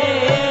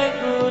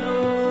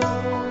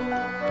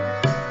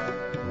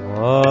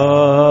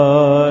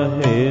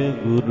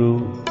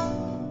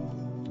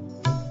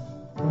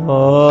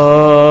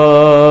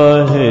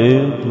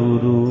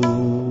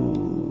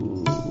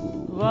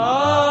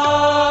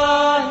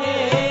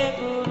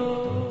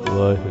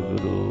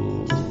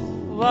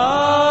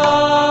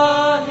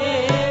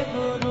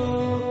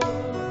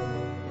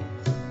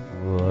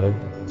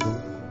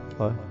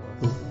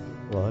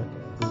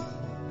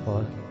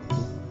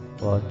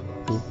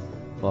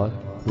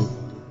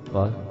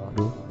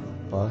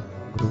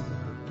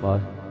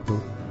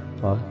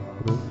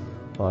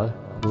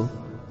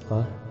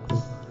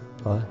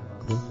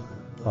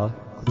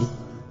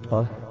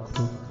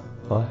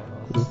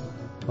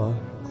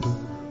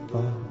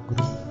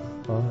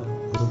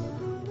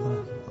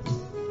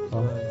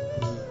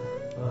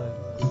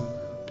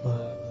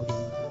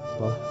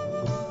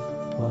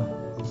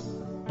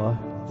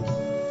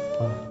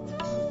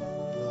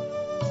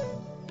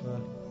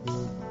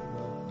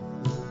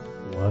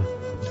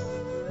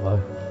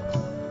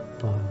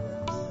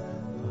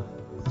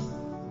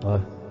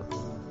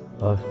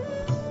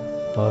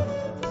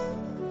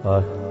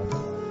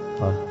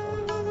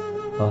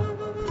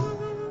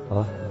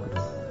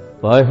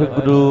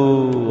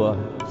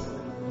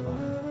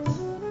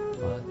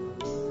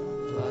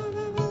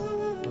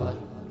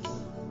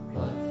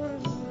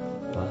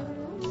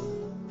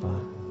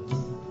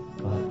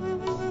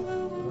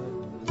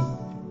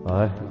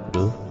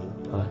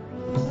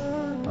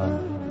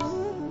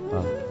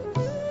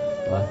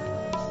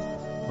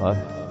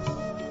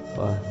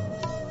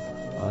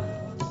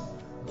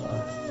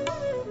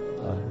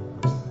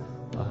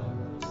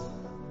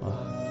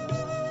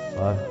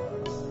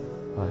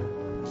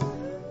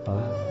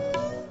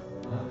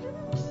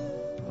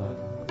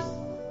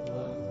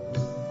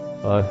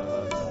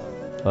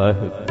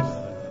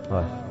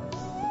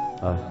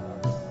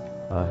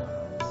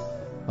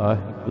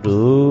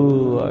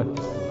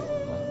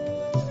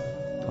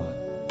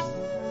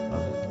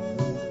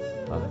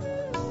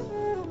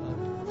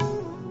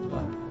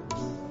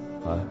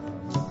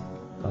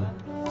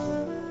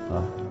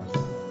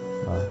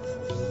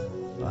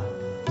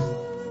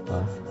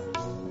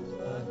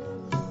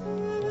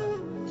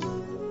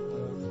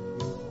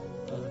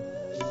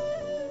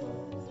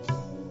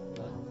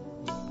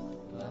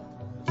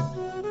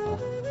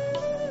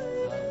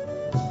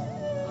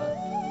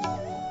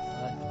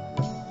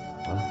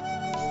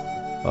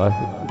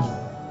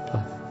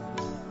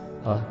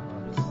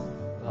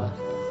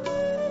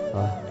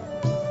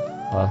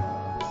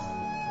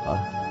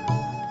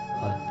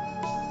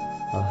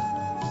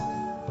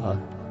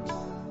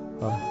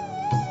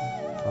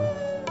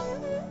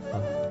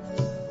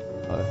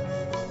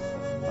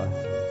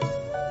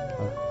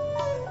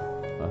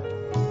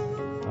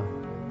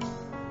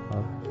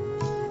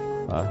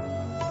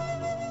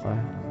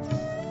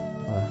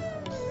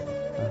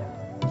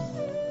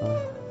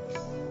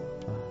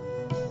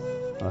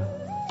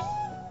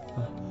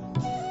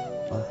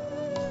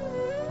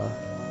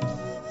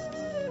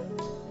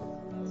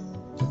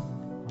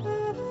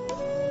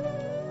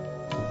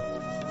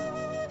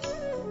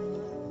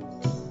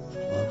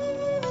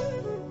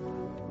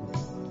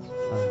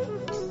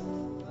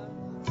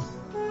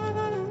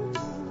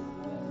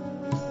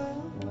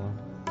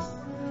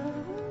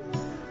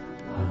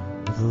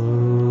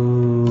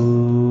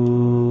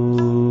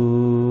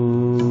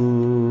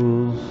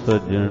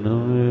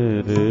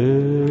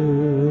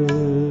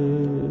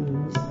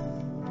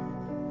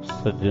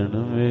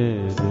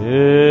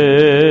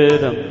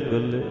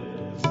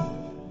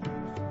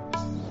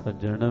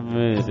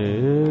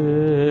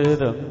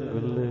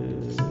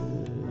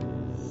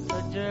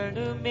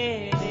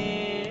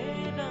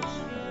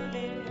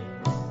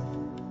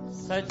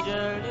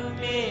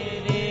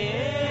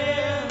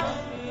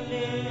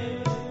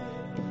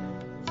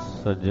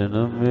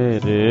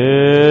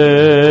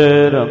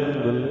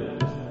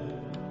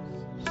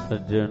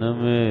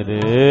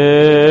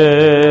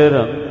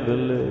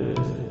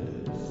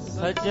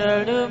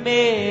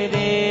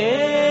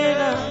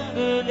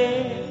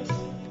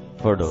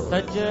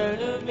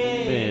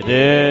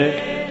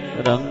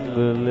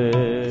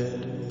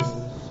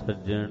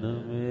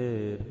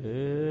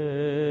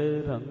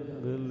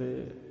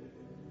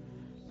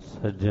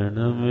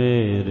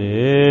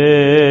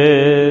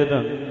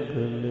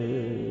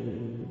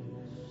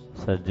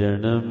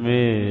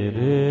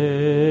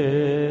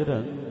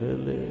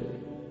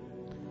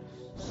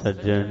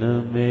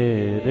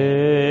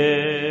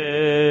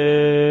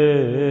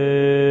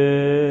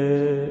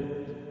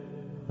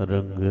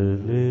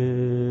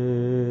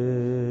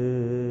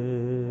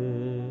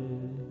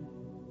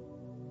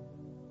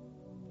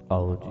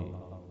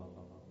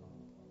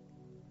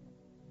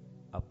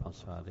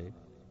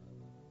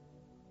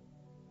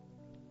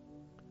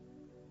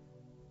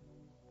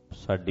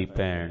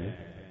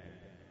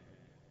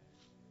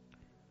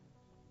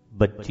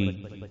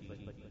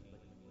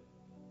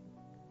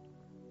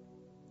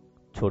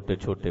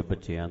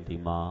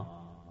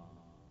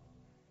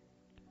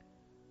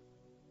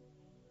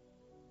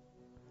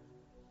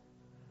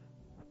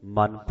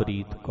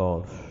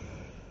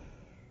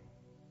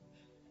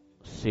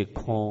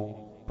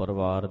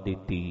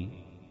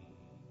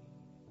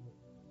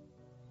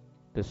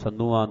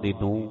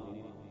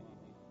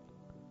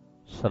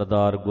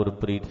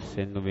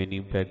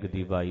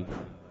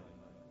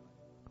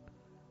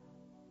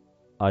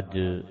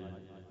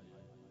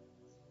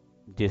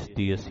ਜਿਸ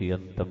ਦੀ ਅਸੀਂ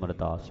ਅੰਤਮ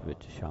ਅਰਦਾਸ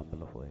ਵਿੱਚ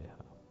ਸ਼ਾਮਲ ਹੋਏ ਹਾਂ।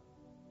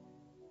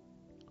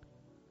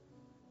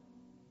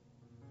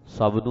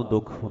 ਸਭ ਨੂੰ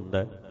ਦੁੱਖ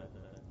ਹੁੰਦਾ।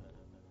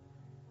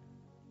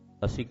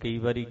 ਅਸੀਂ ਕਈ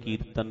ਵਾਰੀ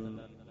ਕੀਰਤਨ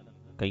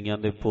ਕਈਆਂ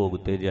ਦੇ ਭੋਗ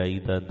ਤੇ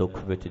ਜਾਈਦਾ,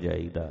 ਦੁੱਖ ਵਿੱਚ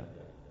ਜਾਈਦਾ।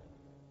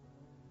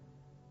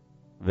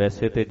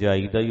 ਵੈਸੇ ਤੇ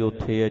ਜਾਈਦਾ ਹੀ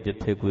ਉੱਥੇ ਹੈ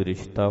ਜਿੱਥੇ ਕੋਈ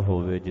ਰਿਸ਼ਤਾ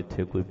ਹੋਵੇ,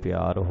 ਜਿੱਥੇ ਕੋਈ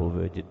ਪਿਆਰ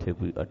ਹੋਵੇ, ਜਿੱਥੇ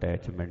ਕੋਈ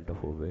ਅਟੈਚਮੈਂਟ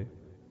ਹੋਵੇ।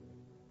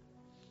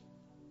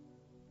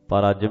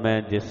 ਪਰ ਅੱਜ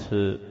ਮੈਂ ਜਿਸ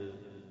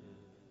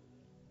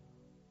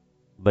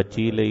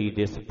ਬੱਚੀ ਲਈ,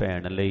 ਜਿਸ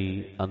ਭੈਣ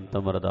ਲਈ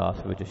ਅੰਤਮ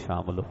ਅਰਦਾਸ ਵਿੱਚ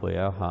ਸ਼ਾਮਲ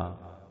ਹੋਇਆ ਹਾਂ,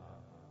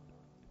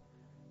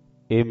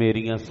 ਇਹ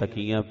ਮੇਰੀਆਂ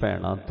ਸਕੀਆਂ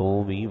ਭੈਣਾਂ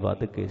ਤੋਂ ਵੀ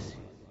ਵੱਧ ਕੇ ਸੀ।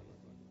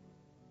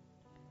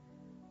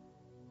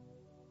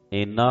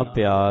 ਇੰਨਾ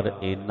ਪਿਆਰ,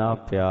 ਇੰਨਾ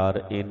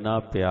ਪਿਆਰ, ਇੰਨਾ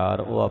ਪਿਆਰ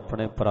ਉਹ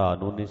ਆਪਣੇ ਭਰਾ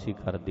ਨੂੰ ਨਹੀਂ ਸੀ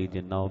ਕਰਦੀ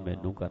ਜਿੰਨਾ ਉਹ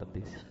ਮੈਨੂੰ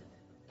ਕਰਦੀ ਸੀ।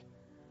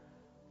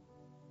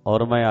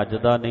 ਔਰ ਮੈਂ ਅੱਜ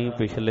ਦਾ ਨਹੀਂ,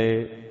 ਪਿਛਲੇ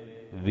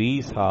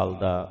 20 ਸਾਲ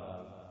ਦਾ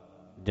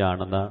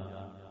ਜਾਣਦਾ।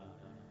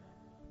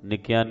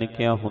 ਨਿੱਕਿਆਂ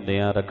ਨਿੱਕਿਆਂ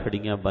ਹੁੰਦਿਆਂ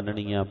ਰੱਖੜੀਆਂ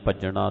ਬੰਨ੍ਹਣੀਆਂ,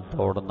 ਭੱਜਣਾ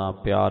ਦੌੜਨਾ,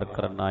 ਪਿਆਰ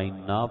ਕਰਨਾ,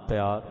 ਇੰਨਾ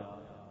ਪਿਆਰ।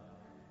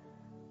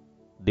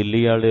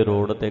 ਦਿੱਲੀ ਵਾਲੇ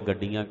ਰੋਡ ਤੇ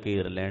ਗੱਡੀਆਂ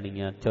ਘੇਰ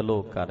ਲੈਣੀਆਂ,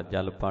 ਚਲੋ ਘਰ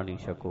ਜਲ ਪਾਣੀ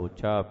ਛਕੋ,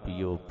 ਚਾਹ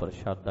ਪੀਓ,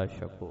 ਪ੍ਰਸ਼ਾਦਾ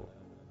ਛਕੋ।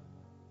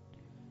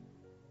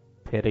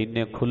 ਫਿਰ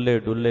ਇੰਨੇ ਖੁੱਲੇ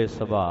ਡੁੱਲੇ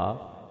ਸੁਭਾਅ।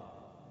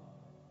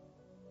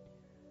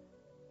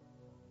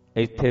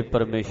 ਇੱਥੇ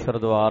ਪਰਮੇਸ਼ਰ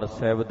ਦਵਾਰ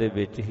ਸਾਹਿਬ ਦੇ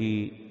ਵਿੱਚ ਹੀ,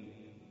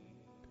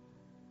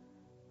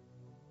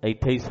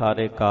 ਇੱਥੇ ਹੀ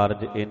ਸਾਰੇ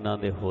ਕਾਰਜ ਇਹਨਾਂ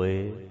ਦੇ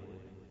ਹੋਏ,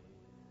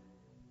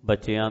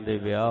 ਬੱਚਿਆਂ ਦੇ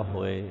ਵਿਆਹ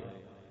ਹੋਏ।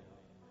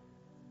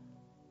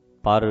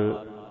 ਪਰ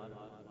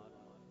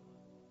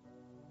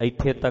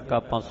ਇੱਥੇ ਤੱਕ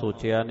ਆਪਾਂ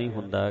ਸੋਚਿਆ ਨਹੀਂ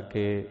ਹੁੰਦਾ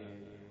ਕਿ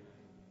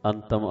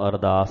ਅੰਤਮ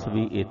ਅਰਦਾਸ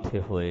ਵੀ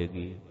ਇੱਥੇ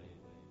ਹੋਏਗੀ।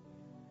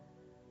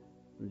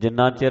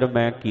 ਜਿੰਨਾ ਚਿਰ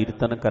ਮੈਂ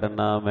ਕੀਰਤਨ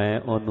ਕਰਨਾ, ਮੈਂ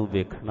ਉਹਨੂੰ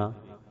ਵੇਖਣਾ,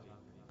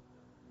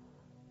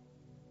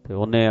 ਤੇ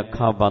ਉਹਨੇ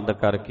ਅੱਖਾਂ ਬੰਦ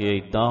ਕਰਕੇ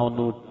ਏਦਾਂ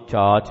ਉਹਨੂੰ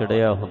ਚਾਅ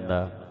ਚੜਿਆ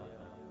ਹੁੰਦਾ।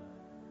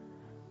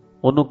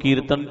 ਉਹਨੂੰ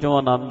ਕੀਰਤਨ ਚੋਂ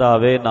ਆਨੰਦ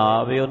ਆਵੇ ਨਾ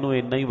ਆਵੇ, ਉਹਨੂੰ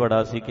ਇੰਨਾ ਹੀ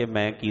ਬੜਾ ਸੀ ਕਿ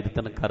ਮੈਂ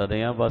ਕੀਰਤਨ ਕਰ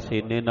ਰਿਹਾ, ਬਸ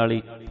ਇੰਨੇ ਨਾਲ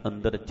ਹੀ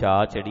ਅੰਦਰ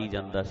ਚਾਅ ਚੜੀ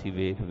ਜਾਂਦਾ ਸੀ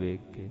ਵੇਖ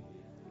ਵੇਖ ਕੇ।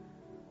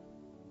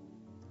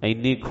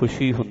 ਇੰਨੀ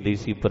ਖੁਸ਼ੀ ਹੁੰਦੀ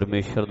ਸੀ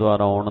ਪਰਮੇਸ਼ਰ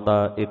ਦੁਆਰਾ ਆਉਣ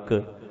ਦਾ, ਇੱਕ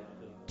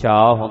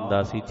ਚਾਅ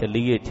ਹੁੰਦਾ ਸੀ,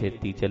 ਚੱਲੀਏ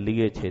ਛੇਤੀ,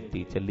 ਚੱਲੀਏ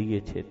ਛੇਤੀ, ਚੱਲੀਏ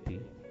ਛੇਤੀ।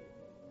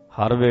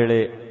 ਹਰ ਵੇਲੇ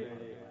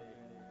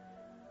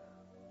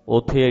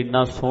ਉੱਥੇ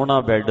ਇੰਨਾ ਸੋਹਣਾ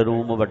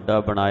ਬੈੱਡਰੂਮ ਵੱਡਾ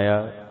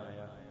ਬਣਾਇਆ,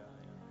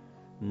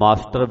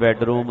 ਮਾਸਟਰ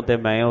ਬੈੱਡਰੂਮ, ਤੇ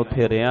ਮੈਂ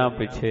ਉੱਥੇ ਰਿਹਾ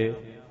ਪਿੱਛੇ।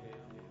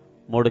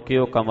 ਮੁੜ ਕੇ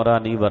ਉਹ ਕਮਰਾ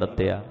ਨਹੀਂ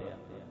ਵਰਤਿਆ।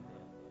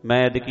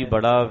 ਮੈਂ ਐਤਕੀ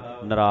ਬੜਾ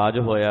ਨਾਰਾਜ਼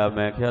ਹੋਇਆ।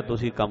 ਮੈਂ ਕਿਹਾ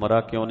ਤੁਸੀਂ ਕਮਰਾ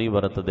ਕਿਉਂ ਨਹੀਂ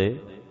ਵਰਤਦੇ?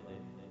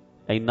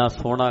 ਇੰਨਾ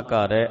ਸੋਹਣਾ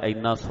ਘਰ ਹੈ,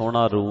 ਇੰਨਾ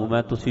ਸੋਹਣਾ ਰੂਮ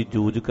ਹੈ, ਤੁਸੀਂ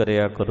ਯੂਜ਼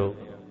ਕਰਿਆ ਕਰੋ।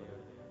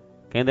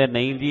 ਕਹਿੰਦੇ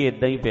ਨਹੀਂ ਜੀ,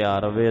 ਇੱਦਾਂ ਹੀ ਪਿਆ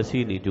ਰਵੇ,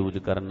 ਅਸੀਂ ਨਹੀਂ ਯੂਜ਼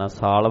ਕਰਨਾ।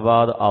 ਸਾਲ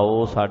ਬਾਅਦ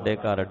ਆਓ ਸਾਡੇ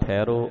ਘਰ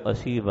ਠਹਿਰੋ,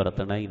 ਅਸੀਂ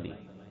ਵਰਤਣਾ ਹੀ ਨਹੀਂ।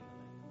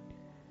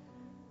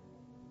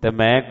 ਤੇ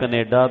ਮੈਂ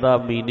ਕੈਨੇਡਾ ਦਾ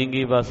ਮੀਨਿੰਗ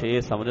ਹੀ ਬਸ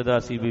ਇਹ ਸਮਝਦਾ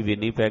ਸੀ ਵੀ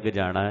ਵਿਨੀਪੈਗ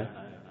ਜਾਣਾ ਹੈ,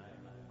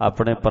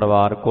 ਆਪਣੇ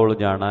ਪਰਿਵਾਰ ਕੋਲ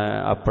ਜਾਣਾ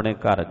ਹੈ, ਆਪਣੇ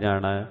ਘਰ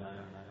ਜਾਣਾ ਹੈ,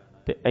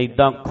 ਤੇ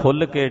ਐਦਾਂ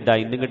ਖੁੱਲ੍ਹ ਕੇ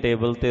ਡਾਈਨਿੰਗ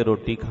ਟੇਬਲ ਤੇ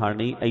ਰੋਟੀ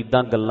ਖਾਣੀ,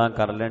 ਐਦਾਂ ਗੱਲਾਂ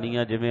ਕਰ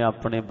ਲੈਣੀਆਂ ਜਿਵੇਂ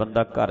ਆਪਣੇ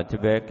ਬੰਦਾ ਘਰ 'ਚ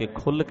ਬਹਿ ਕੇ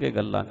ਖੁੱਲ੍ਹ ਕੇ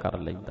ਗੱਲਾਂ ਕਰ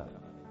ਲੈਂਦਾ।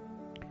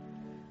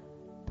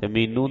 ਤੇ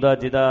ਮੀਨੂ ਦਾ,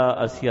 ਜਿਹਦਾ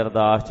ਅਸੀਂ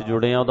ਅਰਦਾਸ 'ਚ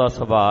ਜੁੜੇ ਹਾਂ, ਉਹਦਾ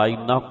ਸੁਭਾਅ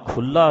ਇੰਨਾ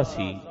ਖੁੱਲ੍ਹਾ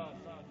ਸੀ।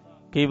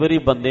 ਕਈ ਵਾਰੀ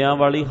ਬੰਦਿਆਂ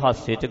ਵਾਲੀ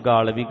ਹਾਸੇ 'ਚ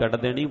ਗਾਲ ਵੀ ਕੱਢ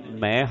ਦੇਣੀ,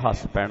 ਮੈਂ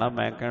ਹੱਸ ਪੈਣਾ।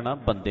 ਮੈਂ ਕਹਿਣਾ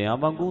ਬੰਦਿਆਂ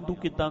ਵਾਂਗੂ ਤੂੰ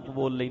ਕਿੱਦਾਂ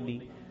ਬੋਲ ਲੈਂਦੀ?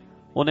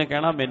 ਉਹਨੇ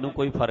ਕਹਿਣਾ ਮੈਨੂੰ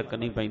ਕੋਈ ਫਰਕ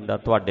ਨਹੀਂ ਪੈਂਦਾ,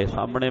 ਤੁਹਾਡੇ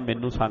ਸਾਹਮਣੇ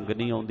ਮੈਨੂੰ ਸੰਗ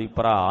ਨਹੀਂ ਆਉਂਦੀ,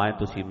 ਭਰਾ ਹੈ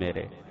ਤੁਸੀਂ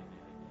ਮੇਰੇ।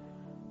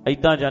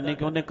 ਐਦਾਂ ਜਾਣੀ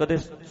ਕਿ ਉਹਨੇ ਕਦੇ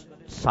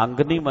ਸੰਗ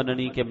ਨਹੀਂ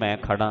ਮੰਨਣੀ ਕਿ ਮੈਂ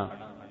ਖੜਾ।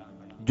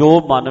 ਜੋ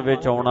ਮਨ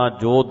ਵਿੱਚ ਆਉਣਾ,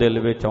 ਜੋ ਦਿਲ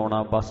ਵਿੱਚ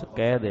ਆਉਣਾ, ਬਸ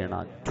ਕਹਿ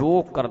ਦੇਣਾ।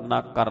 ਜੋ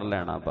ਕਰਨਾ ਕਰ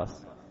ਲੈਣਾ,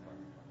 ਬਸ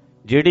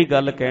ਜਿਹੜੀ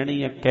ਗੱਲ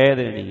ਕਹਿਣੀ ਹੈ ਕਹਿ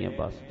ਦੇਣੀ ਹੈ,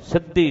 ਬਸ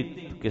ਸਿੱਧੀ।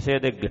 ਕਿਸੇ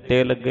ਦੇ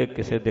ਗਿੱਟੇ ਲੱਗੇ,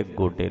 ਕਿਸੇ ਦੇ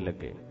ਗੋਡੇ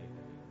ਲੱਗੇ,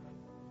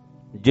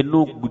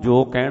 ਜਿਹਨੂੰ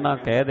ਜੋ ਕਹਿਣਾ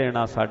ਕਹਿ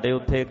ਦੇਣਾ। ਸਾਡੇ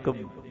ਉੱਥੇ ਇੱਕ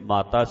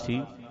ਮਾਤਾ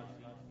ਸੀ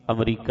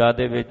ਅਮਰੀਕਾ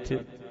ਦੇ ਵਿੱਚ,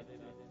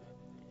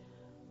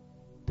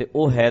 ਤੇ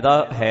ਉਹ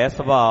ਹੈ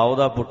ਸੁਭਾਅ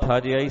ਉਹਦਾ ਪੁੱਠਾ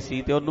ਜਿਹਾ ਹੀ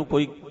ਸੀ, ਤੇ ਉਹਨੂੰ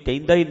ਕੋਈ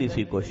ਕਹਿੰਦਾ ਹੀ ਨਹੀਂ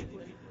ਸੀ ਕੁਛ।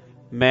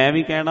 ਮੈਂ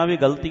ਵੀ ਕਹਿਣਾ ਵੀ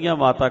ਗਲਤੀਆਂ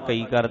ਮਾਤਾ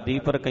ਕਈ ਕਰਦੀ,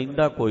 ਪਰ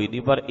ਕਹਿੰਦਾ ਕੋਈ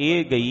ਨਹੀਂ। ਪਰ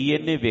ਇਹ ਗਈ,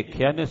 ਇਹਨੇ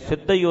ਵੇਖਿਆ, ਇਹਨੇ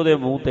ਸਿੱਧਾ ਹੀ ਉਹਦੇ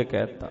ਮੂੰਹ ਤੇ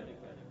ਕਹਿ ਦਿੱਤਾ,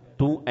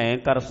 ਤੂੰ ਐਂ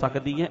ਕਰ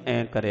ਸਕਦੀ ਹੈ,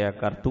 ਐਂ ਕਰਿਆ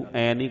ਕਰ, ਤੂੰ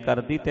ਐਂ ਨਹੀਂ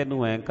ਕਰਦੀ,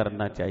 ਤੈਨੂੰ ਐਂ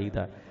ਕਰਨਾ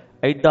ਚਾਹੀਦਾ।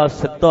 ਐਡਾ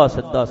ਸਿੱਧਾ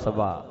ਸਿੱਧਾ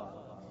ਸੁਭਾਅ,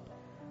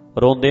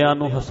 ਰੋਂਦਿਆਂ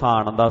ਨੂੰ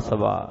ਹਸਾਉਣ ਦਾ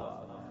ਸੁਭਾਅ।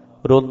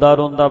 ਰੋਂਦਾ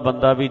ਰੋਂਦਾ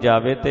ਬੰਦਾ ਵੀ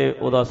ਜਾਵੇ ਤੇ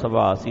ਉਹਦਾ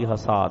ਸੁਭਾਅ ਸੀ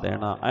ਹਸਾ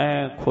ਦੇਣਾ,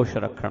 ਐਂ ਖੁਸ਼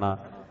ਰੱਖਣਾ,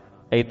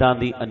 ਇੱਦਾਂ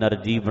ਦੀ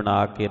ਐਨਰਜੀ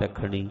ਬਣਾ ਕੇ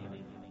ਰੱਖਣੀ।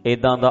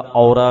 ਇੱਦਾਂ ਦਾ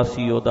ਔਰਾ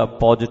ਸੀ ਉਹਦਾ,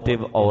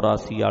 ਪੋਜ਼ਿਟਿਵ ਔਰਾ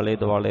ਸੀ, ਆਲੇ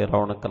ਦੁਆਲੇ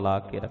ਰੌਣਕ ਲਾ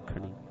ਕੇ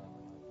ਰੱਖਣੀ।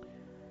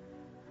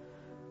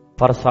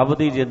 ਪਰ ਸਭ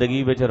ਦੀ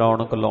ਜ਼ਿੰਦਗੀ ਵਿੱਚ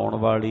ਰੌਣਕ ਲਾਉਣ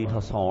ਵਾਲੀ,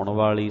 ਹਸਾਉਣ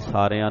ਵਾਲੀ,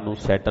 ਸਾਰਿਆਂ ਨੂੰ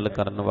ਸੈਟਲ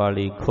ਕਰਨ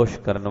ਵਾਲੀ, ਖੁਸ਼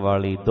ਕਰਨ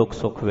ਵਾਲੀ, ਦੁੱਖ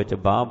ਸੁੱਖ ਵਿੱਚ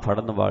ਬਾਂਹ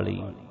ਫੜਨ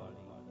ਵਾਲੀ,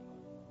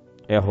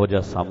 ਇਹੋ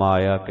ਜਿਹਾ ਸਮਾਂ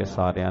ਆਇਆ ਕਿ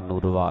ਸਾਰਿਆਂ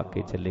ਨੂੰ ਰਵਾ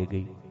ਕੇ ਚਲੇ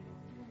ਗਈ।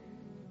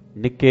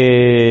 ਨਿੱਕੇ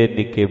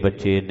ਨਿੱਕੇ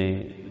ਬੱਚੇ ਨੇ,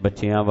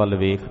 ਬੱਚਿਆਂ ਵੱਲ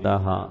ਵੇਖਦਾ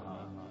ਹਾਂ।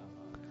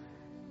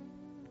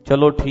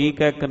 ਚਲੋ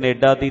ਠੀਕ ਹੈ,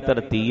 ਕੈਨੇਡਾ ਦੀ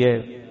ਧਰਤੀ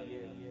ਹੈ,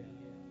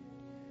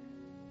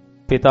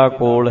 ਪਿਤਾ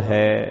ਕੋਲ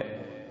ਹੈ,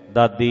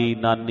 ਦਾਦੀ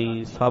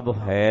ਨਾਨੀ ਸਭ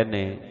ਹੈ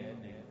ਨੇ,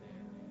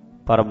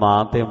 ਪਰ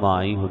ਮਾਂ ਤੇ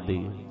ਮਾਂ ਹੀ ਹੁੰਦੀ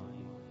ਹੈ।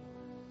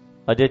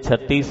 ਅਜੇ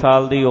 36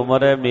 ਸਾਲ ਦੀ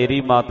ਉਮਰ ਹੈ। ਮੇਰੀ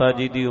ਮਾਤਾ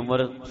ਜੀ ਦੀ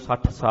ਉਮਰ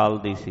 60 ਸਾਲ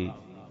ਦੀ ਸੀ।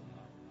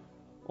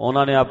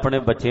 ਉਹਨਾਂ ਨੇ ਆਪਣੇ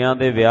ਬੱਚਿਆਂ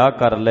ਦੇ ਵਿਆਹ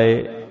ਕਰ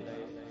ਲਏ,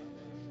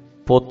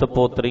 ਪੁੱਤ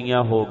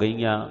ਪੋਤਰੀਆਂ ਹੋ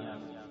ਗਈਆਂ,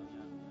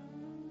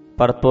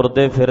 ਪਰ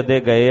ਤੁਰਦੇ ਫਿਰਦੇ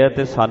ਗਏ ਆ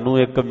ਤੇ ਸਾਨੂੰ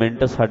ਇੱਕ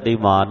ਮਿੰਟ ਸਾਡੀ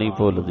ਮਾਂ ਨਹੀਂ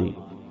ਭੁੱਲਦੀ।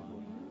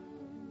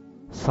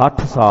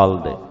 60 ਸਾਲ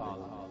ਦੇ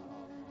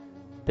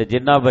ਤੇ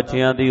ਜਿਨ੍ਹਾਂ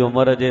ਬੱਚਿਆਂ ਦੀ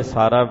ਉਮਰ ਅਜੇ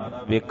ਸਾਰਾ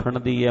ਵੇਖਣ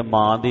ਦੀ ਹੈ,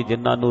 ਮਾਂ ਦੀ,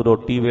 ਜਿਨ੍ਹਾਂ ਨੂੰ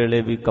ਰੋਟੀ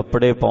ਵੇਲੇ ਵੀ,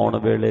 ਕੱਪੜੇ ਪਾਉਣ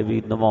ਵੇਲੇ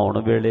ਵੀ,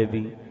 ਨਵਾਉਣ ਵੇਲੇ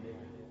ਵੀ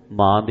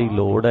ਮਾਂ ਦੀ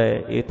ਲੋੜ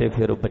ਹੈ, ਇਹ ਤੇ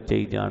ਫਿਰ ਬੱਚੇ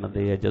ਹੀ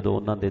ਜਾਣਦੇ ਆ ਜਦੋਂ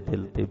ਉਹਨਾਂ ਦੇ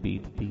ਦਿਲ ਤੇ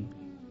ਬੀਤਦੀ।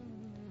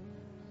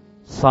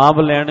 ਸਾਂਭ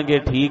ਲੈਣਗੇ,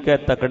 ਠੀਕ ਹੈ,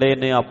 ਤਕੜੇ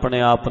ਨੇ,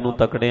 ਆਪਣੇ ਆਪ ਨੂੰ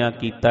ਤਕੜਿਆਂ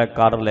ਕੀਤਾ,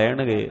 ਕਰ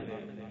ਲੈਣਗੇ,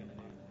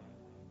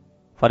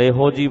 ਪਰ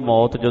ਇਹੋ ਜੀ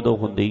ਮੌਤ ਜਦੋਂ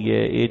ਹੁੰਦੀ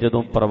ਹੈ, ਇਹ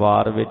ਜਦੋਂ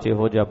ਪਰਿਵਾਰ ਵਿੱਚ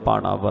ਇਹੋ ਜਿਹਾ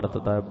ਭਾਣਾ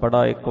ਵਰਤਦਾ ਹੈ,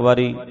 ਬੜਾ ਇੱਕ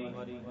ਵਾਰੀ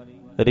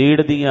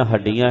ਰੀੜ੍ਹ ਦੀਆਂ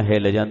ਹੱਡੀਆਂ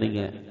ਹਿੱਲ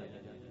ਜਾਂਦੀਆਂ,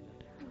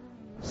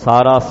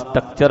 ਸਾਰਾ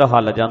ਸਟਰਕਚਰ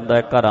ਹਿੱਲ ਜਾਂਦਾ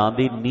ਹੈ, ਘਰਾਂ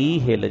ਦੀ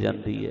ਨੀਂਹ ਹਿੱਲ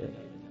ਜਾਂਦੀ ਹੈ।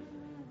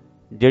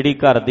 ਜਿਹੜੀ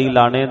ਘਰ ਦੀ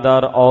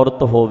ਲਾਣੇਦਾਰ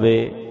ਔਰਤ ਹੋਵੇ,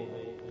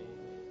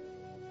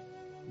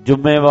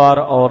 ਜ਼ਿੰਮੇਵਾਰ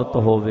ਔਰਤ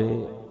ਹੋਵੇ,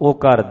 ਉਹ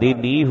ਘਰ ਦੀ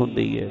ਨੀਂਹ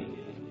ਹੁੰਦੀ ਹੈ,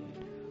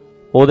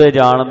 ਉਹਦੇ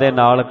ਜਾਣ ਦੇ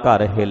ਨਾਲ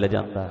ਘਰ ਹਿੱਲ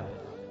ਜਾਂਦਾ ਹੈ।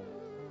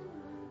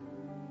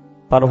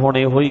 ਪਰ ਹੁਣ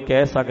ਇਹੋ ਹੀ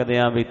ਕਹਿ ਸਕਦੇ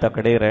ਹਾਂ ਵੀ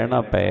ਤਕੜੇ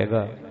ਰਹਿਣਾ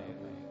ਪਏਗਾ,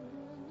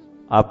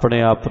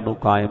 ਆਪਣੇ ਆਪ ਨੂੰ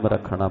ਕਾਇਮ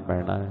ਰੱਖਣਾ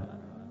ਪੈਣਾ ਹੈ,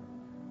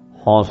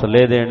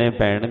 ਹੌਸਲੇ ਦੇਣੇ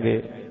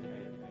ਪੈਣਗੇ,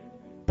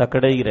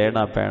 ਤਕੜੇ ਹੀ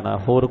ਰਹਿਣਾ ਪੈਣਾ,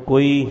 ਹੋਰ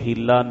ਕੋਈ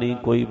ਹੀਲਾ ਨਹੀਂ,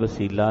 ਕੋਈ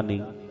ਵਸੀਲਾ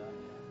ਨਹੀਂ।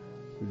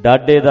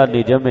 ਡਾਢੇ ਦਾ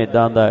ਨਿਯਮ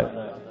ਇੱਦਾਂ ਦਾ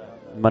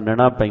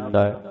ਮੰਨਣਾ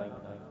ਪੈਂਦਾ ਹੈ,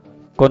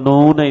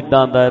 ਕਾਨੂੰਨ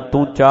ਇੱਦਾਂ ਦਾ,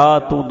 ਤੂੰ ਚਾਹ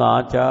ਤੂੰ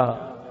ਨਾ ਚਾਹ,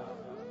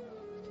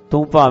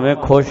 ਤੂੰ ਭਾਵੇਂ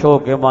ਖੁਸ਼ ਹੋ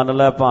ਕੇ ਮੰਨ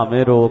ਲੈ,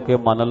 ਭਾਵੇਂ ਰੋ ਕੇ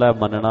ਮੰਨ ਲੈ,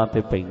 ਮੰਨਣਾ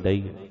ਤੇ ਪੈਂਦਾ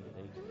ਹੀ ਹੈ।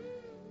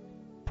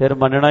 ਫਿਰ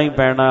ਮੰਨਣਾ ਹੀ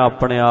ਪੈਣਾ,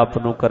 ਆਪਣੇ ਆਪ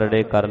ਨੂੰ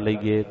ਕਰੜੇ ਕਰ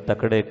ਲਈਏ,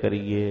 ਤਕੜੇ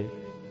ਕਰੀਏ,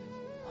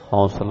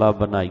 ਹੌਸਲਾ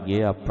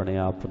ਬਣਾਈਏ, ਆਪਣੇ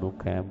ਆਪ ਨੂੰ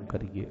ਕਾਇਮ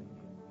ਕਰੀਏ।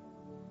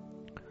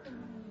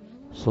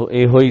 ਸੋ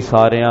ਇਹੋ ਹੀ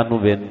ਸਾਰਿਆਂ ਨੂੰ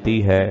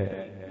ਬੇਨਤੀ ਹੈ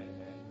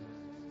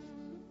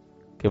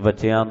ਕਿ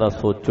ਬੱਚਿਆਂ ਦਾ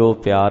ਸੋਚੋ,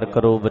 ਪਿਆਰ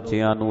ਕਰੋ,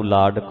 ਬੱਚਿਆਂ ਨੂੰ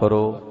ਲਾਡ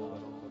ਕਰੋ,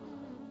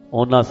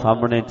 ਉਹਨਾਂ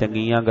ਸਾਹਮਣੇ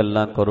ਚੰਗੀਆਂ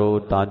ਗੱਲਾਂ ਕਰੋ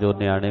ਤਾਂ ਜੋ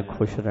ਨਿਆਣੇ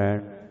ਖੁਸ਼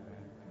ਰਹਿਣ,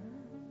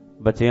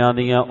 ਬੱਚਿਆਂ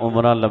ਦੀਆਂ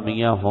ਉਮਰਾਂ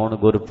ਲੰਮੀਆਂ ਹੋਣ।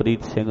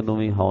 ਗੁਰਪ੍ਰੀਤ ਸਿੰਘ ਨੂੰ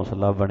ਵੀ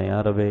ਹੌਸਲਾ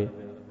ਬਣਿਆ ਰਵੇ।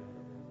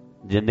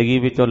 ਜ਼ਿੰਦਗੀ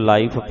ਵਿੱਚੋਂ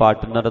ਲਾਈਫ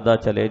ਪਾਰਟਨਰ ਦਾ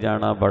ਚਲੇ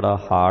ਜਾਣਾ ਬੜਾ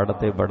ਹਾਰਡ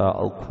ਤੇ ਬੜਾ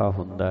ਔਖਾ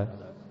ਹੁੰਦਾ,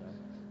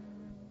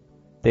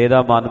 ਤੇ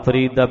ਇਹਦਾ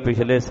ਮਨਪ੍ਰੀਤ ਦਾ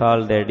ਪਿਛਲੇ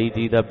ਸਾਲ ਡੈਡੀ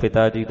ਜੀ ਦਾ,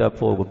 ਪਿਤਾ ਜੀ ਦਾ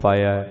ਭੋਗ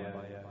ਪਾਇਆ ਹੈ।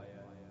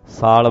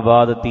 ਸਾਲ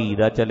ਬਾਅਦ ਧੀ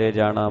ਦਾ ਚਲੇ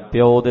ਜਾਣਾ,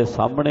 ਪਿਓ ਦੇ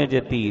ਸਾਹਮਣੇ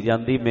ਜੇ ਧੀ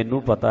ਜਾਂਦੀ,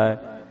 ਮੈਨੂੰ ਪਤਾ ਹੈ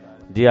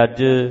ਜੇ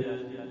ਅੱਜ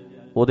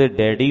ਉਹਦੇ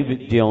ਡੈਡੀ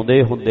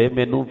ਜਿਉਂਦੇ ਹੁੰਦੇ,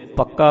 ਮੈਨੂੰ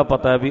ਪੱਕਾ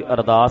ਪਤਾ ਵੀ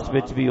ਅਰਦਾਸ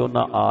ਵਿੱਚ ਵੀ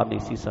ਉਹਨਾਂ ਆ ਨਹੀਂ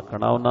ਸੀ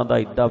ਸਕਣਾ। ਉਹਨਾਂ ਦਾ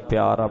ਇੱਡਾ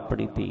ਪਿਆਰ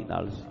ਆਪਣੀ ਧੀ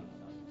ਨਾਲ ਸੀ,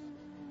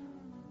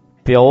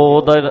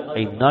 ਪਿਓ ਦਾ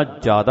ਇੰਨਾ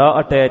ਜ਼ਿਆਦਾ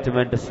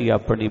ਅਟੈਚਮੈਂਟ ਸੀ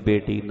ਆਪਣੀ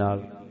ਬੇਟੀ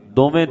ਨਾਲ,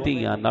 ਦੋਵੇਂ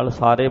ਧੀਆਂ ਨਾਲ,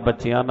 ਸਾਰੇ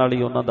ਬੱਚਿਆਂ ਨਾਲ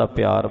ਹੀ ਉਹਨਾਂ ਦਾ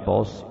ਪਿਆਰ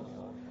ਬਹੁਤ ਸੀ।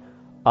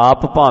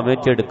 ਆਪ ਭਾਵੇਂ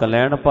ਝਿੜਕ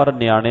ਲੈਣ, ਪਰ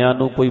ਨਿਆਣਿਆਂ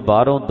ਨੂੰ ਕੋਈ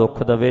ਬਾਹਰੋਂ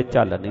ਦੁੱਖ ਦੇਵੇ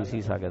ਝੱਲ ਨਹੀਂ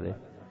ਸੀ ਸਕਦੇ।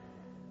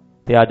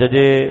 ਤੇ ਅੱਜ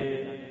ਜੇ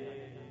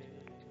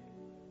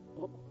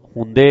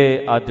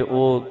ਹੁੰਦੇ ਅੱਜ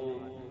ਉਹ,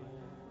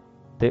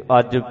 ਤੇ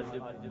ਅੱਜ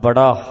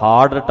ਬੜਾ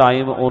ਹਾਰਡ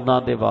ਟਾਈਮ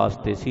ਉਹਨਾਂ ਦੇ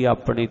ਵਾਸਤੇ ਸੀ,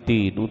 ਆਪਣੀ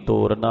ਧੀ ਨੂੰ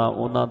ਤੋਰਨਾ,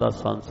 ਉਹਨਾਂ ਦਾ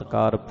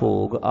ਸੰਸਕਾਰ,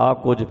 ਭੋਗ, ਆਹ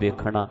ਕੁਝ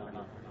ਵੇਖਣਾ।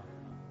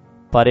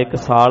 ਪਰ ਇੱਕ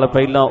ਸਾਲ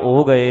ਪਹਿਲਾਂ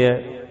ਉਹ ਗਏ ਹੈ,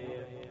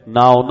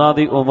 ਨਾ ਉਹਨਾਂ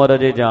ਦੀ ਉਮਰ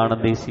ਅਜੇ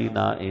ਜਾਣਦੀ ਸੀ,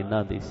 ਨਾ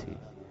ਇਹਨਾਂ ਦੀ ਸੀ।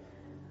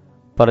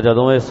 ਪਰ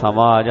ਜਦੋਂ ਇਹ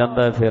ਸਮਾਂ ਆ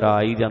ਜਾਂਦਾ ਫਿਰ ਆ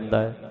ਹੀ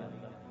ਜਾਂਦਾ ਹੈ।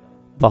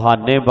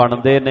 ਬਹਾਨੇ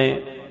ਬਣਦੇ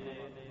ਨੇ,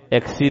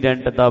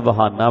 ਐਕਸੀਡੈਂਟ ਦਾ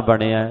ਬਹਾਨਾ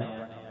ਬਣਿਆ,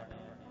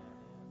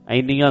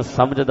 ਇੰਨੀਆਂ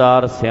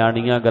ਸਮਝਦਾਰ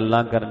ਸਿਆਣੀਆਂ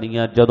ਗੱਲਾਂ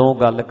ਕਰਨੀਆਂ, ਜਦੋਂ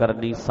ਗੱਲ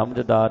ਕਰਨੀ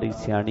ਸਮਝਦਾਰ ਹੀ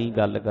ਸਿਆਣੀ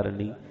ਗੱਲ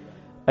ਕਰਨੀ,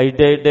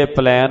 ਐਡੇ ਐਡੇ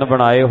ਪਲਾਨ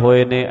ਬਣਾਏ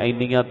ਹੋਏ ਨੇ,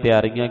 ਇੰਨੀਆਂ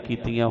ਤਿਆਰੀਆਂ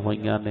ਕੀਤੀਆਂ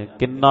ਹੋਈਆਂ ਨੇ,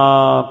 ਕਿੰਨਾ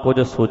ਕੁਝ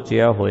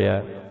ਸੋਚਿਆ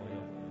ਹੋਇਆ,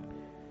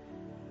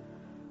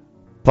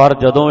 ਪਰ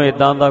ਜਦੋਂ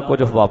ਇਦਾਂ ਦਾ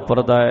ਕੁਝ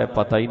ਵਾਪਰਦਾ ਹੈ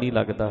ਪਤਾ ਹੀ ਨਹੀਂ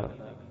ਲੱਗਦਾ।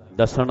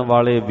 ਦੱਸਣ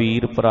ਵਾਲੇ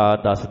ਵੀਰ ਭਰਾ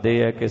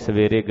ਦੱਸਦੇ ਹੈ ਕਿ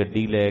ਸਵੇਰੇ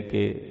ਗੱਡੀ ਲੈ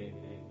ਕੇ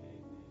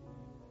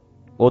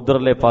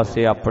ਉਧਰਲੇ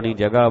ਪਾਸੇ ਆਪਣੀ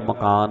ਜਗ੍ਹਾ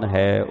ਮਕਾਨ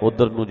ਹੈ,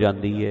 ਉਧਰ ਨੂੰ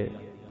ਜਾਂਦੀ ਹੈ,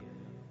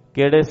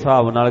 ਕਿਹੜੇ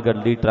ਹਿਸਾਬ ਨਾਲ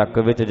ਗੱਡੀ ਟਰੱਕ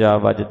ਵਿੱਚ ਜਾ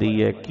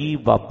ਵੱਜਦੀ ਹੈ, ਕੀ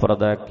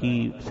ਵਾਪਰਦਾ,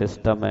 ਕੀ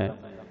ਸਿਸਟਮ ਹੈ।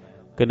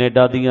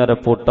 ਕੈਨੇਡਾ ਦੀਆਂ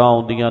ਰਿਪੋਰਟਾਂ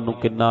ਆਉਂਦੀਆਂ ਨੂੰ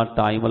ਕਿੰਨਾ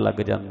ਟਾਈਮ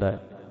ਲੱਗ ਜਾਂਦਾ ਹੈ,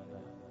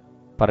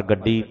 ਪਰ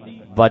ਗੱਡੀ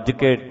ਵੱਜ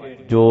ਕੇ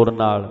ਜ਼ੋਰ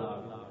ਨਾਲ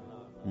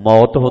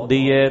ਮੌਤ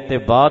ਹੁੰਦੀ ਹੈ ਤੇ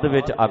ਬਾਅਦ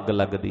ਵਿੱਚ ਅੱਗ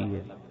ਲੱਗਦੀ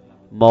ਹੈ।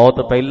 ਮੌਤ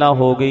ਪਹਿਲਾਂ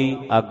ਹੋ ਗਈ,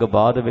 ਅੱਗ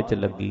ਬਾਅਦ ਵਿੱਚ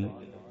ਲੱਗੀ,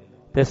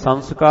 ਤੇ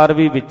ਸੰਸਕਾਰ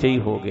ਵੀ ਵਿੱਚ ਹੀ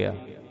ਹੋ ਗਿਆ।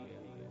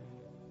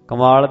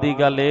 ਕਮਾਲ ਦੀ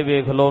ਗੱਲ ਇਹ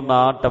ਵੇਖ ਲਓ,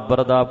 ਨਾ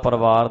ਟੱਬਰ ਦਾ,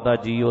 ਪਰਿਵਾਰ ਦਾ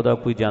ਜੀ ਉਹਦਾ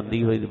ਕੋਈ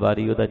ਜਾਂਦੀ ਹੋਈ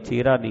ਵਾਰੀ ਉਹਦਾ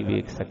ਚਿਹਰਾ ਨਹੀਂ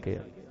ਵੇਖ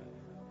ਸਕਿਆ,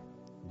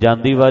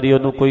 ਜਾਂਦੀ ਵਾਰੀ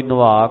ਉਹਨੂੰ ਕੋਈ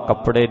ਨਵਾ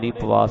ਕੱਪੜੇ ਨਹੀਂ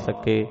ਪਵਾ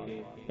ਸਕੇ।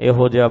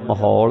 ਇਹੋ ਜਿਹਾ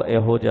ਮਾਹੌਲ,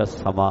 ਇਹੋ ਜਿਹਾ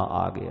ਸਮਾਂ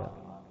ਆ ਗਿਆ।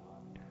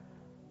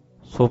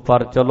 ਸੋ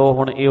ਪਰ ਚਲੋ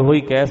ਹੁਣ ਇਹੋ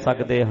ਹੀ ਕਹਿ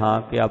ਸਕਦੇ ਹਾਂ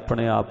ਕਿ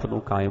ਆਪਣੇ ਆਪ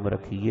ਨੂੰ ਕਾਇਮ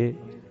ਰੱਖੀਏ,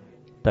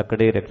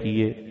 ਤਕੜੇ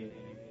ਰੱਖੀਏ।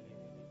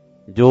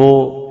 ਜੋ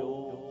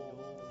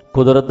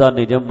ਕੁਦਰਤ ਦਾ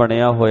ਨਿਯਮ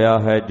ਬਣਿਆ ਹੋਇਆ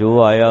ਹੈ,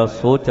 ਜੋ ਆਇਆ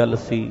ਸੋ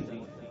ਚੱਲਸੀ,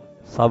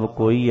 ਸਭ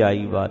ਕੋਈ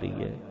ਆਈ ਵਾਰੀ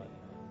ਹੈ,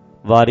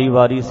 ਵਾਰੀ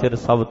ਵਾਰੀ ਸਿਰ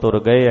ਸਭ ਤੁਰ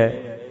ਗਏ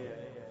ਹੈ,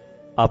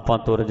 ਆਪਾਂ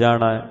ਤੁਰ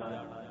ਜਾਣਾ ਹੈ।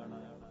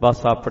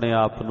 ਬਸ ਆਪਣੇ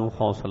ਆਪ ਨੂੰ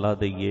ਹੌਸਲਾ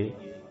ਦਈਏ,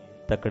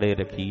 ਤਕੜੇ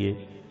ਰੱਖੀਏ।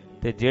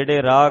 ਤੇ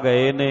ਜਿਹੜੇ ਰਾਹ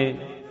ਗਏ ਨੇ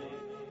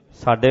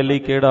ਸਾਡੇ ਲਈ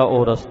ਕਿਹੜਾ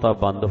ਉਹ ਰਸਤਾ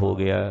ਬੰਦ ਹੋ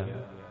ਗਿਆ।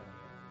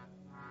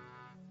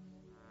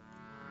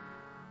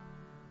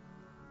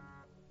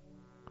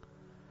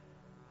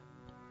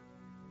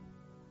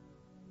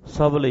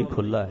 ਸਭ ਲਈ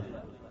ਖੁੱਲ੍ਹਾ ਹੈ।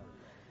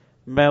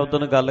 ਮੈਂ ਉਦੋਂ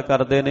ਗੱਲ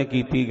ਕਰਦੇ ਨੇ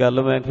ਕੀਤੀ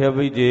ਗੱਲ, ਮੈਂ ਕਿਹਾ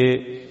ਵੀ ਜੇ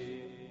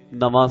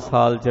ਨਵਾਂ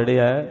ਸਾਲ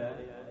ਚੜ੍ਹਿਆ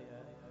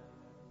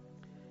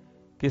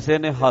ਕਿਸੇ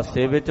ਨੇ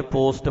ਹਾਸੇ ਵਿੱਚ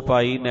ਪੋਸਟ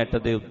ਪਾਈ ਨੈਟ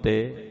ਦੇ ਉੱਤੇ,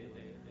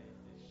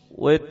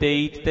 ਉਹ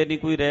 23 'ਚ ਤੇ ਨਹੀਂ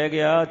ਕੋਈ ਰਹਿ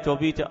ਗਿਆ,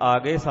 24 'ਚ ਆ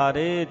ਗਏ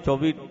ਸਾਰੇ,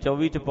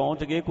 24 'ਚ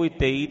ਪਹੁੰਚ ਗਏ, ਕੋਈ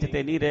 23 'ਚ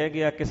ਤੇ ਨਹੀਂ ਰਹਿ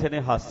ਗਿਆ, ਕਿਸੇ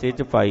ਨੇ ਹਾਸੇ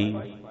 'ਚ ਪਾਈ।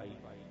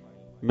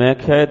 ਮੈਂ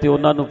ਕਿਹਾ ਤੇ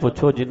ਉਹਨਾਂ ਨੂੰ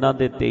ਪੁੱਛੋ ਜਿਨ੍ਹਾਂ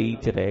ਦੇ 23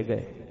 'ਚ ਰਹਿ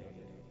ਗਏ।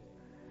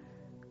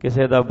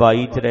 ਕਿਸੇ ਦਾ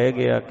 22 'ਚ ਰਹਿ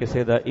ਗਿਆ,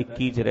 ਕਿਸੇ ਦਾ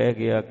 21 'ਚ ਰਹਿ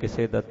ਗਿਆ,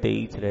 ਕਿਸੇ ਦਾ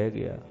 23 'ਚ ਰਹਿ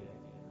ਗਿਆ।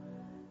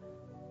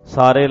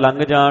 ਸਾਰੇ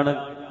ਲੰਘ ਜਾਣ,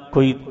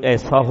 ਕੋਈ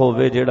ਐਸਾ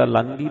ਹੋਵੇ ਜਿਹੜਾ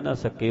ਲੰਘ ਹੀ ਨਾ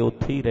ਸਕੇ,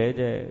 ਉੱਥੇ ਹੀ ਰਹਿ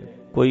ਜਾਏ।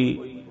 ਕੋਈ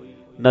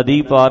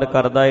ਨਦੀ ਪਾਰ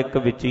ਕਰਦਾ ਇੱਕ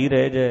ਵਿੱਚ ਹੀ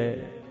ਰਹਿ ਜਾਏ,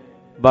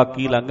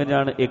 ਬਾਕੀ ਲੰਘ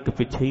ਜਾਣ, ਇੱਕ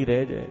ਪਿੱਛੇ ਹੀ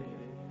ਰਹਿ ਜਾਏ।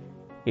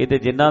 ਇਹ ਤੇ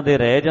ਜਿਨ੍ਹਾਂ ਦੇ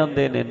ਰਹਿ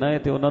ਜਾਂਦੇ ਨੇ ਨਾ, ਇਹ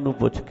ਤੇ ਉਹਨਾਂ ਨੂੰ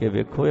ਪੁੱਛ ਕੇ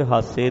ਵੇਖੋ, ਇਹ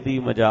ਹਾਸੇ ਦੀ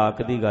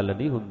ਮਜ਼ਾਕ ਦੀ ਗੱਲ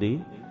ਨਹੀਂ ਹੁੰਦੀ।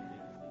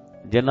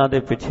 ਜਿਨ੍ਹਾਂ ਦੇ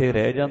ਪਿੱਛੇ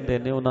ਰਹਿ ਜਾਂਦੇ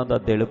ਨੇ ਉਹਨਾਂ ਦਾ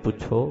ਦਿਲ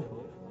ਪੁੱਛੋ।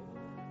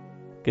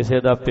 ਕਿਸੇ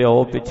ਦਾ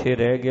ਪਿਓ ਪਿੱਛੇ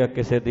ਰਹਿ ਗਿਆ,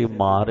 ਕਿਸੇ ਦੀ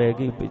ਮਾਂ ਰਹਿ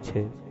ਗਈ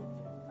ਪਿੱਛੇ।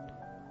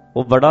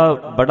 ਉਹ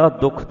ਬੜਾ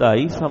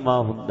ਦੁਖਦਾਈ ਸਮਾਂ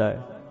ਹੁੰਦਾ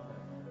ਹੈ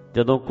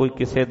ਜਦੋਂ ਕੋਈ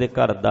ਕਿਸੇ ਦੇ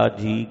ਘਰ ਦਾ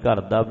ਜੀ, ਘਰ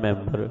ਦਾ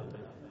ਮੈਂਬਰ,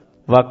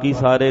 ਬਾਕੀ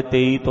ਸਾਰੇ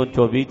 23 ਤੋਂ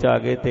 24 'ਚ ਆ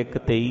ਗਏ ਤੇ ਇੱਕ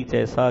 23 'ਚ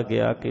ਐਸਾ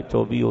ਗਿਆ ਕਿ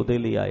 24 ਉਹਦੇ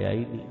ਲਈ ਆਇਆ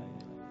ਹੀ ਨਹੀਂ।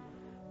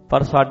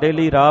 ਪਰ ਸਾਡੇ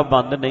ਲਈ ਰਾਹ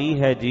ਬੰਦ ਨਹੀਂ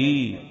ਹੈ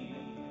ਜੀ।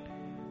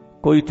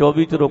 ਕੋਈ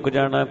 24 'ਚ ਰੁਕ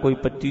ਜਾਣਾ, ਕੋਈ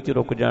 25 'ਚ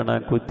ਰੁਕ ਜਾਣਾ,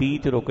 ਕੋਈ 30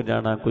 'ਚ ਰੁਕ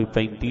ਜਾਣਾ, ਕੋਈ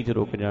 35 'ਚ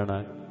ਰੁਕ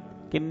ਜਾਣਾ।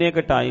 ਕਿੰਨੇ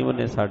ਕੁ ਟਾਈਮ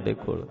ਨੇ ਸਾਡੇ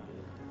ਕੋਲ।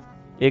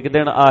 ਇੱਕ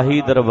ਦਿਨ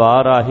ਆਹੀ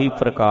ਦਰਬਾਰ, ਆਹੀ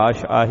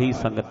ਪ੍ਰਕਾਸ਼, ਆਹੀ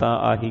ਸੰਗਤਾਂ,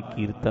 ਆਹੀ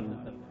ਕੀਰਤਨ,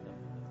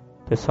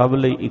 ਤੇ ਸਭ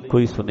ਲਈ ਇੱਕੋ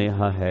ਹੀ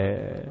ਸੁਨੇਹਾ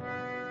ਹੈ,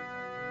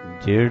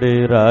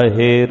 ਜਿਹੜੇ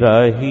ਰਾਹੇ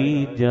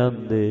ਰਾਹੀ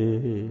ਜਾਂਦੇ,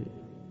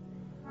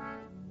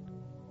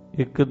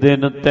 ਇੱਕ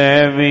ਦਿਨ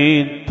ਤੈਂ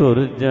ਵੀ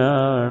ਤੁਰ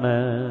ਜਾਣਾ।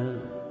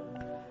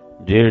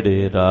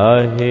 ਜਿਹੜੇ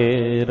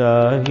ਰਾਹੇ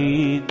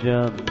ਰਾਹੀ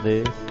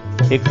ਜਾਂਦੇ,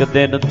 ਇੱਕ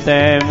ਦਿਨ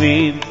ਤੈਂ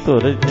ਵੀ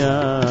ਤੁਰ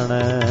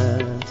ਜਾਣਾ।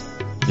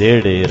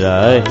 ਜਿਹੜੇ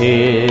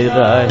ਰਾਹੇ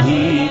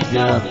ਰਾਹੀ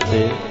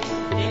ਜਾਂਦੇ,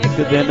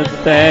 ਇੱਕ ਦਿਨ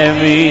ਤੈਂ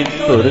ਵੀ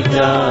ਤੁਰ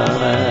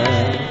ਜਾਣਾ।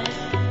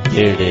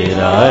 ਜਿਹੜੇ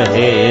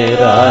ਰਾਹੇ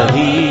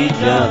ਰਾਹੀ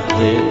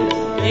ਜਾਂਦੇ,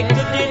 ਇੱਕ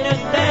ਦਿਨ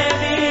ਤੈਂ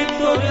ਵੀ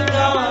ਤੁਰ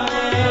ਜਾਣਾ।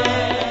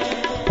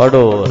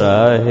 ਪੜੋ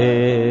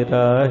ਰਾਹੇ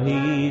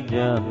ਰਾਹੀ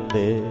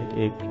ਜਾਂਦੇ,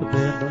 ਇੱਕ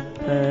ਦਿਨ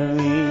ਤੈਂ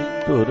ਵੀ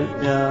ਤੁਰ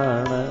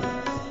ਜਾਣਾ।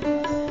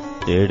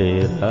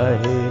 ਜਿਹੜੇ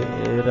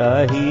ਰਾਹੇ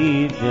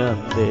ਰਾਹੀ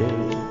ਜਾਂਦੇ,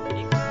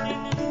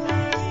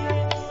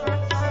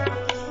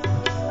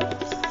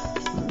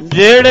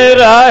 ਜਿਹੜੇ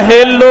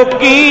ਰਾਹੇ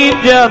ਲੋਕੀ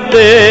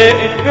ਜਾਂਦੇ,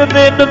 ਇੱਕ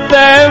ਦਿਨ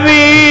ਤੈਂ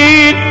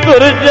ਵੀ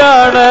ਤੁਰ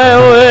ਜਾਣਾ।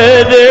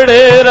 ਓਏ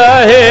ਜਿਹੜੇ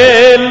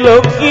ਰਾਹੇ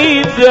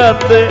ਲੋਕੀ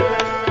ਜਾਂਦੇ,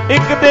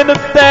 ਇੱਕ ਦਿਨ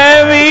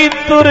ਤੈਂ ਵੀ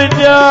ਤੁਰ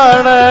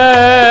ਜਾਣਾ।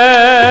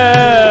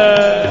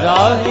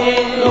 ਰਾਹੇ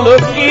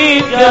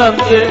ਲੋਕੀ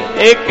ਜਾਂਦੇ,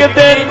 ਇੱਕ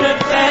ਦਿਨ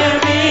ਤੈਂ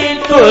ਵੀ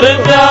ਤੁਰ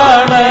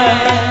ਜਾਣਾ।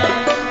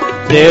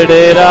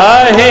 ਜਿਹੜੇ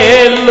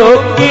ਰਾਹੇ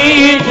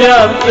ਲੋਕੀ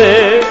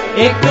ਜਾਂਦੇ,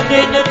 ਇੱਕ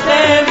ਦਿਨ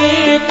ਤੈਂ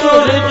ਵੀ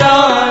ਤੁਰ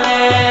ਜਾਣਾ।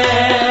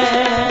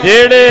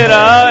 ਜਿਹੜੇ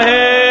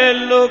ਰਾਹੇ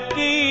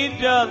ਲੋਕੀ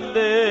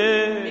ਜਾਂਦੇ,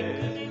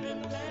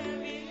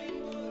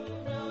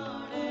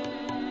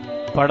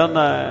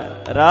 ਪੜਨਾ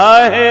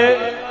ਰਾਹੇ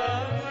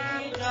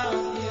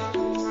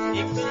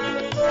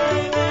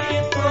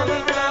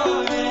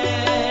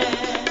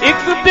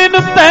ਇੱਕ ਦਿਨ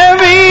ਤੈਂ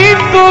ਵੀ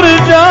ਤੁਰ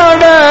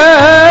ਜਾਣਾ।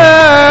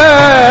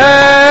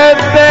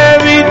 ਤੈਂ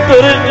ਵੀ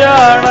ਤੁਰ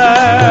ਜਾਣਾ।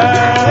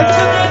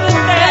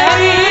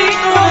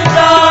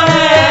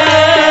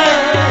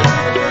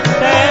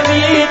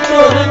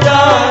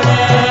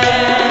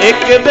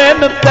 ਇੱਕ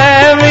ਦਿਨ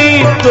ਤੈਂ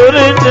ਵੀ ਤੁਰ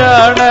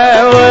ਜਾਣਾ।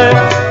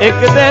 ਓਏ ਇੱਕ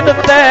ਦਿਨ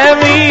ਤੈਂ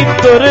ਵੀ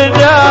ਤੁਰ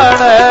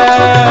ਜਾਣਾ।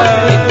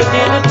 ਇੱਕ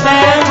ਦਿਨ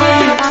ਤੈਂ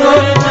ਵੀ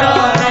ਤੁਰ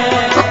ਜਾਣਾ।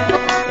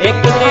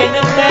 ਇੱਕ ਦਿਨ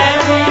ਤੈਂ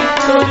ਵੀ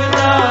ਤੁਰ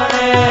ਜਾਣਾ।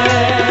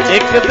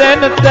 ਇੱਕ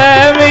ਦਿਨ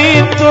ਤੈਂ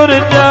ਵੀ ਤੁਰ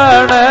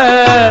ਜਾਣਾ।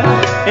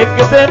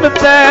 ਇੱਕ ਦਿਨ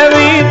ਤੈਂ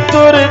ਵੀ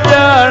ਤੁਰ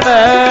ਜਾਣਾ।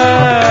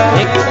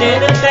 ਇੱਕ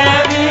ਦਿਨ ਤੈਂ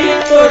ਵੀ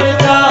ਤੁਰ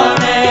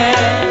ਜਾਣਾ।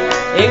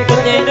 ਇੱਕ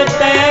ਦਿਨ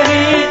ਤੈਂ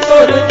ਵੀ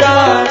ਤੁਰ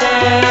ਜਾਣਾ।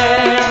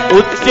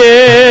 ਉੱਚੇ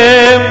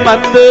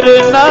ਮੰਦਰ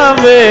ਨਾ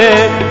ਵੇ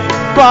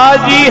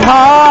ਬਾਜੀ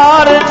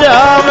ਹਾਰ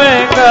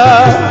ਜਾਵੇਗਾ।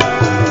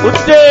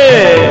 ਉੱਚੇ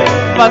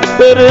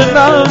ਮੰਦਰ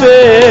ਨਾ ਵੇ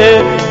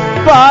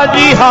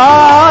ਬਾਜੀ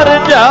ਹਾਰ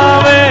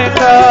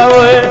ਜਾਵੇਗਾ।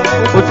 ਓਏ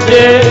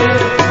ਉੱਚੇ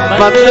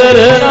ਮੰਦਰ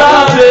ਨਾ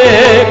ਵੇ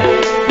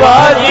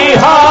ਬਾਜੀ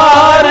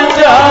ਹਾਰ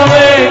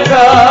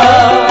ਜਾਵੇਗਾ।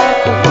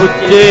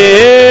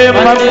 ਉੱਚੇ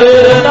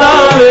ਮੰਦਰ ਨਾ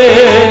ਵੇ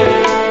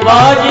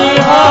ਬਾਜੀ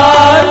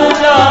ਹਾਰ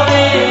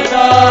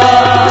ਜਾਵੇਗਾ।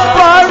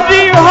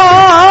 ਬਾਜੀ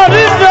ਹਾਰ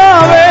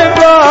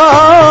ਜਾਵੇਗਾ।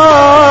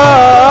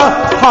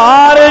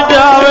 ਹਾਰ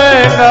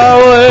ਜਾਵੇਗਾ।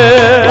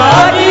 ਓਏ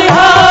ਬਾਜੀ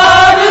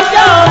ਹਾਰ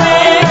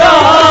ਜਾਵੇਗਾ।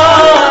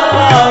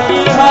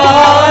 ਬਾਜੀ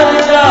ਹਾਰ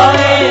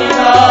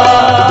ਜਾਵੇਗਾ।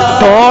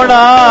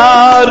 ਸੋਹਣਾ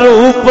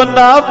ਰੂਪ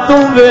ਨਾ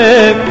ਤੂੰ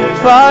ਵੇਖ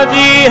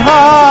ਬਾਜੀ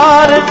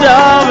ਹਾਰ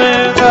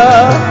ਜਾਵੇਂਗਾ।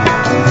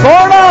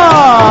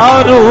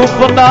 ਸੋਹਣਾ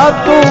ਰੂਪ ਨਾ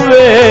ਤੂੰ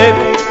ਵੇਖ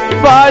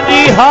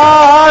ਬਾਜੀ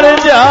ਹਾਰ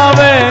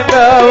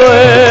ਜਾਵੇਂਗਾ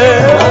ਵੇ।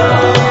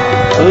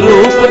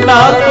 ਰੂਪ ਨਾ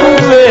ਤੂੰ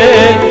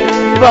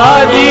ਵੇਖ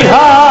ਬਾਜੀ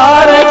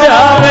ਹਾਰ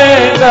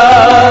ਜਾਵੇਂਗਾ।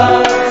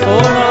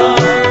 ਸੋਹਣਾ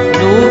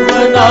ਰੂਪ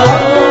ਨਾ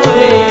ਤੂੰ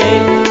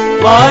ਵੇਖ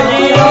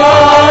ਬਾਜੀ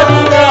ਹਾਰ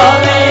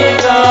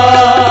ਜਾਵੇਂਗਾ।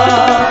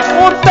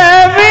 ਉਹ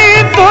ਤੈਂ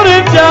ਵੀ ਤੁਰ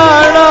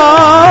ਜਾਣਾ,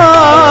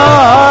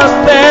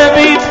 ਤੈਂ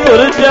ਵੀ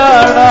ਤੁਰ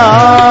ਜਾਣਾ।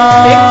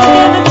 ਇੱਕ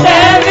ਦਿਨ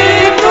ਤੈਂ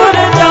ਵੀ ਤੁਰ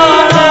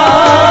ਜਾਣਾ,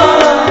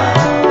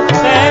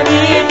 ਤੈਂ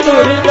ਵੀ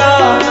ਤੁਰ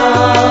ਜਾਣਾ।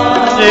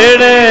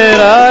 ਜਿਹੜੇ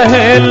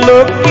ਰਾਹੇ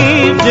ਲੋਕੀ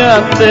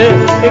ਜਾਂਦੇ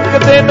ਇੱਕ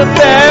ਦਿਨ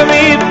ਤੈਂ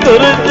ਵੀ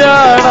ਤੁਰ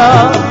ਜਾਣਾ।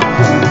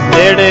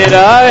 ਜਿਹੜੇ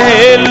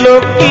ਰਾਹੇ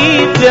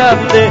ਲੋਕੀ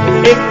ਜਾਂਦੇ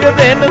ਇੱਕ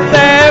ਦਿਨ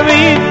ਤੈਂ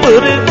ਵੀ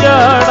ਤੁਰ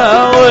ਜਾਣਾ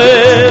ਓਏ।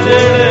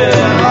 ਜਿਹੜੇ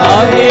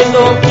ਰਾਹੇ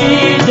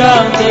ਲੋਕੀ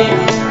ਜਾਂਦੇ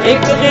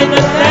ਇੱਕ ਦਿਨ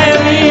ਤੈਂ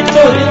ਵੀ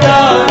ਤੁਰ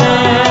ਜਾਣਾ।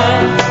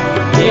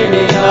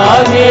 ਜਿਹੜੇ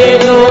ਰਾਹੇ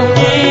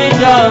ਲੋਕੀ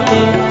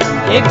ਜਾਂਦੇ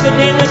ਇੱਕ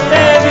ਦਿਨ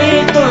ਤੈਂ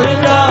ਵੀ ਤੁਰ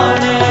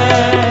ਜਾਣਾ।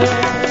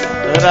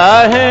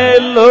 ਰਾਹੇ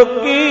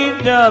ਲੋਕੀ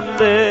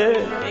ਜਾਂਦੇ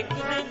ਇੱਕ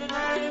ਦਿਨ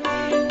ਤੈਂ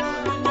ਵੀ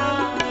ਤੁਰ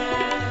ਜਾਣਾ।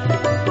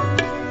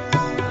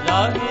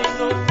 ਰਾਹੇ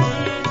ਲੋਕੀ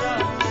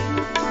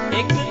ਜਾਂਦੇ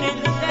ਇੱਕ ਦਿਨ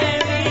ਤੈਂ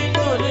ਵੀ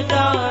ਤੁਰ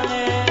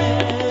ਜਾਣਾ।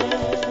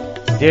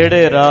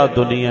 ਜਿਹੜੇ ਰਾਹ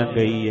ਦੁਨੀਆ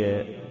ਗਈ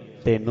ਹੈ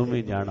ਤੈਨੂੰ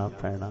ਵੀ ਜਾਣਾ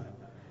ਪੈਣਾ।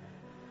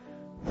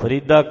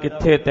 ਫਰੀਦਾ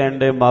ਕਿੱਥੇ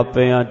ਤੈਂਡੇ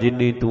ਮਾਪਿਆਂ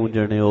ਜਿੰਨੀ ਤੂੰ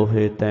ਜਣੇ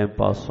ਉਹੇ ਤੈਂ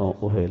ਪਾਸੋਂ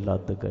ਉਹੇ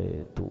ਲੱਦ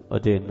ਗਏ ਤੂੰ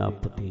ਅਜੇ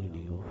ਨੱਪਦੀ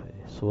ਨਹੀਂ ਉਹੇ।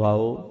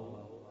 ਸੁਆਓ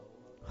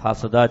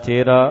ਹੱਸਦਾ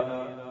ਚਿਹਰਾ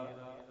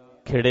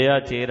ਖਿੜਿਆ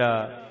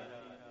ਚਿਹਰਾ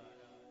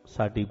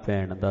ਸਾਡੀ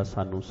ਭੈਣ ਦਾ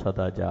ਸਾਨੂੰ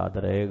ਸਦਾ ਯਾਦ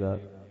ਰਹੇਗਾ।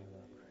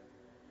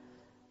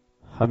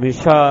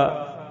 ਹਮੇਸ਼ਾ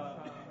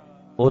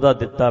ਉਹਦਾ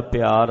ਦਿੱਤਾ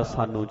ਪਿਆਰ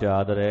ਸਾਨੂੰ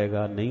ਯਾਦ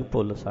ਰਹੇਗਾ, ਨਹੀਂ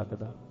ਭੁੱਲ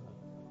ਸਕਦਾ,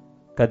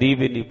 ਕਦੀ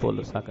ਵੀ ਨਹੀਂ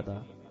ਭੁੱਲ ਸਕਦਾ।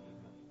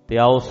 ਤੇ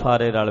ਆਓ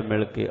ਸਾਰੇ ਰਲ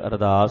ਮਿਲ ਕੇ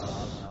ਅਰਦਾਸ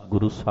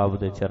ਗੁਰੂ ਸਾਹਿਬ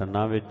ਦੇ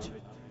ਚਰਨਾਂ ਵਿੱਚ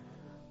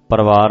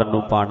ਪਰਿਵਾਰ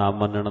ਨੂੰ ਪਾਣਾ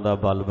ਮੰਨਣ ਦਾ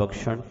ਬਲ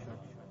ਬਖਸ਼ਣ।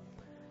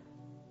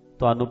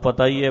 ਤੁਹਾਨੂੰ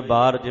ਪਤਾ ਹੀ ਹੈ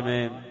ਬਾਹਰ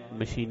ਜਿਵੇਂ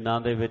ਮਸ਼ੀਨਾਂ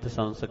ਦੇ ਵਿੱਚ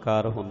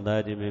ਸੰਸਕਾਰ ਹੁੰਦਾ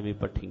ਹੈ, ਜਿਵੇਂ ਵੀ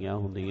ਪੱਠੀਆਂ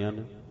ਹੁੰਦੀਆਂ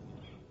ਨੇ,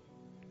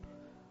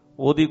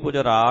 ਉਹਦੀ ਕੁਝ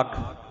ਰਾਖ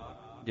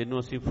ਜਿਹਨੂੰ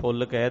ਅਸੀਂ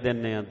ਫੁੱਲ ਕਹਿ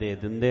ਦਿੰਦੇ ਹਾਂ ਦੇ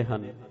ਦਿੰਦੇ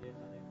ਹਨ।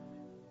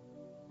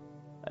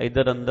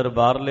 ਇੱਧਰ ਅੰਦਰ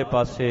ਬਾਹਰਲੇ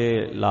ਪਾਸੇ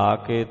ਲਾ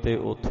ਕੇ ਤੇ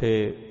ਉੱਥੇ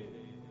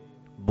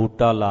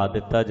ਬੂਟਾ ਲਾ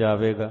ਦਿੱਤਾ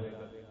ਜਾਵੇਗਾ।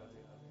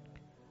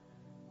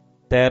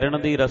 ਤੈਰਨ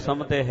ਦੀ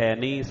ਰਸਮ ਤੇ ਹੈ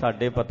ਨਹੀਂ,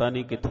 ਸਾਡੇ ਪਤਾ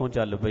ਨਹੀਂ ਕਿੱਥੋਂ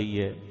ਚੱਲ ਪਈ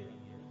ਹੈ।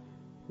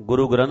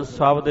 ਗੁਰੂ ਗ੍ਰੰਥ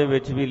ਸਾਹਿਬ ਦੇ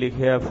ਵਿੱਚ ਵੀ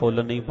ਲਿਖਿਆ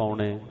ਫੁੱਲ ਨਹੀਂ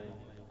ਪਾਉਣੇ,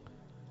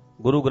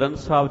 ਗੁਰੂ ਗ੍ਰੰਥ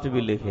ਸਾਹਿਬ 'ਚ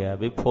ਵੀ ਲਿਖਿਆ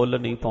ਵੀ ਫੁੱਲ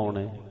ਨਹੀਂ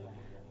ਪਾਉਣੇ।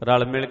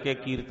 ਰਲ ਮਿਲ ਕੇ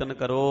ਕੀਰਤਨ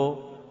ਕਰੋ,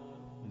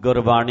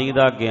 ਗੁਰਬਾਣੀ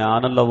ਦਾ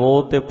ਗਿਆਨ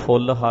ਲਵੋ ਤੇ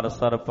ਫੁੱਲ ਹਰ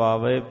ਸਰ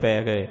ਪਾਵੇ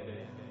ਪੈ ਗਏ।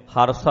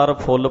 ਹਰ ਸਰ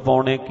ਫੁੱਲ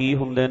ਪਾਉਣੇ ਕੀ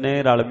ਹੁੰਦੇ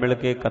ਨੇ? ਰਲ ਮਿਲ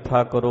ਕੇ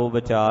ਕਥਾ ਕਰੋ,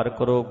 ਵਿਚਾਰ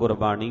ਕਰੋ,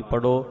 ਗੁਰਬਾਣੀ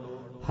ਪੜੋ,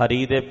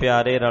 ਹਰੀ ਦੇ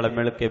ਪਿਆਰੇ ਰਲ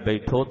ਮਿਲ ਕੇ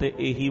ਬੈਠੋ ਤੇ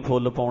ਇਹੀ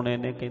ਫੁੱਲ ਪਾਉਣੇ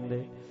ਨੇ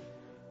ਕਹਿੰਦੇ।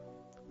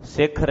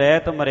 ਸਿੱਖ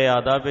ਰਹਿਤ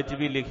ਮਰਿਆਦਾ ਵਿੱਚ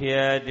ਵੀ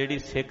ਲਿਖਿਆ ਹੈ, ਜਿਹੜੀ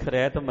ਸਿੱਖ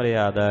ਰਹਿਤ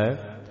ਮਰਿਆਦਾ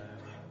ਹੈ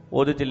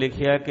ਉਹਦੇ 'ਚ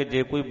ਲਿਖਿਆ ਕਿ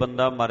ਜੇ ਕੋਈ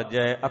ਬੰਦਾ ਮਰ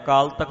ਜਾਏ,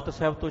 ਅਕਾਲ ਤਖਤ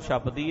ਸਾਹਿਬ ਤੋਂ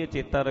ਛਪਦੀ ਹੈ,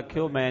 ਚੇਤਾ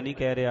ਰੱਖਿਓ, ਮੈਂ ਨਹੀਂ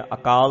ਕਹਿ ਰਿਹਾ,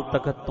 ਅਕਾਲ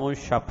ਤਖਤ ਤੋਂ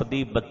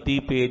ਛਪਦੀ 32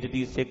 ਪੇਜ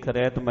ਦੀ ਸਿੱਖ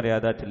ਰਹਿਤ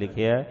ਮਰਿਆਦਾ 'ਚ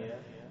ਲਿਖਿਆ ਹੈ,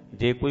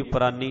 ਜੇ ਕੋਈ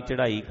ਪ੍ਰਾਨੀ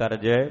ਚੜ੍ਹਾਈ ਕਰ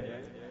ਜਾਏ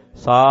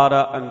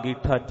ਸਾਰਾ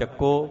ਅੰਗੀਠਾ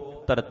ਚੱਕੋ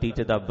ਧਰਤੀ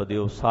 'ਚ ਦੱਬ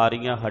ਦਿਓ,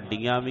 ਸਾਰੀਆਂ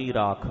ਹੱਡੀਆਂ ਵੀ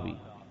ਰਾਖ ਵੀ,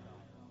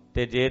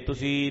 ਤੇ ਜੇ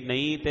ਤੁਸੀਂ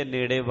ਨਹੀਂ ਤੇ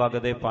ਨੇੜੇ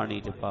ਵਗਦੇ ਪਾਣੀ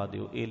 'ਚ ਪਾ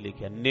ਦਿਓ। ਇਹ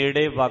ਲਿਖਿਆ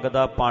ਨੇੜੇ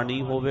ਵਗਦਾ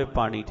ਪਾਣੀ ਹੋਵੇ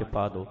ਪਾਣੀ 'ਚ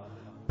ਪਾ ਦਿਓ।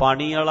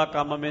 ਪਾਣੀ ਵਾਲਾ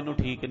ਕੰਮ ਮੈਨੂੰ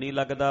ਠੀਕ ਨਹੀਂ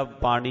ਲੱਗਦਾ,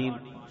 ਪਾਣੀ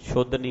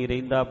ਸ਼ੁੱਧ ਨਹੀਂ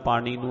ਰਹਿੰਦਾ,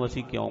 ਪਾਣੀ ਨੂੰ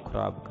ਅਸੀਂ ਕਿਉਂ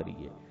ਖਰਾਬ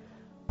ਕਰੀਏ।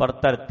 ਪਰ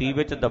ਧਰਤੀ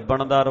ਵਿੱਚ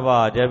ਦੱਬਣ ਦਾ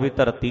ਰਿਵਾਜ ਹੈ ਵੀ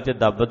ਧਰਤੀ 'ਚ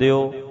ਦੱਬ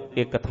ਦਿਓ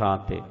ਇੱਕ ਥਾਂ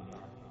ਤੇ,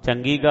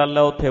 ਚੰਗੀ ਗੱਲ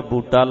ਹੈ, ਉੱਥੇ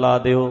ਬੂਟਾ ਲਾ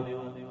ਦਿਓ,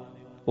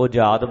 ਉਹ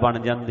ਯਾਦ ਬਣ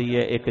ਜਾਂਦੀ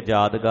ਹੈ, ਇੱਕ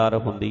ਯਾਦਗਾਰ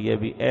ਹੁੰਦੀ ਹੈ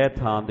ਵੀ ਇਹ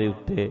ਥਾਂ ਦੇ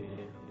ਉੱਤੇ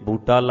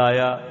ਬੂਟਾ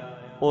ਲਾਇਆ।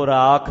 ਉਹ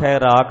ਰਾਖ ਹੈ,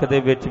 ਰਾਖ ਦੇ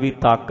ਵਿੱਚ ਵੀ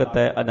ਤਾਕਤ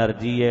ਹੈ,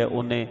 ਐਨਰਜੀ ਹੈ,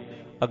 ਉਹਨੇ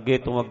ਅੱਗੇ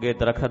ਤੋਂ ਅੱਗੇ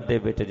ਦਰਖਤ ਦੇ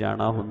ਵਿੱਚ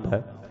ਜਾਣਾ ਹੁੰਦਾ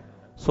ਹੈ।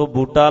 ਸੋ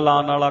ਬੂਟਾ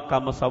ਲਾਉਣ ਵਾਲਾ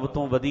ਕੰਮ ਸਭ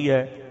ਤੋਂ ਵਧੀਆ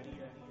ਹੈ।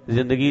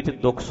 ਜ਼ਿੰਦਗੀ 'ਚ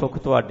ਦੁੱਖ ਸੁੱਖ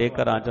ਤੁਹਾਡੇ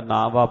ਘਰਾਂ 'ਚ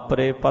ਨਾ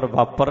ਵਾਪਰੇ, ਪਰ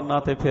ਵਾਪਰਨਾ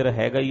ਤੇ ਫਿਰ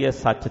ਹੈਗਾ ਹੀ ਹੈ,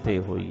 ਸੱਚ ਤੇ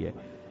ਹੋਈ ਹੈ।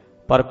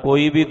 ਪਰ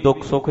ਕੋਈ ਵੀ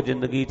ਦੁੱਖ ਸੁੱਖ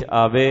ਜ਼ਿੰਦਗੀ 'ਚ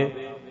ਆਵੇ,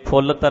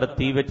 ਫੁੱਲ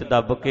ਧਰਤੀ ਵਿੱਚ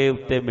ਦੱਬ ਕੇ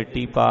ਉੱਤੇ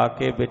ਮਿੱਟੀ ਪਾ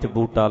ਕੇ ਵਿੱਚ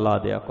ਬੂਟਾ ਲਾ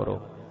ਦਿਆ ਕਰੋ,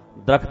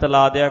 ਦਰਖਤ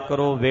ਲਾ ਦਿਆ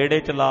ਕਰੋ, ਵਿਹੜੇ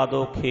 'ਚ ਲਾ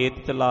ਦਿਓ,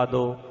 ਖੇਤ 'ਚ ਲਾ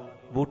ਦਿਓ,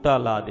 ਬੂਟਾ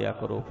ਲਾ ਦਿਆ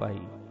ਕਰੋ ਭਾਈ।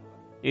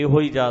 ਇਹੋ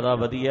ਹੀ ਜ਼ਿਆਦਾ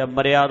ਵਧੀਆ।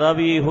 ਮਰਿਆਦਾ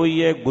ਵੀ ਇਹੋ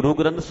ਹੀ ਹੈ, ਗੁਰੂ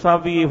ਗ੍ਰੰਥ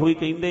ਸਾਹਿਬ ਵੀ ਇਹੋ ਹੀ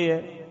ਕਹਿੰਦੇ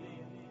ਹੈ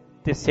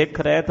ਤੇ ਸਿੱਖ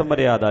ਰਹਿਤ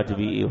ਮਰਿਆਦਾ 'ਚ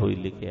ਵੀ ਇਹੋ ਹੀ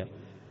ਲਿਖਿਆ।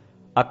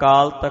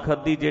 ਅਕਾਲ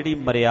ਤਖਤ ਦੀ ਜਿਹੜੀ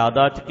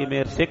ਮਰਿਆਦਾ 'ਚ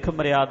ਕਿਵੇਂ, ਸਿੱਖ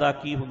ਮਰਿਆਦਾ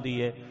ਕੀ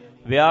ਹੁੰਦੀ ਹੈ,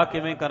 ਵਿਆਹ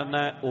ਕਿਵੇਂ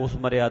ਕਰਨਾ ਹੈ ਉਸ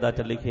ਮਰਿਆਦਾ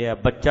 'ਚ ਲਿਖਿਆ,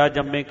 ਬੱਚਾ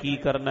ਜੰਮੇ ਕੀ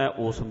ਕਰਨਾ ਹੈ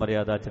ਉਸ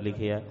ਮਰਿਆਦਾ 'ਚ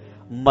ਲਿਖਿਆ,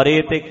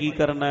 ਮਰੇ ਤੇ ਕੀ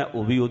ਕਰਨਾ ਹੈ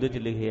ਉਹ ਵੀ ਉਹਦੇ 'ਚ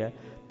ਲਿਖਿਆ।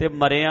 ਤੇ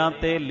ਮਰਿਆਂ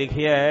ਤੇ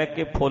ਲਿਖਿਆ ਹੈ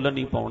ਕਿ ਫੁੱਲ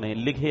ਨਹੀਂ ਪਾਉਣੇ,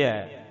 ਲਿਖਿਆ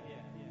ਹੈ।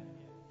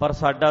 ਪਰ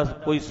ਸਾਡਾ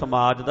ਕੋਈ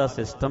ਸਮਾਜ ਦਾ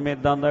ਸਿਸਟਮ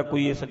ਇੱਦਾਂ ਦਾ,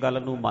 ਕੋਈ ਇਸ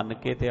ਗੱਲ ਨੂੰ ਮੰਨ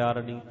ਕੇ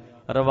ਤਿਆਰ ਨਹੀਂ,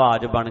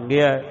 ਰਿਵਾਜ ਬਣ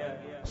ਗਿਆ,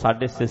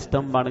 ਸਾਡੇ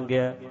ਸਿਸਟਮ ਬਣ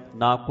ਗਿਆ,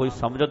 ਨਾ ਕੋਈ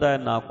ਸਮਝਦਾ ਹੈ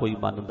ਨਾ ਕੋਈ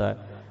ਮੰਨਦਾ ਹੈ।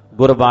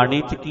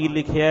 ਗੁਰਬਾਣੀ 'ਚ ਕੀ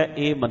ਲਿਖਿਆ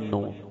ਇਹ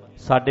ਮੰਨੋ,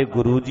 ਸਾਡੇ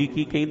ਗੁਰੂ ਜੀ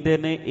ਕੀ ਕਹਿੰਦੇ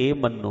ਨੇ ਇਹ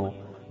ਮੰਨੋ,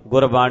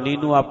 ਗੁਰਬਾਣੀ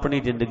ਨੂੰ ਆਪਣੀ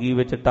ਜ਼ਿੰਦਗੀ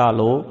ਵਿੱਚ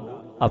ਢਾਲੋ,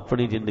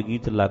 ਆਪਣੀ ਜ਼ਿੰਦਗੀ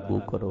 'ਚ ਲਾਗੂ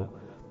ਕਰੋ।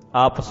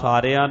 ਆਪ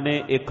ਸਾਰਿਆਂ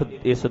ਨੇ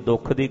ਇਸ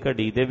ਦੁੱਖ ਦੀ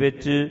ਘੜੀ ਦੇ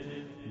ਵਿੱਚ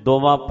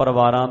ਦੋਵਾਂ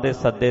ਪਰਿਵਾਰਾਂ ਦੇ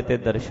ਸੱਦੇ ਤੇ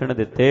ਦਰਸ਼ਨ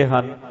ਦਿੱਤੇ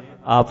ਹਨ।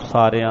 ਆਪ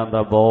ਸਾਰਿਆਂ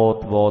ਦਾ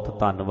ਬਹੁਤ ਬਹੁਤ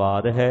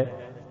ਧੰਨਵਾਦ ਹੈ।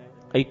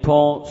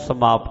 ਇੱਥੋਂ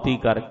ਸਮਾਪਤੀ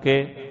ਕਰਕੇ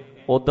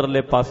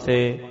ਉਧਰਲੇ ਪਾਸੇ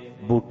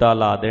ਬੂਟਾ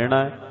ਲਾ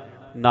ਦੇਣਾ,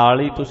 ਨਾਲ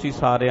ਹੀ ਤੁਸੀਂ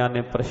ਸਾਰਿਆਂ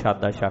ਨੇ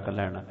ਪ੍ਰਸ਼ਾਦਾ ਛਕ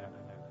ਲੈਣਾ।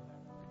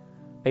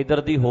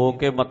 ਇੱਧਰ ਦੀ ਹੋ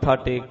ਕੇ ਮੱਥਾ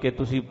ਟੇਕ ਕੇ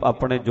ਤੁਸੀਂ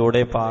ਆਪਣੇ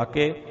ਜੋੜੇ ਪਾ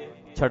ਕੇ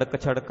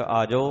ਛੜਕ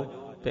ਆ ਜਾਓ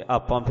ਤੇ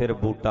ਆਪਾਂ ਫਿਰ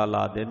ਬੂਟਾ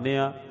ਲਾ ਦਿੰਦੇ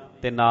ਆ।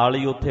 ਤੇ ਨਾਲ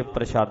ਹੀ ਉੱਥੇ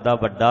ਪ੍ਰਸ਼ਾਦਾ,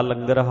 ਵੱਡਾ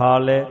ਲੰਗਰ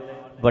ਹਾਲ ਹੈ,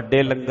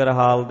 ਵੱਡੇ ਲੰਗਰ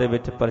ਹਾਲ ਦੇ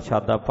ਵਿੱਚ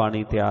ਪ੍ਰਸ਼ਾਦਾ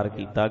ਪਾਣੀ ਤਿਆਰ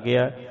ਕੀਤਾ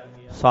ਗਿਆ।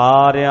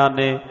 ਸਾਰਿਆਂ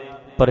ਨੇ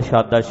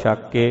ਪ੍ਰਸ਼ਾਦਾ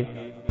ਛਕ ਕੇ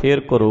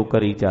ਫਿਰ ਘਰੋਂ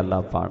ਘਰੀ ਚਾਲਾ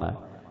ਪਾਣਾ।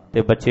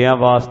 ਤੇ ਬੱਚਿਆਂ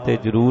ਵਾਸਤੇ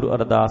ਜ਼ਰੂਰ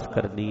ਅਰਦਾਸ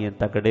ਕਰਨੀ ਹੈ,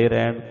 ਤਕੜੇ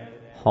ਰਹਿਣ,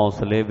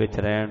 ਹੌਸਲੇ ਵਿੱਚ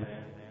ਰਹਿਣ,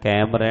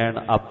 ਕਾਇਮ ਰਹਿਣ,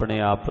 ਆਪਣੇ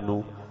ਆਪ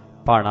ਨੂੰ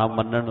ਭਾਣਾ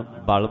ਮੰਨਣ,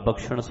 ਬਲ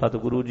ਬਖਸ਼ਣ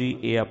ਸਤਿਗੁਰੂ ਜੀ।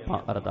 ਇਹ ਆਪਾਂ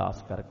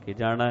ਅਰਦਾਸ ਕਰਕੇ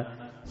ਜਾਣਾ।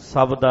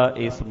 ਸਭ ਦਾ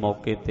ਇਸ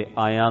ਮੌਕੇ ਤੇ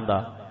ਆਇਆਂ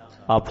ਦਾ,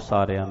 ਆਪ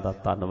ਸਾਰਿਆਂ ਦਾ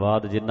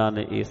ਧੰਨਵਾਦ ਜਿਨ੍ਹਾਂ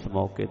ਨੇ ਇਸ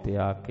ਮੌਕੇ ਤੇ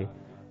ਆ ਕੇ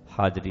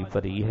ਹਾਜ਼ਰੀ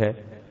ਭਰੀ ਹੈ।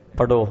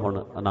 ਪੜੋ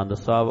ਹੁਣ ਆਨੰਦ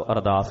ਸਾਹਿਬ,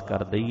 ਅਰਦਾਸ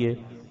ਕਰ ਦਈਏ,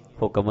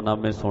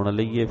 ਹੁਕਮਨਾਮੇ ਸੁਣ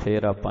ਲਈਏ,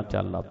 ਫਿਰ ਆਪਾਂ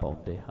ਚਾਲਾ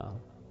ਪਾਉਂਦੇ ਹਾਂ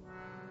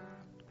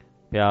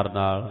ਪਿਆਰ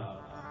ਨਾਲ।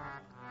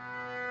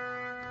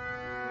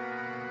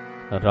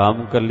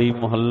 ਰਾਮ ਕਲੀ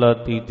ਮੁਹੱਲਾ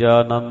ਤੀਜਾ।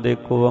 ਆਨੰਦ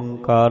ਏਕ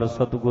ਓੰਕਾਰ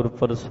ਸਤਿਗੁਰ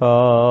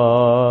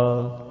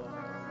ਪ੍ਰਸਾਦ।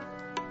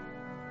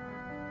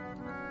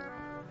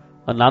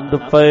 ਆਨੰਦ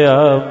ਪਿਆ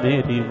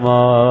ਮੇਰੀ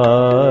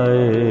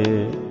ਮਾਏ,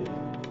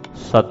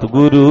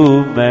 ਸਤਿਗੁਰੂ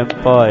ਮੈਂ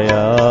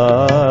ਪਾਇਆ,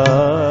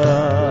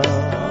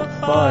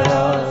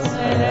 ਪਾਇਆ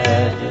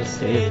ਸਹਿਜ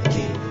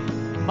ਸੇਤੀ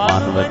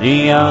ਮਨ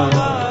ਵਜੀਆਂ,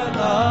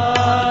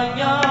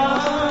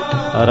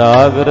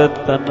 ਰਾਗ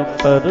ਰਤਨ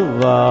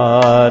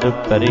ਪਰਵਾਰ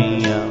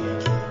ਭਰੀਆਂ,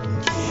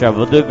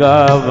 ਸ਼ਬਦ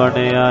ਗਾਵਣ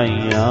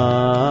ਆਈਆਂ,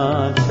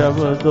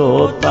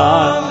 ਸ਼ਬਦੋ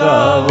ਤਾਂ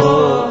ਗਾਵੋ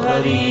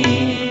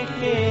ਹਰੀ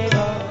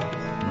ਕੇਰਾ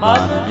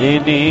ਮਨ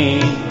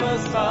ਜਿਨੀ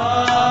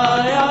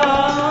ਵਸਾਇਆ।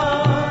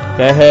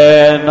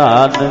 ਕਹਿ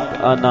ਨਾਨਕ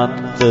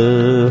ਅਨੰਤ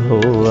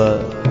ਹੋਆ,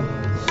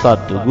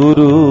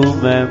 ਸਤਿਗੁਰੂ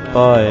ਮੈਂ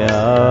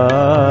ਪਾਇਆ,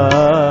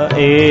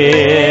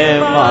 ਏ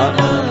ਮਨ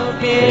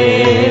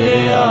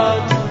ਮੇਰਿਆ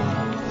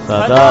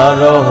ਸਦਾ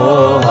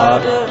ਰਹੋ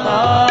ਹਰ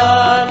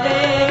ਨਾਲੇ,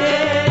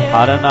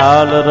 ਹਰ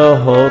ਨਾਲ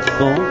ਰਹੋ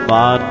ਤੂੰ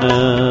ਮਨ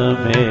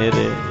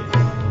ਮੇਰੇ,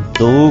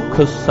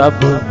 ਦੁਖ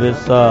ਸਭ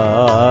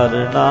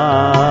ਵਿਸਾਰਨਾ,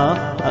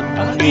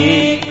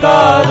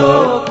 ਅੰਗੀਕਾਰੋ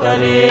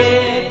ਕਰੇ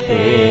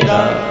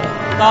ਤੇਰਾ,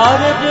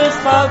 ਕਾਰਜ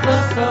ਸਭ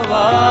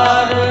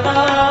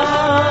ਸਵਾਰਨਾ।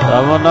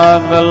 ਰਵਨਾ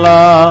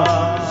ਗਲਾ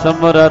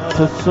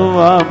ਸਮਰੱਥ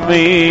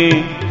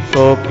ਸੁਆਮੀ,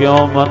 ਸੋ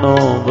ਕਿਉ ਮਨੋ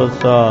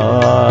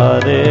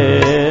ਵਸਾਰੇ।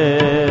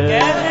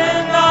 ਕਹਿ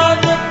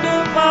ਨਾਨਕ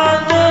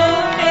ਮਨ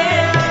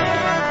ਮੇਰੇ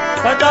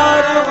ਸਦਾ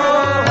ਰਹੋ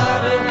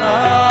ਹਰ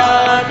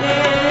ਨਾਲੇ,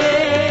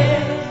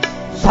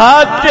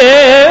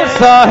 ਸਾਚੇ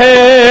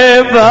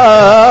ਸਾਹਿਬ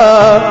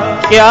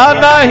ਕਿਆ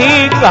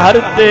ਨਹੀਂ ਘਰ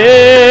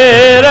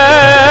ਤੇਰੇ,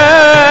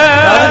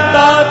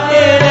 ਕਰਤਾ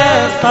ਤੇਰੇ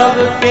ਸਭ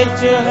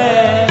ਕਿਛ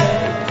ਹੈ,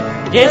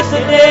 ਜਿਸ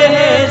ਦੇਹ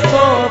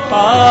ਸੋ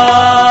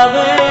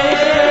ਪਾਵੇ।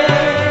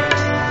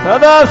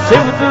 ਸਦਾ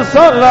ਸਿਫਤ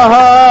ਸਲਾਹ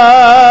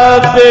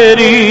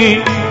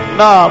ਤੇਰੀ,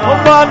 ਨਾਮ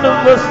ਮਨ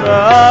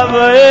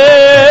ਵਸਾਵੇ।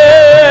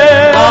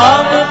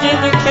 ਨਾਮ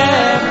ਜਿਨ ਕੈ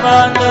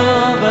ਮਨ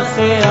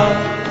ਵਸਿਆ,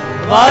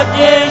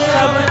 ਵਾਜੇ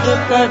ਸ਼ਬਦ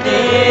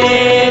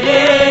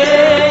ਕਦੇਰੇ।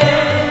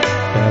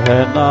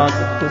 ਕਹਿ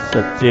ਨਾਨਕ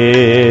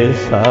ਸੱਚੇ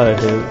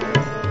ਸਾਹਿਬ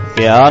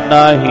ਕਿਆ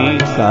ਨਹੀਂ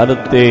ਘਰ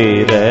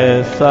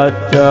ਤੇਰੇ,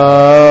 ਸੱਚਾ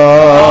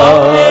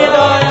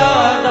ਮੇਰਾ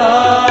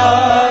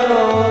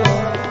ਆਧਾਰੋ,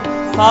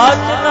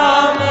 ਸੱਚ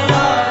ਨਾਮ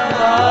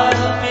ਆਧਾਰ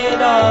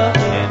ਮੇਰਾ,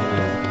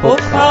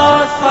 ਭੁੱਖਾ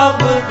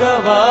ਸਭ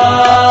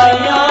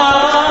ਗਵਾਇਆ।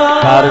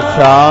 ਹਰ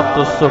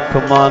ਸ਼ਾਂਤ ਸੁਖ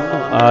ਮਨ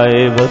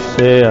ਆਏ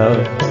ਵਸਿਆ,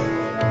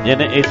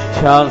 ਜਿਨ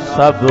ਇੱਛਾ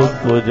ਸਭ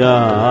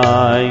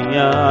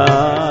ਪੁਜਾਈਆਂ।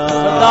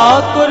 ਸਦਾ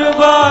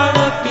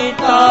ਕੁਰਬਾਨ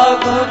ਕੀਤਾ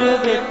ਗੁਰ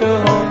ਵਿਟੋ,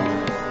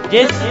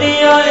 ਜਿਸ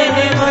ਦੀਆਂ ਇਹ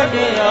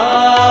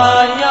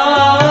ਵਡਿਆਈਆਂ।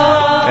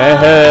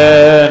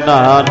 ਕਹਿ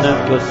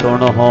ਨਾਨਕ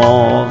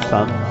ਸੁਣੋ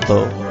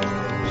ਸੰਤੋ,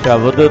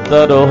 ਸ਼ਬਦ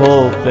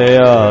ਤਰੋ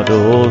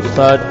ਪਿਆਰੋ,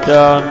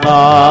 ਸੱਚਾ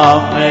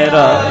ਨਾਮ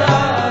ਮੇਰਾ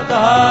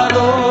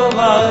ਆਧਾਰੋ।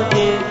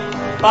 ਵਾਜੇ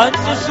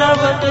ਪੰਜ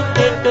ਸ਼ਬਦ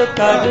ਤਿਤ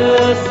ਕਰ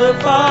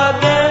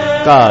ਸੁਭਾਗੈ,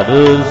 ਘਰ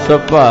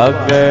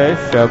ਸੁਭਾਗੈ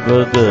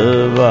ਸ਼ਬਦ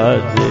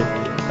ਵਾਜੇ,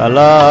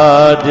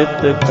 ਕਲਾ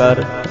ਜਿਤ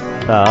ਕਰ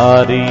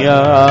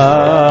ਤਾਰੀਆ।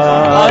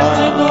 ਅਜ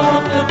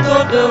ਦੂਤ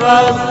ਤੁਧ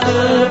ਵਸ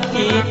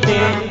ਕੀਤੇ,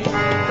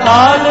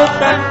 ਕਾਲ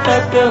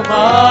ਕੰਟਕ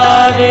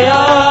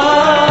ਮਾਰਿਆ।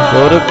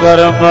 ਸੁਰ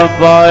ਕਰਮ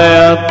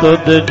ਪਾਇਆ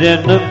ਤੁਧ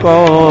ਜਿਨ ਕੋ,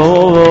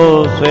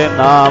 ਸੇ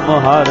ਨਾਮ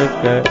ਹਰਿ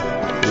ਕੈ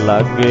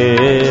ਲਾਗੇ।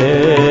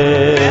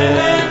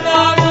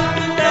 ਨਾਨਕ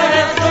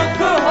ਤੈ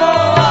ਸੁਖ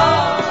ਹੋਆ,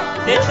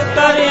 ਤਿਤ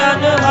ਕਰ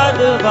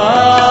ਅਨਹਦ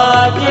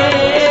ਵਾਜੇ।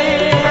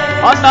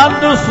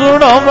 ਆਨੰਦ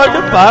ਸੁਣੋ ਵਡ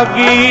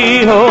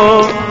ਭਾਗੀ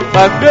ਹੋ,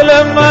 ਸਗਲ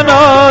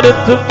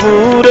ਮਨੋਰਥ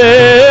ਪੂਰੇ।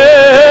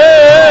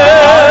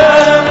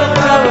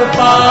 ਪ੍ਰਭ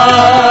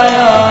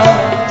ਪਾਇਆ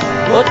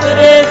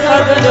ਉਤਰੇ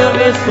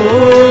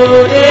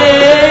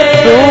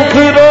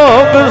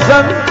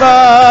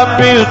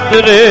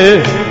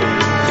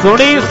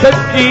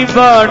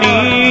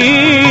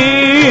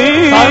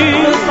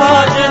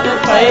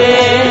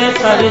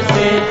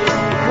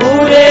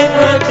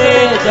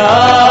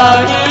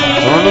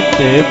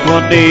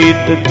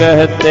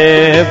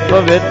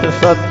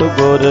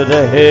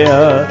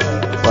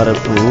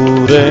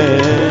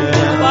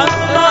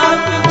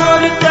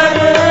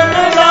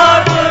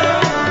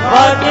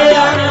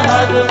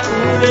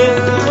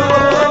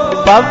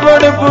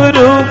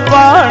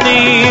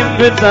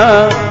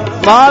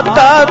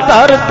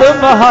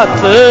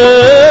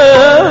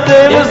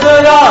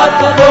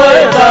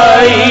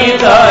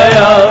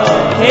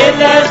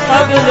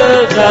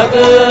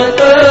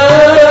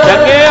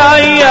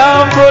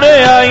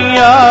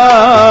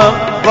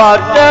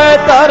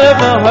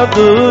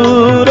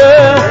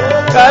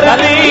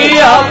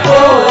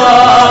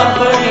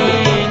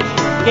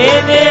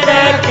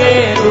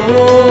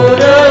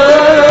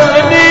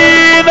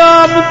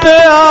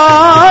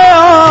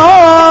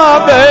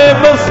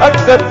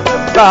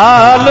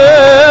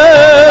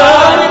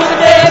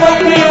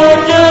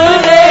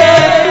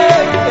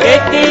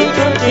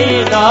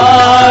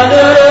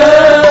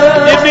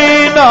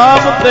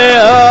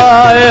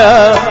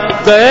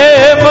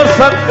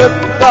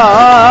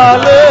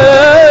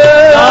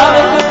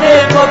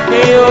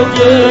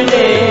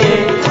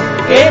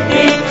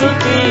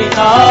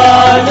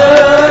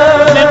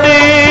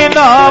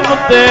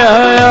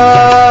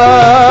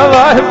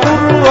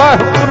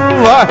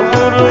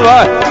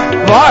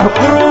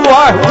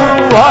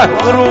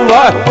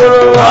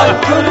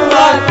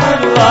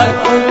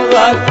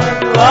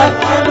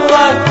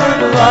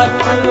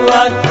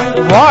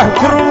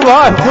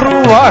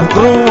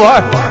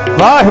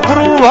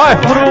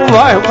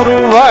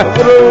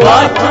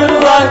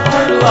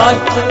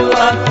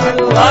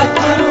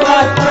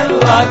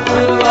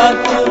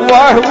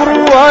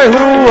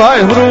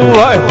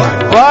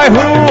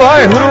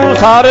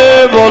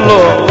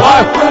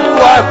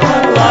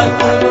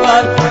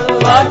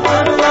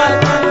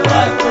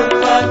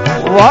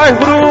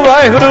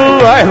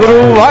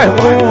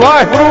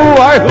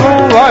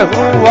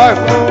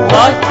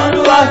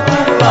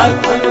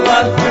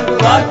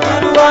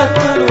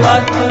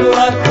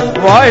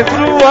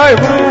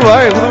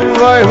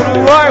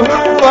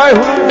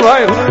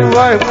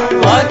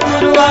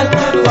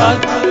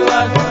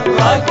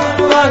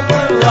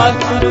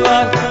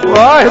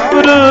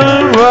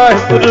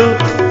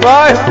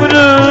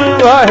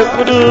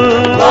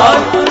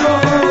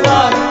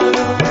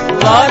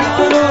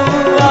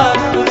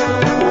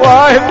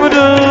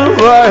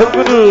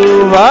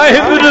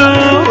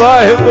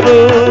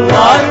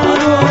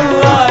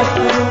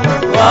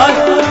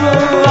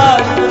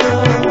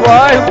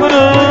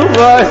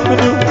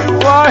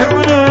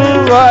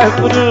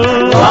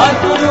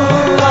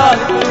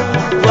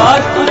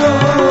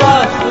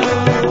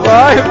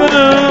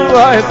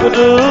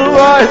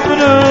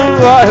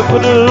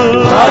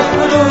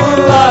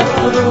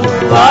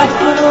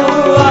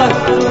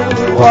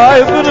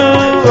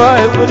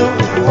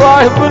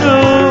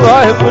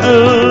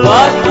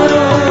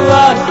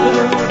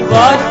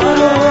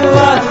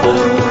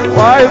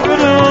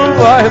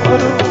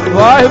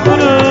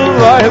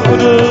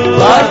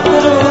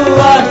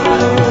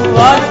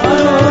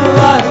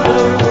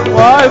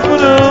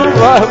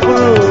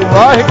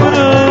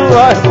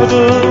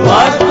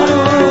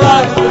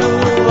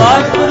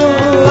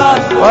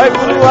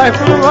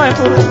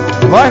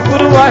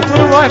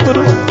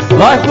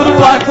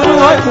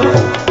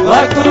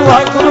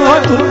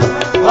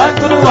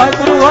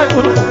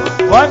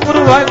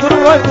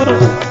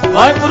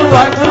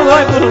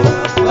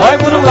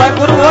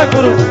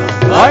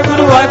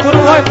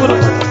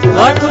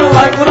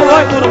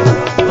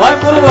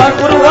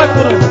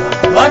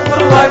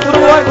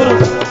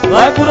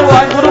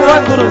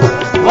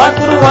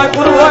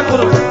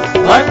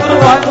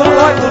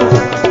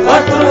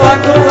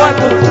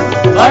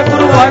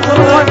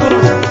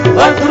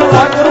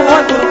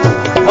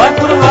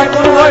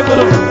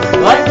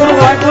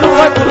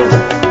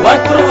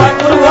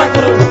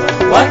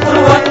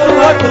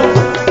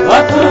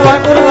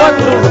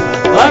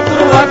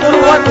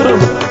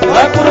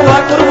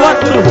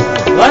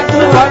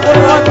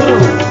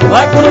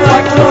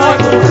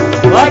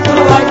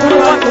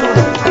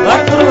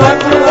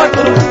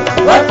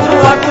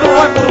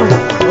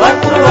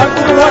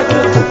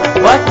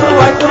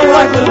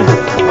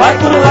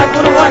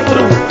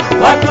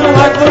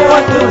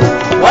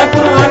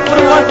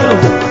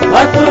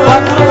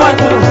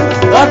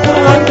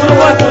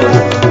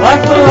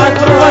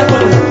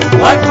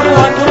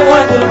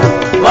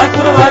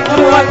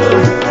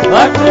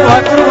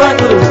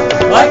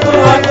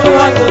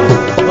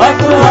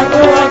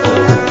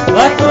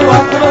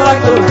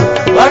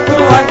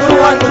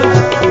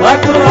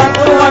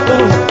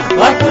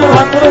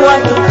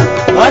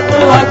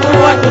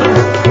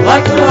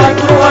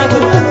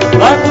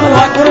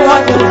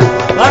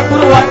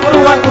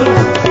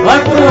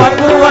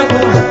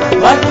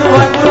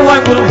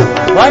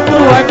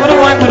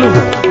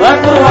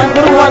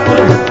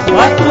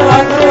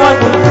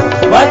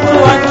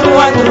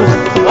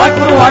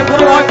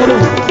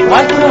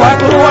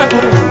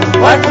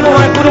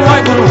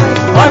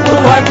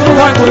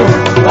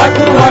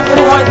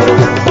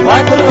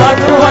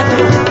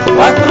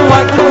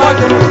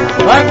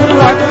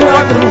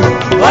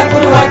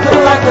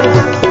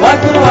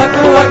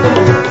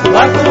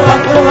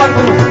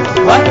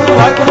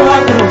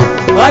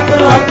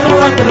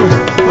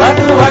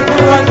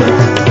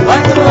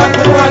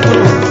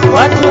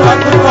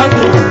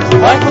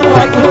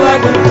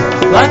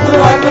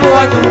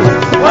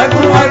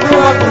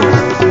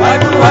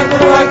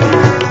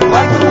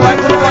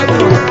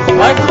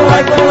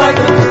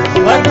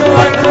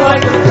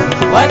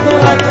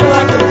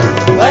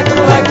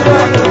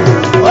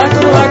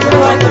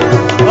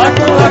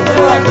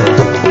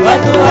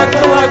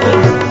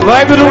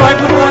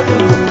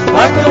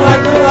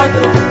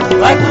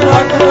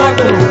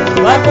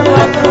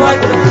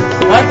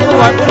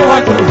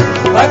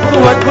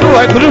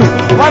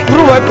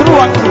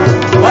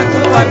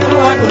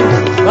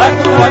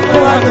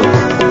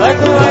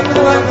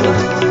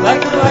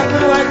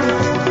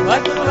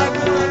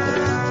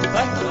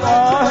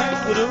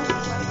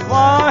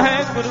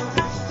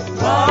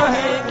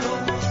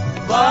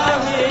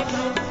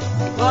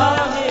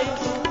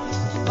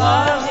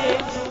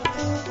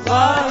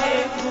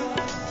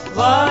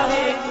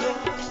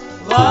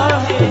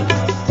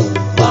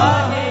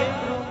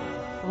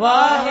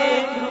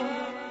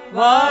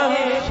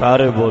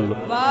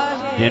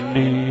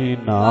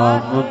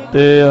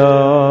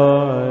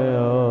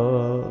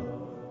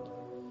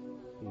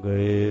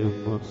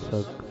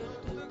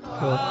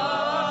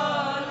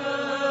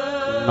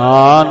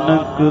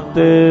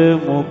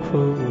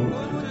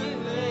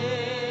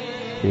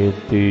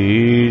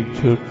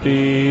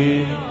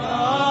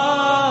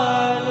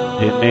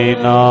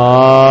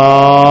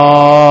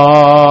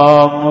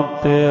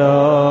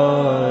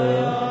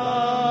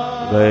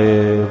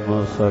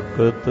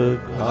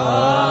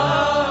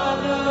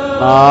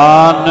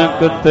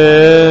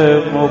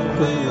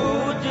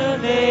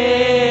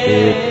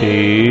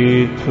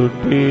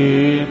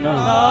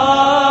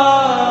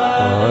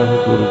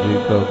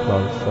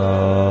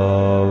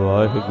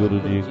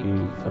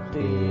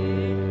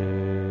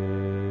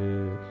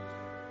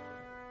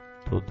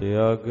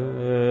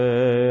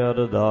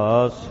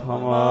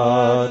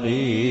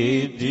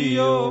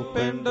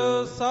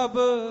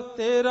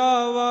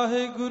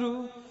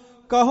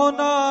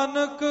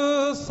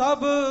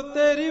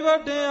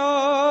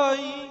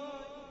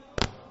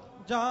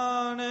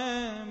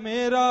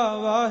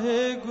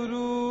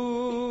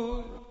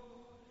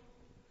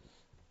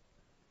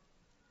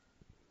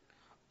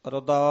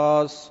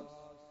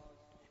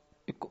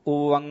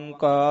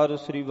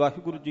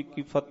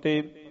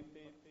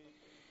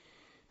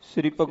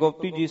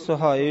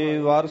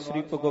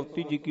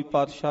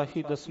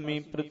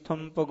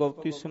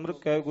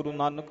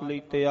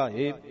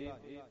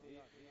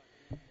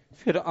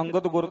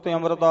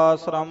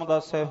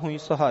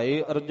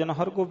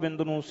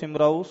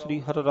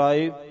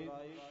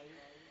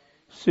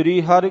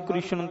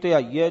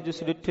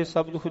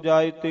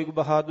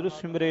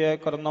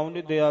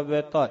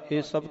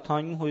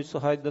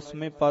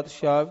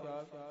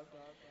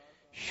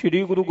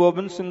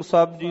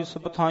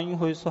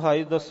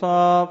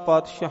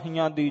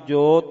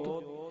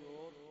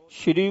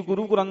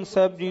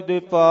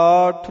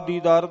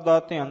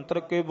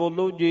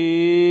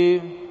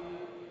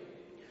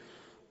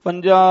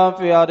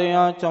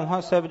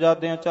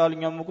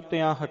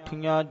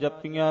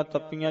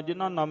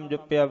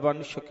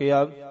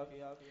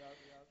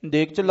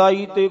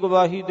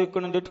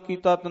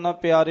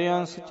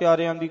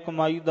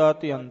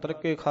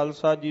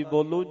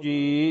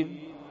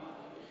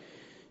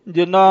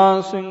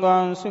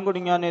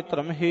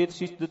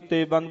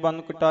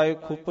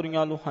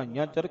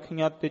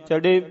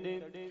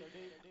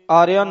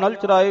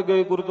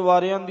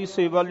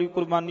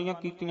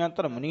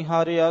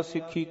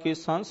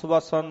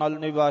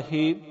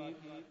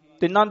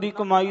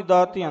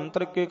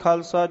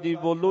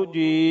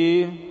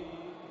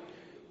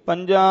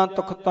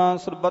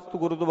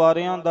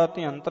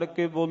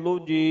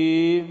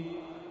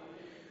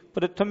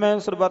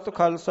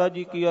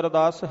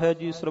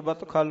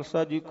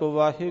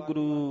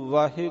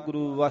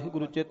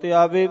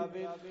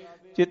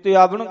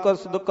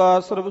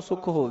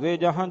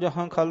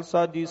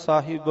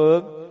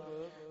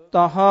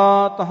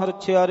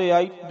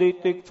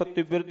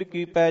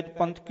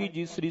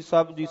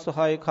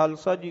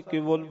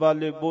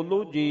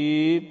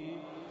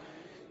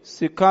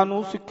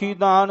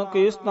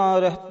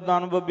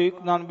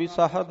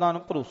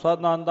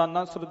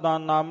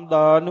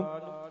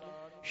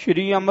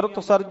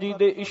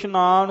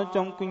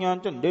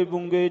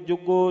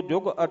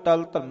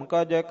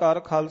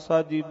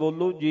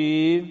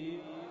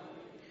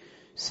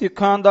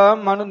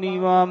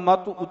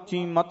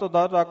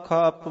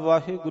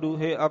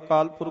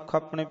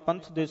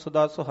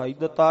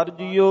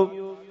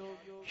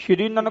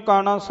ਸ਼੍ਰੀ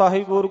ਨਨਕਾਣਾ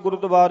ਸਾਹਿਬ ਔਰ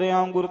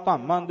ਗੁਰਦੁਆਰਿਆਂ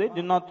ਗੁਰਧਾਮਾਂ ਦੇ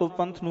ਜਿਨ੍ਹਾਂ ਤੋਂ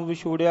ਪੰਥ ਨੂੰ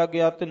ਵਿਛੋੜਿਆ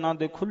ਗਿਆ ਤਿਨਾਂ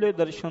ਦੇ ਖੁੱਲੇ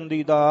ਦਰਸ਼ਨ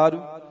ਦੀਦਾਰ,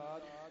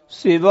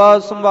 ਸੇਵਾ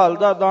ਸੰਭਾਲ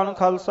ਦਾ ਦਾਨ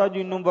ਖਾਲਸਾ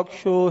ਜੀ ਨੂੰ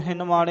ਬਖਸ਼ੋ।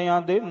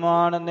 ਹਿਨਮਾਣਿਆਂ ਦੇ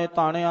ਮਾਣ ਨੇ,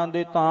 ਤਾਣਿਆਂ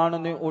ਦੇ ਤਾਣ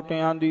ਨੇ,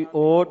 ਓਟਿਆਂ ਦੀ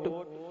ਓਟ।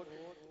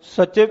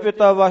 ਸੱਚੇ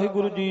ਪਿਤਾ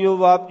ਵਾਹਿਗੁਰੂ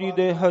ਜੀਓ ਆਪ ਜੀ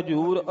ਦੇ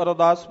ਹਜੂਰ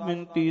ਅਰਦਾਸ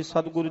ਬੇਨਤੀ,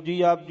 ਸਤਿਗੁਰੂ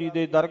ਜੀ ਆਪ ਜੀ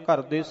ਦੇ ਦਰ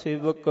ਘਰ ਦੇ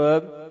ਸੇਵਕ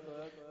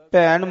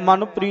ਭੈਣ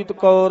ਮਨਪ੍ਰੀਤ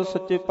ਕੌਰ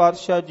ਸੱਚੇ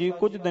ਪਾਤਸ਼ਾਹ ਜੀ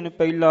ਕੁਝ ਦਿਨ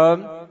ਪਹਿਲਾਂ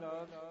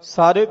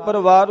ਸਾਰੇ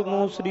ਪਰਿਵਾਰ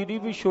ਨੂੰ ਸਰੀਰੀ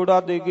ਵਿਛੋੜਾ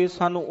ਦੇ ਗਏ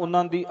ਸਨ।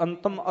 ਉਹਨਾਂ ਦੀ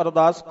ਅੰਤਮ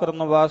ਅਰਦਾਸ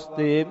ਕਰਨ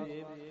ਵਾਸਤੇ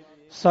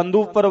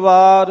ਸੰਧੂ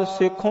ਪਰਿਵਾਰ,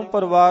 ਸੇਖੋਂ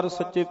ਪਰਿਵਾਰ,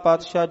 ਸੱਚੇ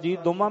ਪਾਤਸ਼ਾਹ ਜੀ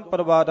ਦੋਵਾਂ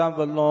ਪਰਿਵਾਰਾਂ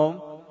ਵੱਲੋਂ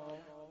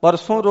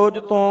ਪਰਸੋਂ ਰੋਜ਼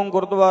ਤੋਂ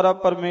ਗੁਰਦੁਆਰਾ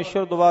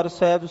ਪਰਮੇਸ਼ਰ ਦਵਾਰ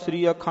ਸਾਹਿਬ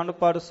ਸ੍ਰੀ ਅਖੰਡ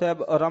ਪਾਠ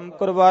ਸਾਹਿਬ ਆਰੰਭ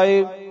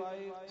ਕਰਵਾਏ।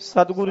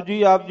 ਸਤਿਗੁਰੂ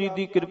ਜੀ ਆਪ ਜੀ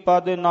ਦੀ ਕਿਰਪਾ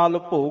ਦੇ ਨਾਲ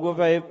ਭੋਗ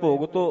ਪਏ।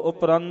 ਭੋਗ ਤੋਂ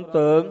ਉਪਰੰਤ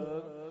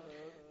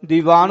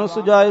ਦੀਵਾਨ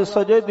ਸਜਾਏ,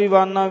 ਸਜੇ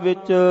ਦੀਵਾਨਾਂ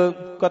ਵਿੱਚ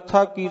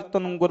ਕਥਾ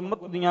ਕੀਰਤਨ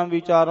ਗੁਰਮਤਿ ਦੀਆਂ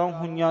ਵਿਚਾਰਾਂ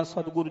ਹੋਈਆਂ।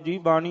 ਸਤਿਗੁਰੂ ਜੀ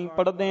ਬਾਣੀ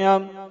ਪੜ੍ਹਦਿਆਂ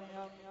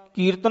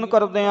ਕੀਰਤਨ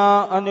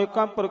ਕਰਦਿਆਂ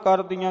ਅਨੇਕਾਂ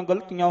ਪ੍ਰਕਾਰ ਦੀਆਂ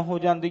ਗਲਤੀਆਂ ਹੋ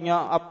ਜਾਂਦੀਆਂ।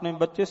 ਆਪਣੇ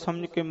ਬੱਚੇ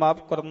ਸਮਝ ਕੇ ਮਾਫ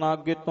ਕਰਨਾ।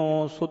 ਅੱਗੇ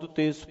ਤੋਂ ਸੁਧ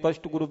ਤੇ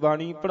ਸਪਸ਼ਟ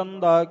ਗੁਰਬਾਣੀ ਪੜ੍ਹਨ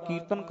ਦਾ,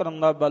 ਕੀਰਤਨ ਕਰਨ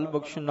ਦਾ ਬਲ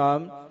ਬਖਸ਼ਣਾ।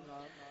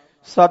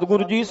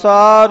 ਸਤਿਗੁਰੂ ਜੀ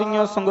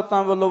ਸਾਰੀਆਂ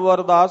ਸੰਗਤਾਂ ਵੱਲੋਂ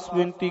ਅਰਦਾਸ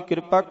ਬੇਨਤੀ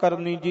ਕਿਰਪਾ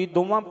ਕਰਨੀ ਜੀ।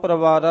 ਦੋਵਾਂ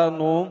ਪਰਿਵਾਰਾਂ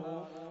ਨੂੰ,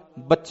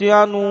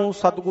 ਬੱਚਿਆਂ ਨੂੰ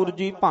ਸਤਿਗੁਰੂ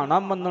ਜੀ ਭਾਣਾ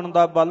ਮੰਨਣ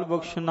ਦਾ ਬਲ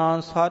ਬਖਸ਼ਣਾ।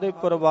 ਸਾਰੇ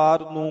ਪਰਿਵਾਰ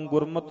ਨੂੰ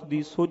ਗੁਰਮਤਿ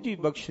ਦੀ ਸੋਝੀ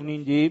ਬਖਸ਼ਣੀ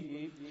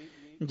ਜੀ।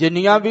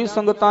 ਜਿੰਨੀਆਂ ਵੀ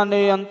ਸੰਗਤਾਂ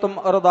ਨੇ ਅੰਤਮ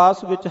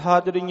ਅਰਦਾਸ ਵਿੱਚ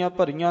ਹਾਜ਼ਰੀਆਂ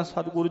ਭਰੀਆਂ,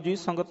 ਸਤਿਗੁਰੂ ਜੀ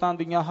ਸੰਗਤਾਂ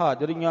ਦੀਆਂ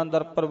ਹਾਜ਼ਰੀਆਂ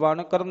ਦਰ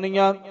ਪ੍ਰਵਾਨ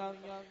ਕਰਨੀਆਂ।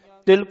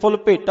 ਤਿਲ ਫੁੱਲ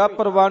ਭੇਟਾ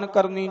ਪ੍ਰਵਾਨ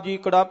ਕਰਨੀ ਜੀ।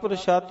 ਕੜਾ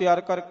ਪ੍ਰਸ਼ਾਦ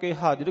ਤਿਆਰ ਕਰਕੇ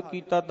ਹਾਜ਼ਰ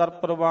ਕੀਤਾ, ਦਰ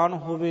ਪ੍ਰਵਾਨ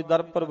ਹੋਵੇ।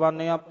 ਦਰ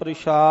ਪ੍ਰਵਾਨਿਆ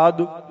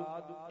ਪ੍ਰਸ਼ਾਦ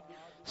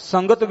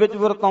ਸੰਗਤ ਵਿੱਚ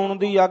ਵਰਤਾਉਣ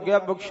ਦੀ ਆਗਿਆ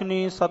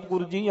ਬਖਸ਼ਣੀ।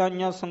 ਸਤਿਗੁਰੂ ਜੀ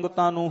ਆਈਆਂ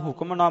ਸੰਗਤਾਂ ਨੂੰ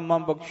ਹੁਕਮਨਾਮਾ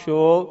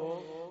ਬਖਸ਼ੋ।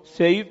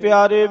 ਸਹੀ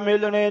ਪਿਆਰੇ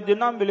ਮਿਲਣੇ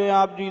ਜਿਨ੍ਹਾਂ ਮਿਲੇ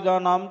ਆਪ ਜੀ ਦਾ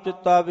ਨਾਮ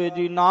ਚਿਤਾਵੇ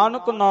ਜੀ।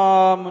 ਨਾਨਕ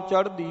ਨਾਮ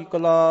ਚੜ੍ਹਦੀ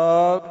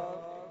ਕਲਾ।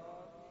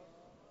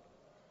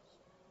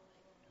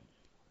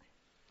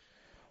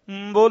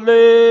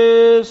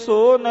 ਬੋਲੇ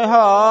ਸੋ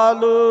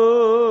ਨਿਹਾਲ।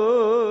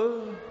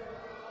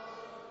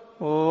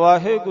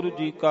 ਵਾਹਿਗੁਰੂ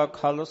ਜੀ ਕਾ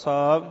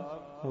ਖਾਲਸਾ,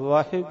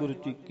 ਵਾਹਿਗੁਰੂ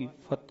ਜੀ ਕੀ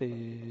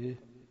ਫਤਿਹ।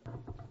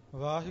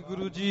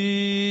 ਵਾਹਿਗੁਰੂ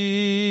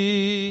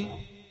ਜੀ।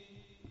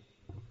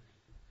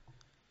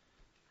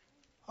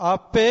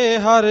 ਆਪੇ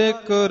ਹਰ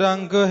ਇੱਕ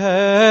ਰੰਗ ਹੈ,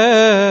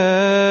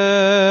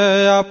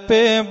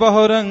 ਆਪੇ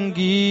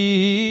ਬਹੁਰੰਗੀ।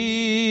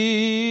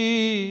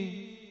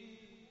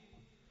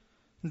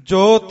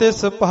 ਜੋ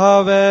ਤਿਸ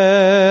ਭਾਵੈ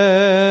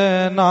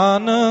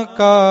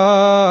ਨਾਨਕਾ,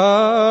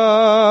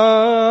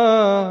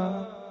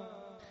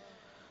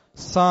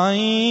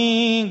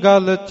 ਸਾਈਂ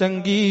ਗੱਲ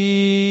ਚੰਗੀ।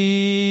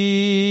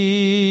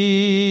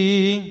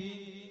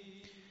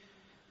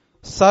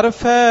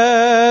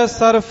 ਸਰਫੈ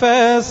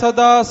ਸਰਫੈ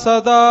ਸਦਾ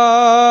ਸਦਾ,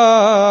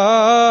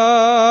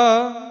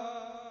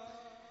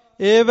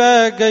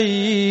 ਏਵੈ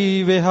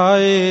ਗਈ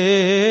ਵਿਹਾਏ।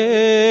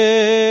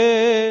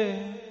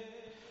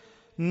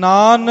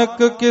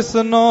 ਨਾਨਕ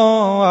ਕਿਸਨੋ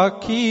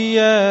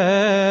ਆਖੀਐ,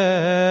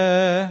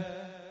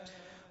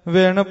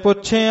 ਵਿਣ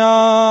ਪੁੱਛਿਆ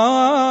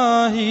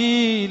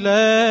ਹੀ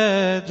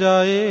ਲੈ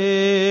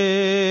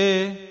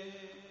ਜਾਏ।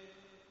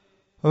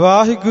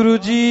 ਵਾਹਿਗੁਰੂ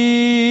ਜੀ।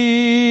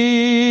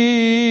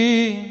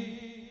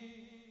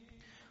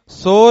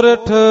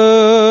 ਸੋਰਠ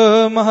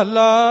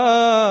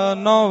ਮਹਲਾ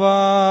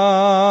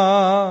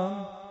ਨੌਵਾਂ।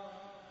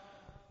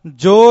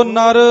 ਜੋ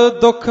ਨਰ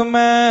ਦੁਖ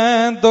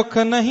ਮੈਂ ਦੁਖ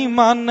ਨਹੀਂ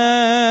ਮਾਨੈ,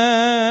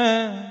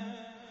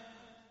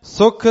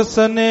 ਸੁਖ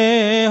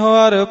ਸਨੇਹ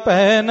ਹਰ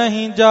ਭੈ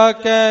ਨਹੀਂ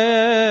ਜਾਕੈ।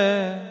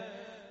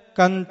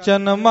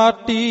 ਕੰਚਨ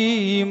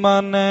ਮਾਟੀ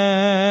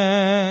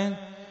ਮਾਨੈ।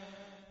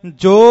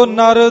 ਜੋ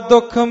ਨਰ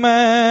ਦੁਖ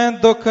ਮੈਂ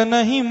ਦੁਖ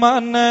ਨਹੀਂ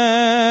ਮਾਨੈ,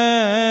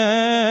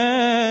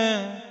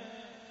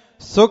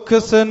 ਸੁਖ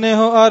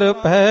ਸਨੇਹ ਅਰ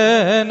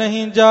ਭੈ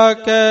ਨਹੀਂ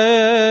ਜਾਕੈ।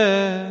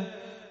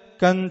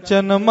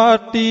 ਕੰਚਨ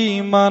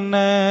ਮਾਟੀ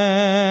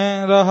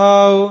ਮਾਨੈ।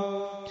 ਰਹਾਉ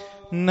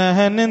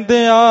ਨਹਿ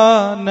ਨਿੰਦਿਆ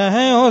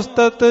ਨਹਿ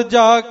ਉਸਤਤ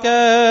ਜਾਕੈ।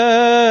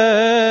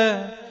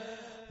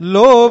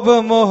 ਲੋਭ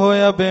ਮੋਹ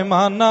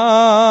ਅਭਿਮਾਨਾ,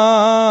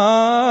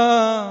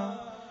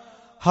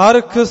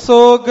 ਹਰਖ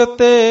ਸੋਗ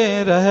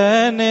ਤੇ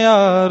ਰਹਿ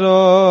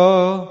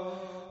ਨਿਆਰੋ।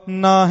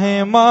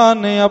 ਨਾਹੇ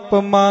ਮਾਨ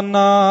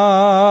ਅਪਮਾਨਾ,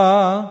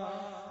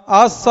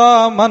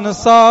 ਆਸਾ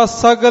ਮਨਸਾ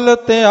ਸਗਲ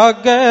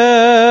ਤਿਆਗੈ।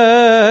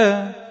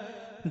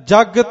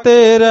 ਜਗ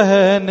ਤੇ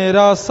ਰਹਿ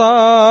ਨਿਰਾਸਾ,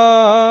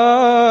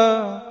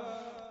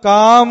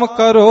 ਕਾਮ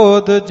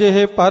ਕਰੋਧ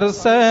ਜਿਹ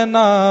ਪਰਸੈ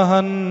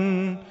ਨਾਹਨ।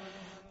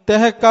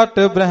 ਤਹ ਕਟ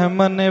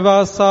ਬ੍ਰਹਮ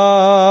ਨਿਵਾਸਾ,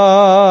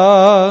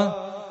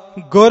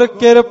 ਗੁਰ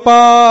ਕਿਰਪਾ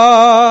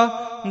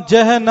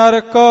ਜਹ ਨਰ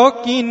ਕੋ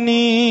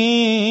ਕੀਨੀ।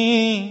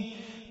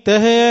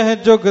 ਤਹ ਇਹ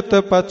ਜੁਗਤ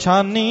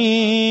ਪਛਾਨੀ,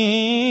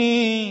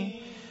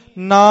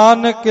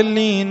 ਨਾਨਕ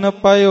ਲੀਨ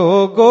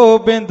ਪਇਓ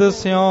ਗੋਬਿੰਦ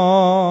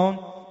ਸਿਉ।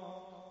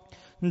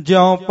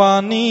 ਜਿਉ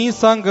ਪਾਨੀ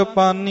ਸੰਗ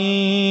ਪਾਨੀ,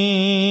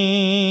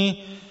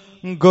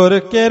 ਗੁਰ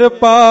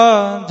ਕਿਰਪਾ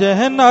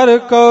ਜਹ ਨਰ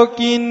ਕੋ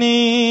ਕੀਨੀ।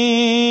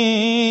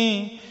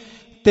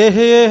 ਤਹ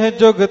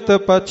ਜੁਗਤ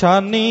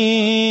ਪਛਾਨੀ,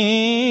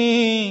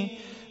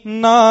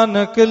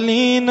 ਨਾਨਕ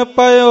ਲੀਨ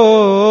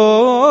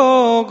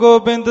ਪਇਓ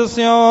ਗੋਬਿੰਦ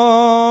ਸਿਓ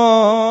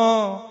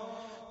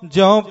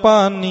ਜਿਉ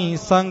ਪਾਨੀ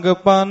ਸੰਗ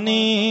ਪਾਨੀ।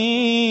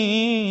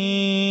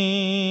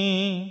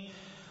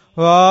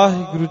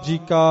 ਵਾਹਿਗੁਰੂ ਜੀ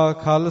ਕਾ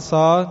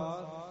ਖਾਲਸਾ,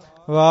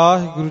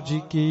 ਵਾਹਿਗੁਰੂ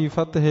ਜੀ ਕੀ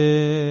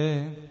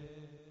ਫਤਿਹ।